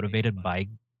obviously motivated by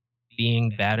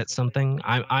being bad at something.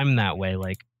 I'm that way.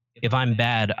 Like, if I'm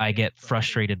bad, I get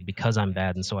frustrated because I'm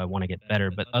bad, and so I want to get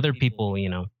better. But other people,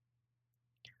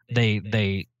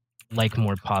 they like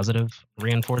more positive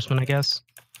reinforcement, I guess.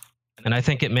 And I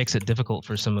think it makes it difficult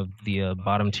for some of the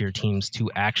bottom tier teams to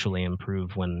actually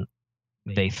improve when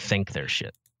they think they're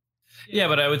shit. Yeah,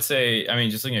 but I would say, I mean,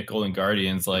 just looking at Golden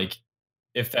Guardians, like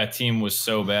if that team was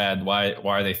so bad, why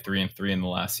are they 3-3 in the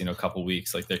last couple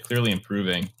weeks? Like they're clearly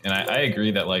improving, and I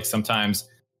agree that like sometimes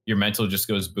your mental just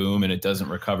goes boom and it doesn't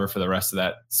recover for the rest of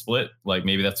that split. Like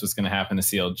maybe that's what's going to happen to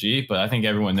CLG, but I think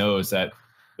everyone knows that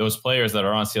those players that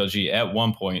are on CLG at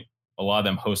one point, a lot of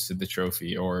them hosted the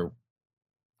trophy or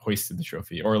hoisted the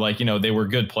trophy, or like they were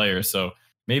good players. So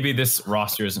maybe this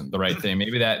roster isn't the right thing.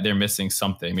 Maybe that they're missing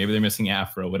something. Maybe they're missing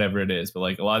Afro, whatever it is. But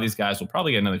like a lot of these guys will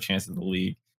probably get another chance in the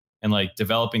league. And like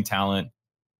developing talent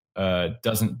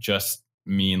doesn't just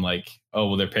mean like, oh,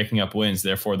 well, they're picking up wins,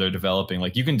 therefore they're developing.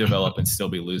 Like you can develop and still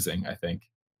be losing, I think.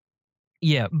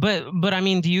 Yeah, but I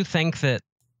mean, do you think that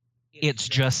it's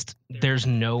just there's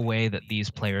no way that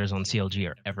these players on CLG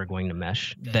are ever going to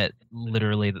mesh? That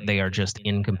literally they are just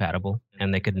incompatible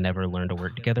and they could never learn to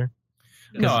work together?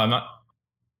 No, I'm not.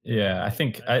 Yeah, I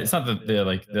think it's not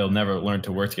that they'll never learn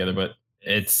to work together, but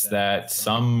it's that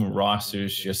some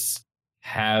rosters just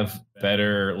have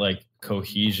better like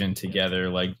cohesion together,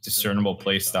 like discernible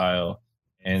play style.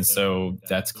 And so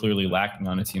that's clearly lacking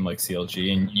on a team like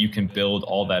CLG. And you can build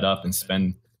all that up and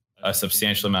spend a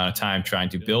substantial amount of time trying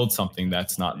to build something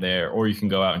that's not there, or you can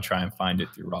go out and try and find it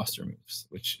through roster moves,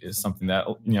 which is something that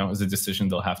is a decision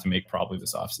they'll have to make probably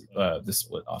this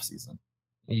split off season.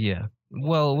 Yeah,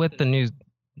 well, with the new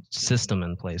system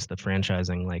in place, the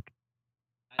franchising, like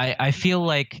I feel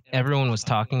like everyone was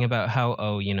talking about how,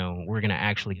 we're going to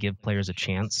actually give players a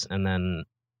chance. And then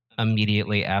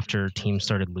immediately after teams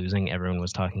started losing, everyone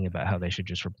was talking about how they should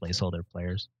just replace all their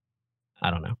players. I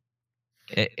don't know.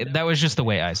 That was just the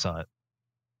way I saw it.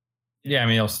 Yeah, I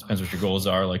mean, it also depends what your goals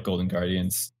are. Like Golden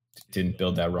Guardians didn't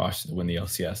build that roster to win the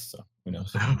LCS, so who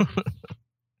knows?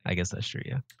 I guess that's true,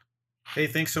 yeah. Hey,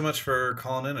 thanks so much for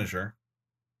calling in, Azure.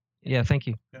 Yeah, thank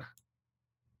you. Yeah.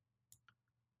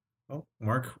 Oh,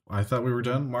 Mark, I thought we were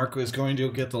done. Mark is going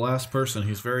to get the last person.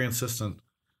 He's very insistent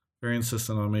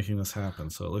on making this happen.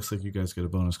 So it looks like you guys get a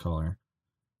bonus caller.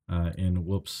 In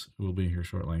Whoops, who will be here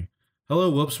shortly. Hello,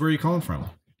 Whoops. Where are you calling from?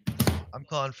 I'm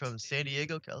calling from San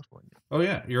Diego, California. Oh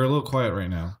yeah, you're a little quiet right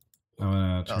now. I'm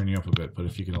gonna turn you up a bit, but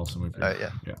if you can also move your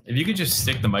yeah. If you could just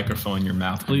stick the microphone in your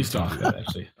mouth, please talk about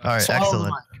actually. All right,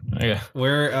 excellent. Yeah.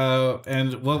 Where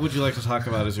and what would you like to talk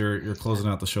about as you're closing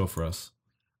out the show for us?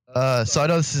 So I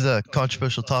know this is a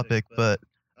controversial topic, but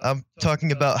I'm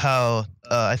talking about how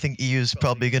I think EU is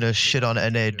probably gonna shit on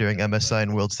NA during MSI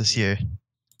and Worlds this year,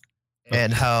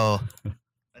 and how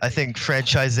I think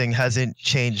franchising hasn't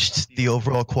changed the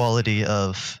overall quality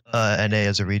of NA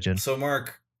as a region. So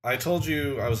Mark, I told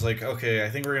you, I was like, okay, I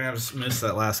think we're gonna have to miss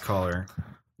that last caller.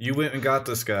 You went and got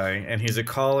this guy, and he's a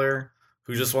caller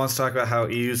who just wants to talk about how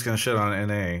EU's gonna shit on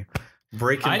NA.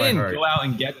 Breaking my heart. I didn't go out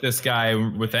and get this guy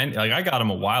with any. Like I got him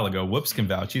a while ago. Whoops can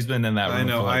vouch. He's been in that room. I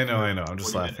know. For I'm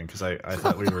just laughing because I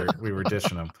thought we were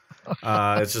ditching him.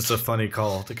 It's just a funny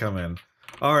call to come in.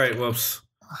 All right, Whoops.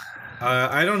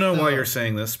 I don't know why you're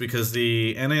saying this, because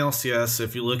the NALCS,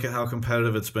 if you look at how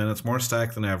competitive it's been, it's more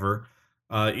stacked than ever.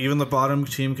 Even the bottom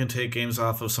team can take games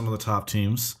off of some of the top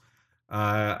teams.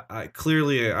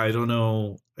 Clearly, I don't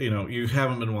know. You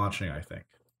haven't been watching, I think.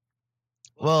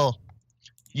 Well,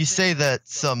 you say that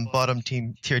some bottom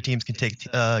tier teams can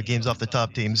take games off the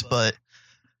top teams, but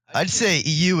I'd say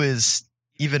EU is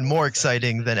even more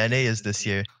exciting than NA is this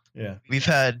year. Yeah. We've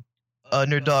had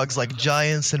underdogs like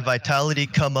Giants and Vitality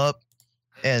come up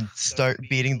and start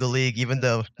beating the league, even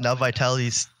though now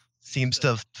Vitality seems to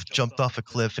have jumped off a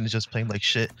cliff and is just playing like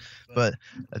shit. But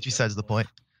that's besides the point.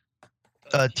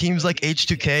 Teams like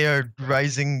H2K are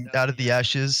rising out of the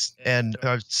ashes and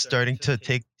are starting to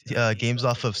take games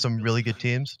off of some really good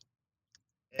teams.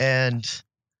 And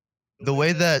the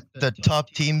way that the top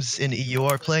teams in EU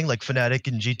are playing, like Fnatic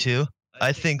and G2,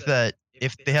 I think that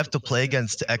if they have to play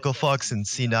against Echo Fox and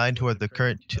C9, who are the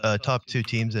current top two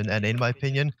teams in NA, in my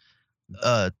opinion,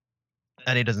 NA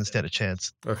doesn't stand a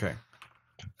chance. Okay.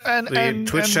 The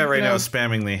Twitch chat right now is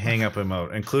spamming the hang up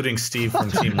emote, including Steve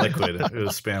from Team Liquid who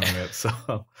is spamming it. So,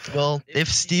 well, if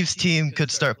Steve's team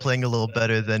could start playing a little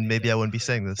better, then maybe I wouldn't be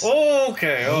saying this.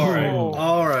 Okay,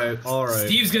 all right.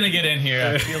 Steve's gonna get in here.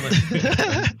 I feel it.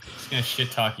 He's gonna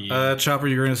shit talk you. Chopper,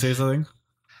 you're gonna say something?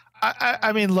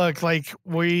 I mean, look, like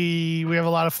we have a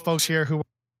lot of folks here who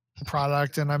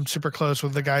product, and I'm super close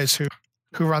with the guys who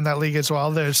run that league as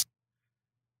well. There's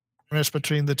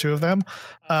between the two of them.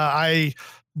 I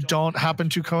don't happen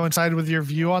to coincide with your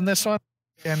view on this one.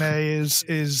 NA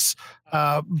is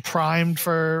primed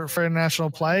for international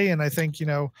play, and I think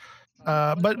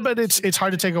But it's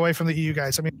hard to take away from the EU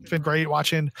guys. I mean, it's been great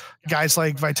watching guys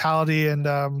like Vitality and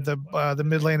the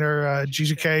mid laner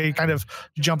GGK kind of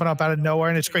jumping up out of nowhere,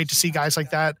 and it's great to see guys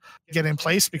like that get in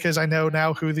place because I know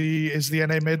now who is the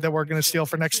NA mid that we're going to steal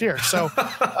for next year. So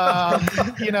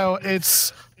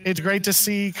it's great to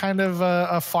see kind of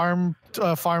a farm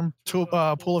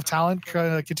pool of talent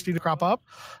continue to crop up,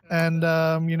 and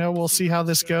we'll see how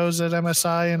this goes at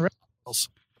MSI and Rails.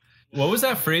 What was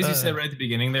that phrase you said right at the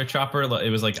beginning there, Chopper? It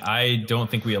was like, I don't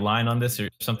think we align on this or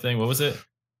something. What was it?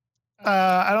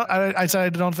 I said I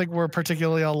don't think we're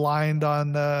particularly aligned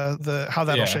on how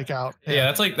that'll shake out. Yeah,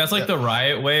 that's like the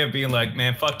Riot way of being like,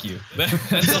 man, fuck you.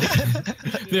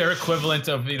 That's like their equivalent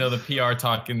of the PR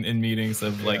talk in meetings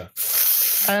of like.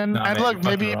 And look,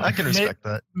 maybe I can respect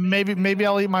that. Maybe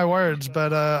I'll eat my words,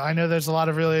 but I know there's a lot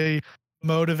of really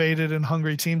motivated and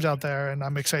hungry teams out there, and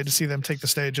I'm excited to see them take the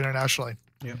stage internationally.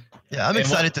 Yeah, I'm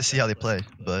excited to see how they play,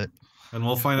 and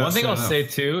we'll find out. One thing I'll say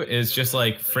too is just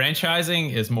like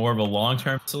franchising is more of a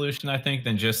long-term solution, I think,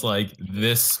 than just like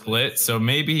this split. So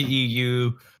maybe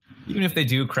EU, even if they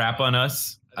do crap on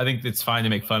us, I think it's fine to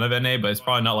make fun of NA, but it's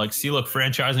probably not like, see, look,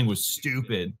 franchising was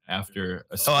stupid after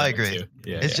a split. I agree.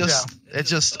 It's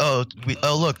just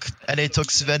look, NA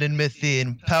took Sven and Mithy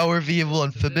and Power Evil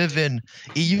and Fabivin.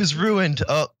 EU's ruined.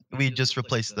 Oh, we just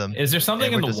replaced them. Is there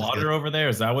something in the water over there?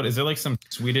 Is there like some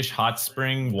Swedish hot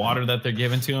spring water that they're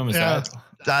giving to them? Is that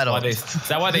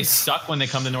why they suck when they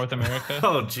come to North America?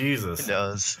 Oh, Jesus. It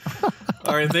does.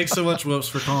 All right. Thanks so much, Whoops,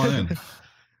 for calling in.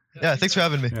 Yeah. Thanks for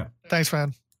having me. Yeah. Thanks,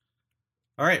 man.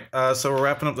 All right. So we're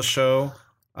wrapping up the show.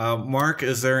 Mark,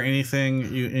 is there anything,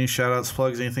 any shout outs,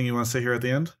 plugs, anything you want to say here at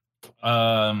the end?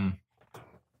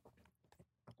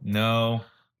 No.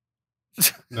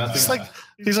 Nothing.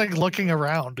 He's like looking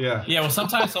around. Yeah. Well,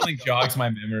 sometimes something jogs my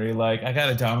memory. Like I got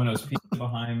a Domino's pizza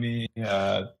behind me.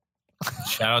 Shout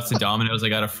outs to Domino's. I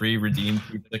got a free redeemed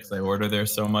pizza because I order there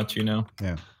so much. Yeah.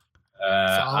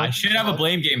 I should have a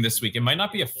blame game this week. It might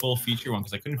not be a full feature one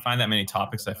because I couldn't find that many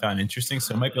topics I found interesting.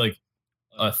 So it might be like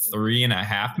a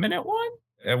 3.5 minute one,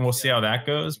 and we'll see how that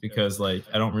goes because like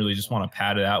I don't really just want to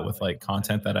pad it out with like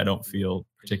content that I don't feel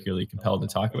particularly compelled to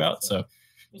talk about. So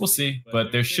we'll see,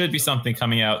 but there should be something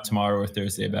coming out tomorrow or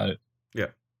Thursday about it. Yeah.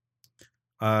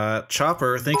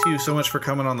 Chopper, thank you so much for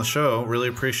coming on the show. Really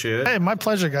appreciate it. Hey, my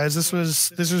pleasure, guys. This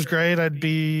was great. I'd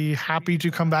be happy to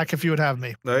come back if you would have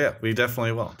me. Oh yeah, we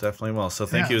definitely will. So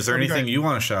thank you. Is there anything you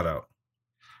want to shout out?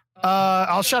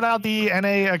 I'll shout out the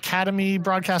NA Academy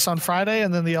broadcast on Friday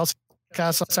and then the LC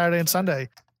broadcast on Saturday and Sunday.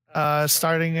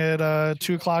 Starting at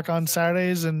 2:00 on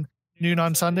Saturdays and noon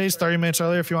on Sundays, 30 minutes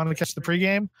earlier if you wanted to catch the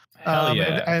pregame.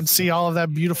 And see all of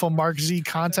that beautiful Mark Z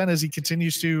content as he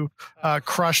continues to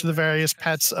crush the various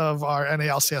pets of our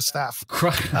NALCS staff.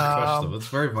 Crush them. It's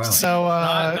very violent. So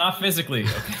not physically.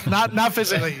 Okay. not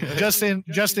physically. just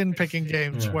in picking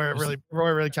games where it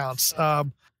really counts. But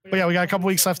yeah, we got a couple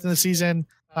weeks left in the season.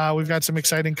 We've got some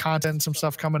exciting content, some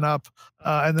stuff coming up,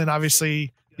 and then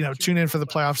obviously, tune in for the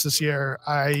playoffs this year.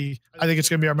 I think it's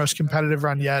going to be our most competitive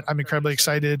run yet. I'm incredibly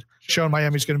excited. Show in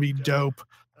Miami is going to be dope.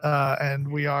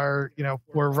 And we are,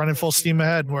 we're running full steam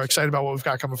ahead, and we're excited about what we've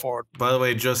got coming forward. By the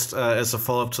way, just as a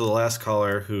follow-up to the last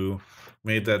caller who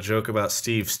made that joke about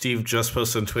Steve just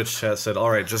posted in Twitch chat, said, all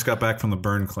right, just got back from the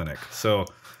burn clinic. So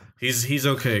he's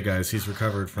okay, guys. He's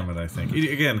recovered from it, I think.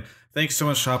 Again, thanks so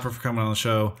much, Chopper, for coming on the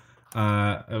show.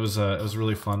 It was a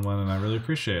really fun one, and I really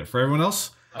appreciate it. For everyone else?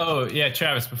 Oh, yeah,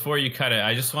 Travis, before you cut it,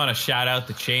 I just want to shout out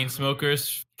the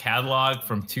Chainsmokers catalog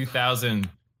from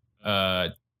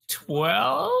 2012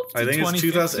 I think it's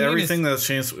 2000. Everything that's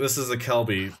changed. This is a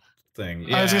Kelby thing.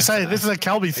 Yeah. I was gonna say this is a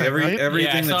Kelby thing.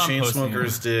 Everything that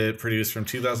Chainsmokers did produced from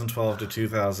 2012 to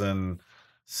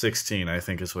 2016. I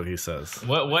think is what he says.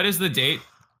 What is the date,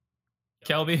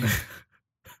 Kelby?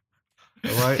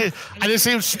 Right. I just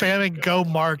see him spamming "Go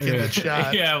Mark" in the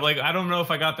chat. Yeah, like I don't know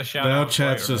if I got the shout now out. Now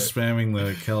chat's just spamming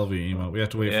the Kelby emote. We have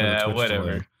to wait for the Twitch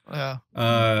whatever. Yeah.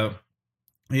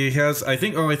 He has, I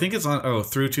think it's on,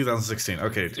 through 2016.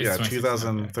 Okay, yeah,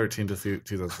 2013 to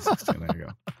 2016. There you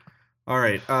go. All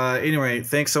right. Anyway,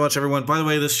 thanks so much, everyone. By the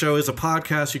way, this show is a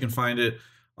podcast. You can find it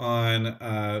on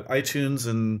iTunes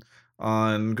and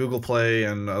on Google Play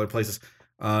and other places.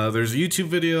 There's a YouTube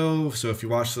video, so if you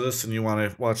watch this and you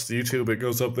want to watch the YouTube, it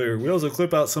goes up there. We also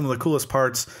clip out some of the coolest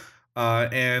parts,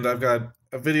 and I've got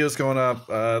videos going up.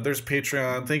 There's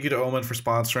Patreon. Thank you to Omen for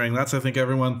sponsoring. That's, I think,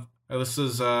 everyone. This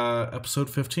is episode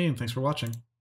 15. Thanks for watching.